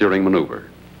challenging steering maneuver.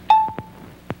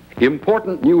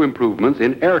 Important new improvements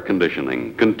in air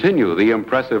conditioning continue the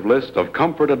impressive list of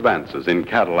comfort advances in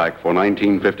Cadillac for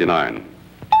 1959.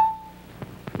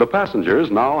 The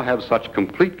passengers now have such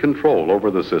complete control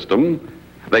over the system,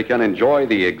 they can enjoy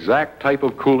the exact type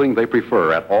of cooling they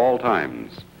prefer at all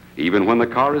times, even when the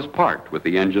car is parked with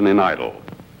the engine in idle.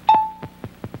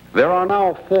 There are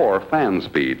now 4 fan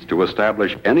speeds to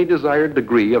establish any desired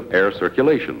degree of air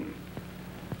circulation.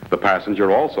 The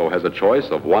passenger also has a choice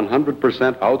of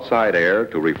 100% outside air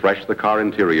to refresh the car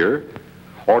interior,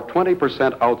 or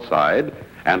 20% outside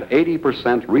and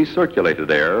 80%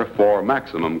 recirculated air for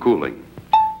maximum cooling.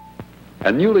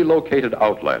 And newly located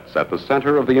outlets at the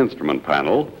center of the instrument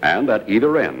panel and at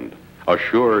either end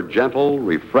assure gentle,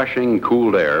 refreshing,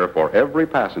 cooled air for every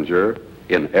passenger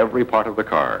in every part of the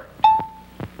car.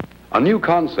 A new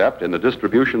concept in the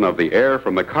distribution of the air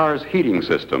from the car's heating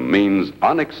system means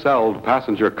unexcelled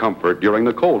passenger comfort during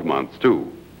the cold months, too.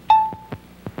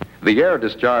 The air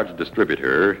discharge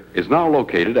distributor is now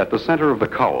located at the center of the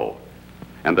cowl,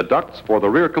 and the ducts for the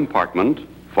rear compartment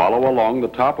follow along the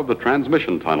top of the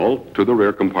transmission tunnel to the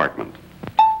rear compartment.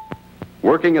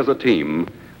 Working as a team,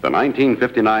 the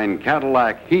 1959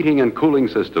 Cadillac heating and cooling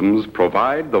systems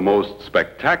provide the most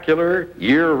spectacular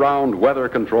year-round weather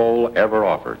control ever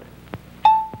offered.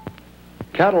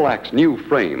 Cadillac's new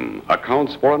frame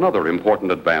accounts for another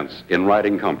important advance in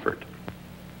riding comfort.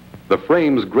 The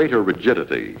frame's greater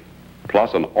rigidity,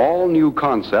 plus an all-new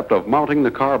concept of mounting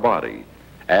the car body,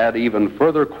 add even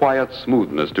further quiet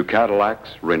smoothness to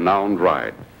Cadillac's renowned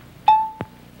ride.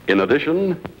 In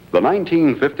addition, the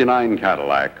 1959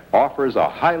 Cadillac offers a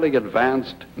highly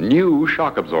advanced new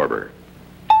shock absorber.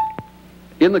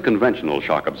 In the conventional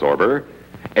shock absorber,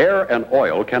 air and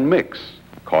oil can mix,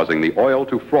 causing the oil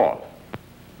to froth,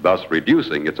 thus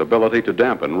reducing its ability to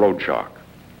dampen road shock.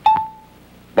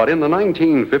 But in the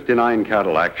 1959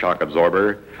 Cadillac shock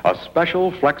absorber, a special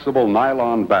flexible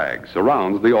nylon bag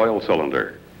surrounds the oil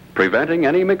cylinder, preventing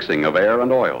any mixing of air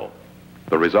and oil.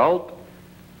 The result?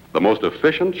 The most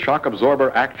efficient shock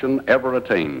absorber action ever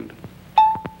attained.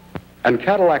 And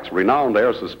Cadillac's renowned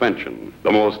air suspension,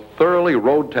 the most thoroughly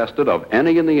road-tested of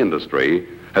any in the industry,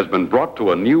 has been brought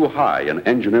to a new high in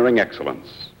engineering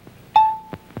excellence.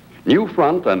 New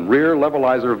front and rear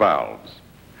levelizer valves,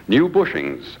 new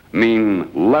bushings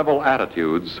mean level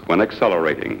attitudes when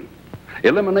accelerating,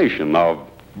 elimination of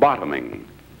bottoming,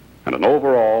 and an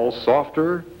overall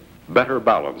softer, better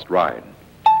balanced ride.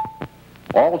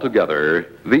 Altogether,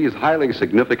 these highly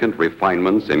significant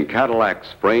refinements in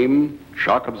Cadillac's frame,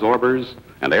 shock absorbers,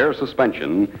 and air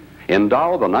suspension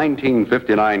endow the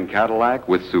 1959 Cadillac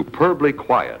with superbly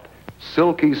quiet,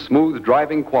 silky smooth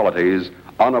driving qualities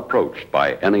unapproached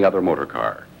by any other motor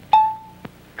car.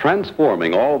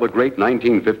 Transforming all the great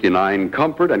 1959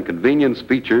 comfort and convenience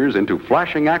features into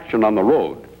flashing action on the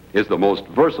road is the most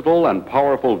versatile and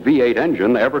powerful V8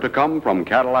 engine ever to come from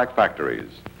Cadillac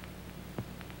factories.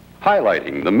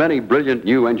 Highlighting the many brilliant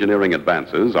new engineering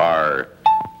advances are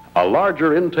a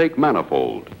larger intake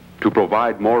manifold to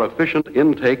provide more efficient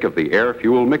intake of the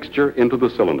air-fuel mixture into the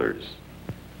cylinders,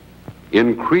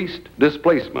 increased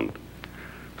displacement,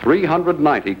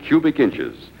 390 cubic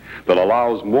inches, that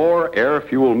allows more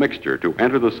air-fuel mixture to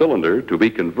enter the cylinder to be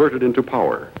converted into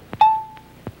power.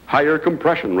 Higher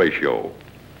compression ratio,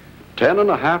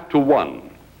 10.5 to 1,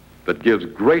 that gives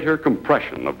greater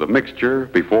compression of the mixture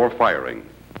before firing,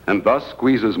 and thus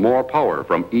squeezes more power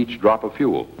from each drop of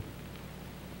fuel.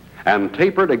 And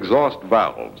tapered exhaust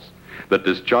valves that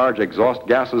discharge exhaust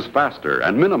gases faster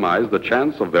and minimize the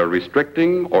chance of their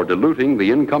restricting or diluting the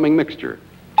incoming mixture.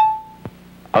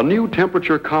 A new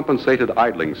temperature-compensated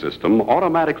idling system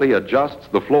automatically adjusts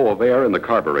the flow of air in the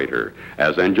carburetor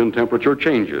as engine temperature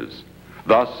changes,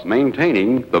 thus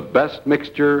maintaining the best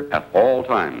mixture at all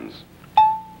times.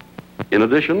 In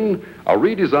addition, a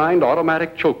redesigned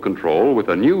automatic choke control with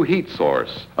a new heat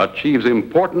source achieves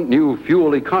important new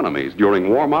fuel economies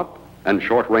during warm-up and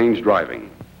short-range driving.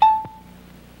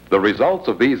 The results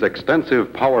of these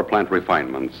extensive power plant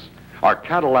refinements are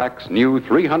Cadillac's new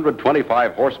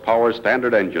 325 horsepower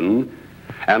standard engine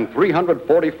and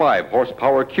 345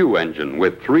 horsepower Q engine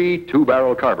with 3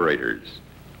 two-barrel carburetors.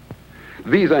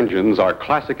 These engines are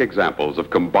classic examples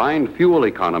of combined fuel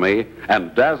economy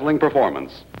and dazzling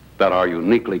performance that are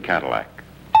uniquely Cadillac.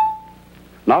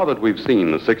 Now that we've seen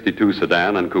the 62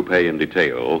 sedan and coupe in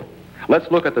detail,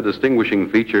 let's look at the distinguishing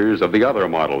features of the other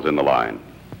models in the line.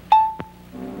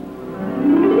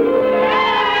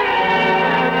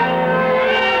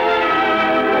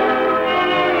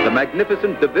 The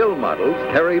magnificent DeVille models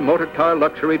carry motor car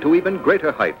luxury to even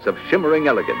greater heights of shimmering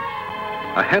elegance.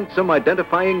 A handsome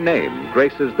identifying name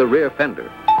graces the rear fender.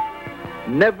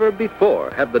 Never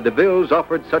before have the DeVilles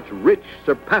offered such rich,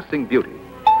 surpassing beauty.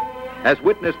 As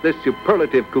witness this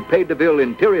superlative Coupe DeVille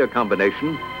interior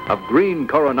combination of green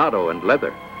Coronado and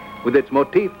leather, with its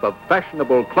motif of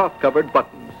fashionable cloth-covered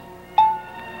buttons.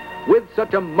 With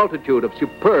such a multitude of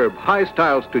superb high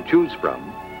styles to choose from,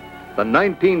 the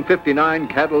 1959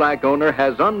 Cadillac owner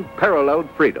has unparalleled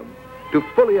freedom to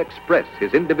fully express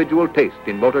his individual taste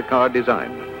in motor car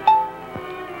design.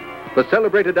 The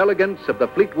celebrated elegance of the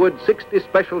Fleetwood 60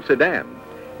 Special sedan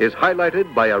is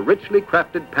highlighted by a richly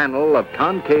crafted panel of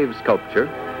concave sculpture,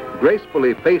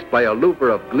 gracefully faced by a louver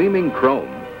of gleaming chrome,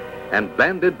 and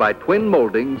banded by twin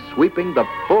moldings sweeping the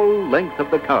full length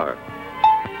of the car.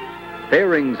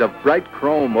 Fairings of bright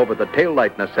chrome over the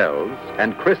taillight nacelles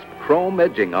and crisp chrome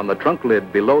edging on the trunk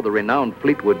lid below the renowned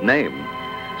Fleetwood name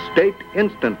state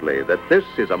instantly that this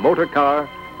is a motor car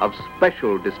of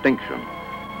special distinction.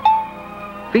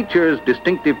 Features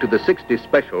distinctive to the 60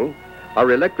 Special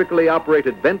are electrically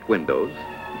operated vent windows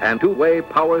and two-way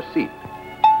power seat.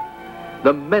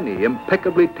 The many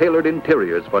impeccably tailored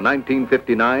interiors for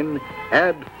 1959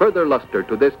 add further luster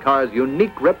to this car's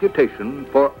unique reputation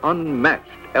for unmatched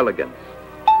elegance.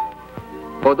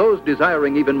 For those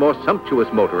desiring even more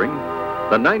sumptuous motoring,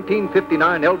 the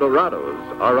 1959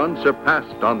 Eldorados are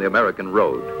unsurpassed on the American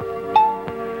road.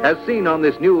 As seen on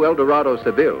this new Eldorado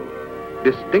Seville,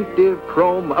 distinctive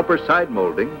chrome upper side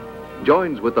molding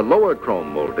joins with the lower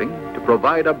chrome molding to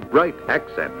provide a bright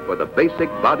accent for the basic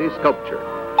body sculpture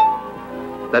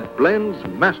that blends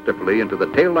masterfully into the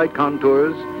taillight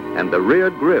contours and the rear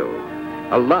grille,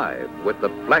 alive with the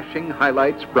flashing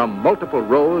highlights from multiple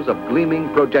rows of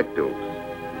gleaming projectiles.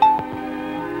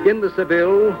 In the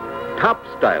Seville, top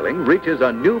styling reaches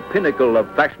a new pinnacle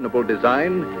of fashionable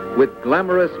design with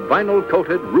glamorous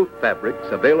vinyl-coated roof fabrics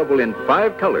available in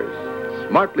 5 colors,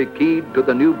 smartly keyed to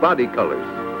the new body colors.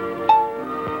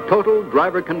 Total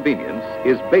driver convenience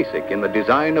is basic in the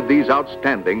design of these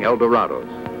outstanding Eldorados.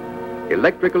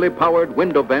 Electrically powered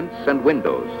window vents and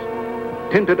windows,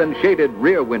 tinted and shaded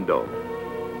rear window,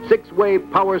 6-way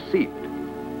power seat,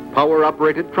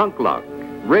 power-operated trunk lock,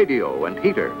 radio and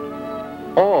heater.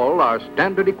 All are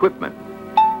standard equipment.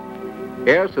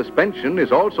 Air suspension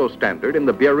is also standard in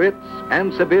the Biarritz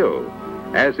and Seville,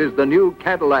 as is the new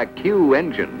Cadillac Q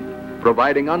engine,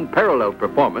 providing unparalleled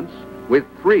performance with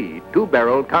 3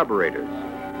 two-barrel carburetors.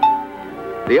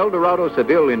 The Eldorado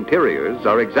Seville interiors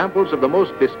are examples of the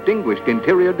most distinguished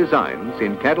interior designs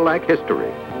in Cadillac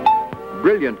history.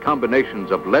 Brilliant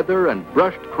combinations of leather and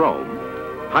brushed chrome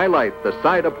highlight the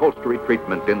side upholstery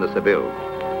treatment in the Seville.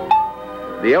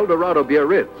 The Eldorado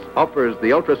Biarritz offers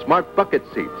the ultra-smart bucket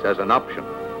seats as an option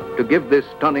to give this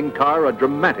stunning car a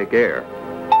dramatic air.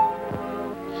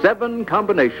 7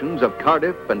 combinations of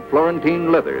Cardiff and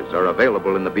Florentine leathers are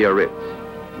available in the Biarritz,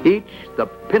 each the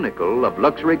pinnacle of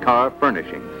luxury car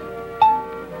furnishings.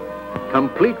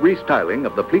 Complete restyling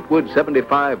of the Fleetwood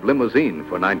 75 limousine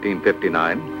for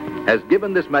 1959 has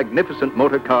given this magnificent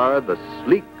motor car the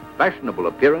sleek, fashionable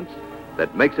appearance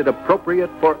that makes it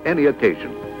appropriate for any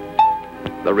occasion.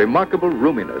 The remarkable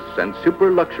roominess and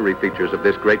super luxury features of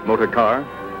this great motor car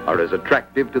are as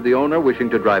attractive to the owner wishing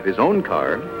to drive his own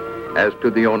car as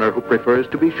to the owner who prefers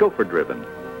to be chauffeur-driven.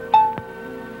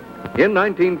 In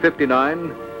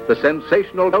 1959, the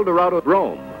sensational Eldorado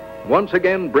Rome once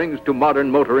again brings to modern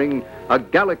motoring a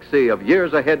galaxy of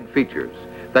years-ahead features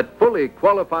that fully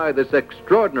qualify this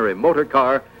extraordinary motor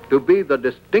car to be the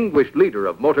distinguished leader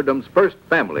of motordom's first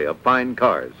family of fine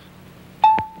cars.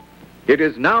 It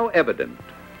is now evident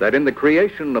that in the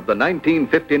creation of the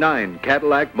 1959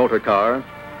 Cadillac motor car,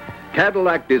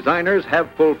 Cadillac designers have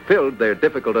fulfilled their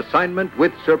difficult assignment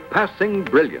with surpassing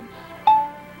brilliance.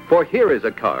 For here is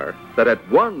a car that at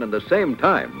one and the same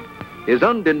time is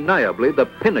undeniably the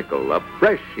pinnacle of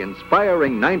fresh,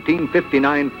 inspiring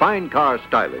 1959 fine car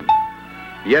styling,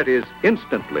 yet is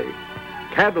instantly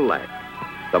Cadillac,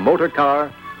 the motor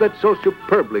car that so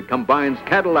superbly combines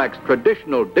Cadillac's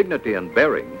traditional dignity and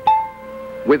bearing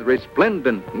with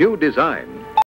resplendent new design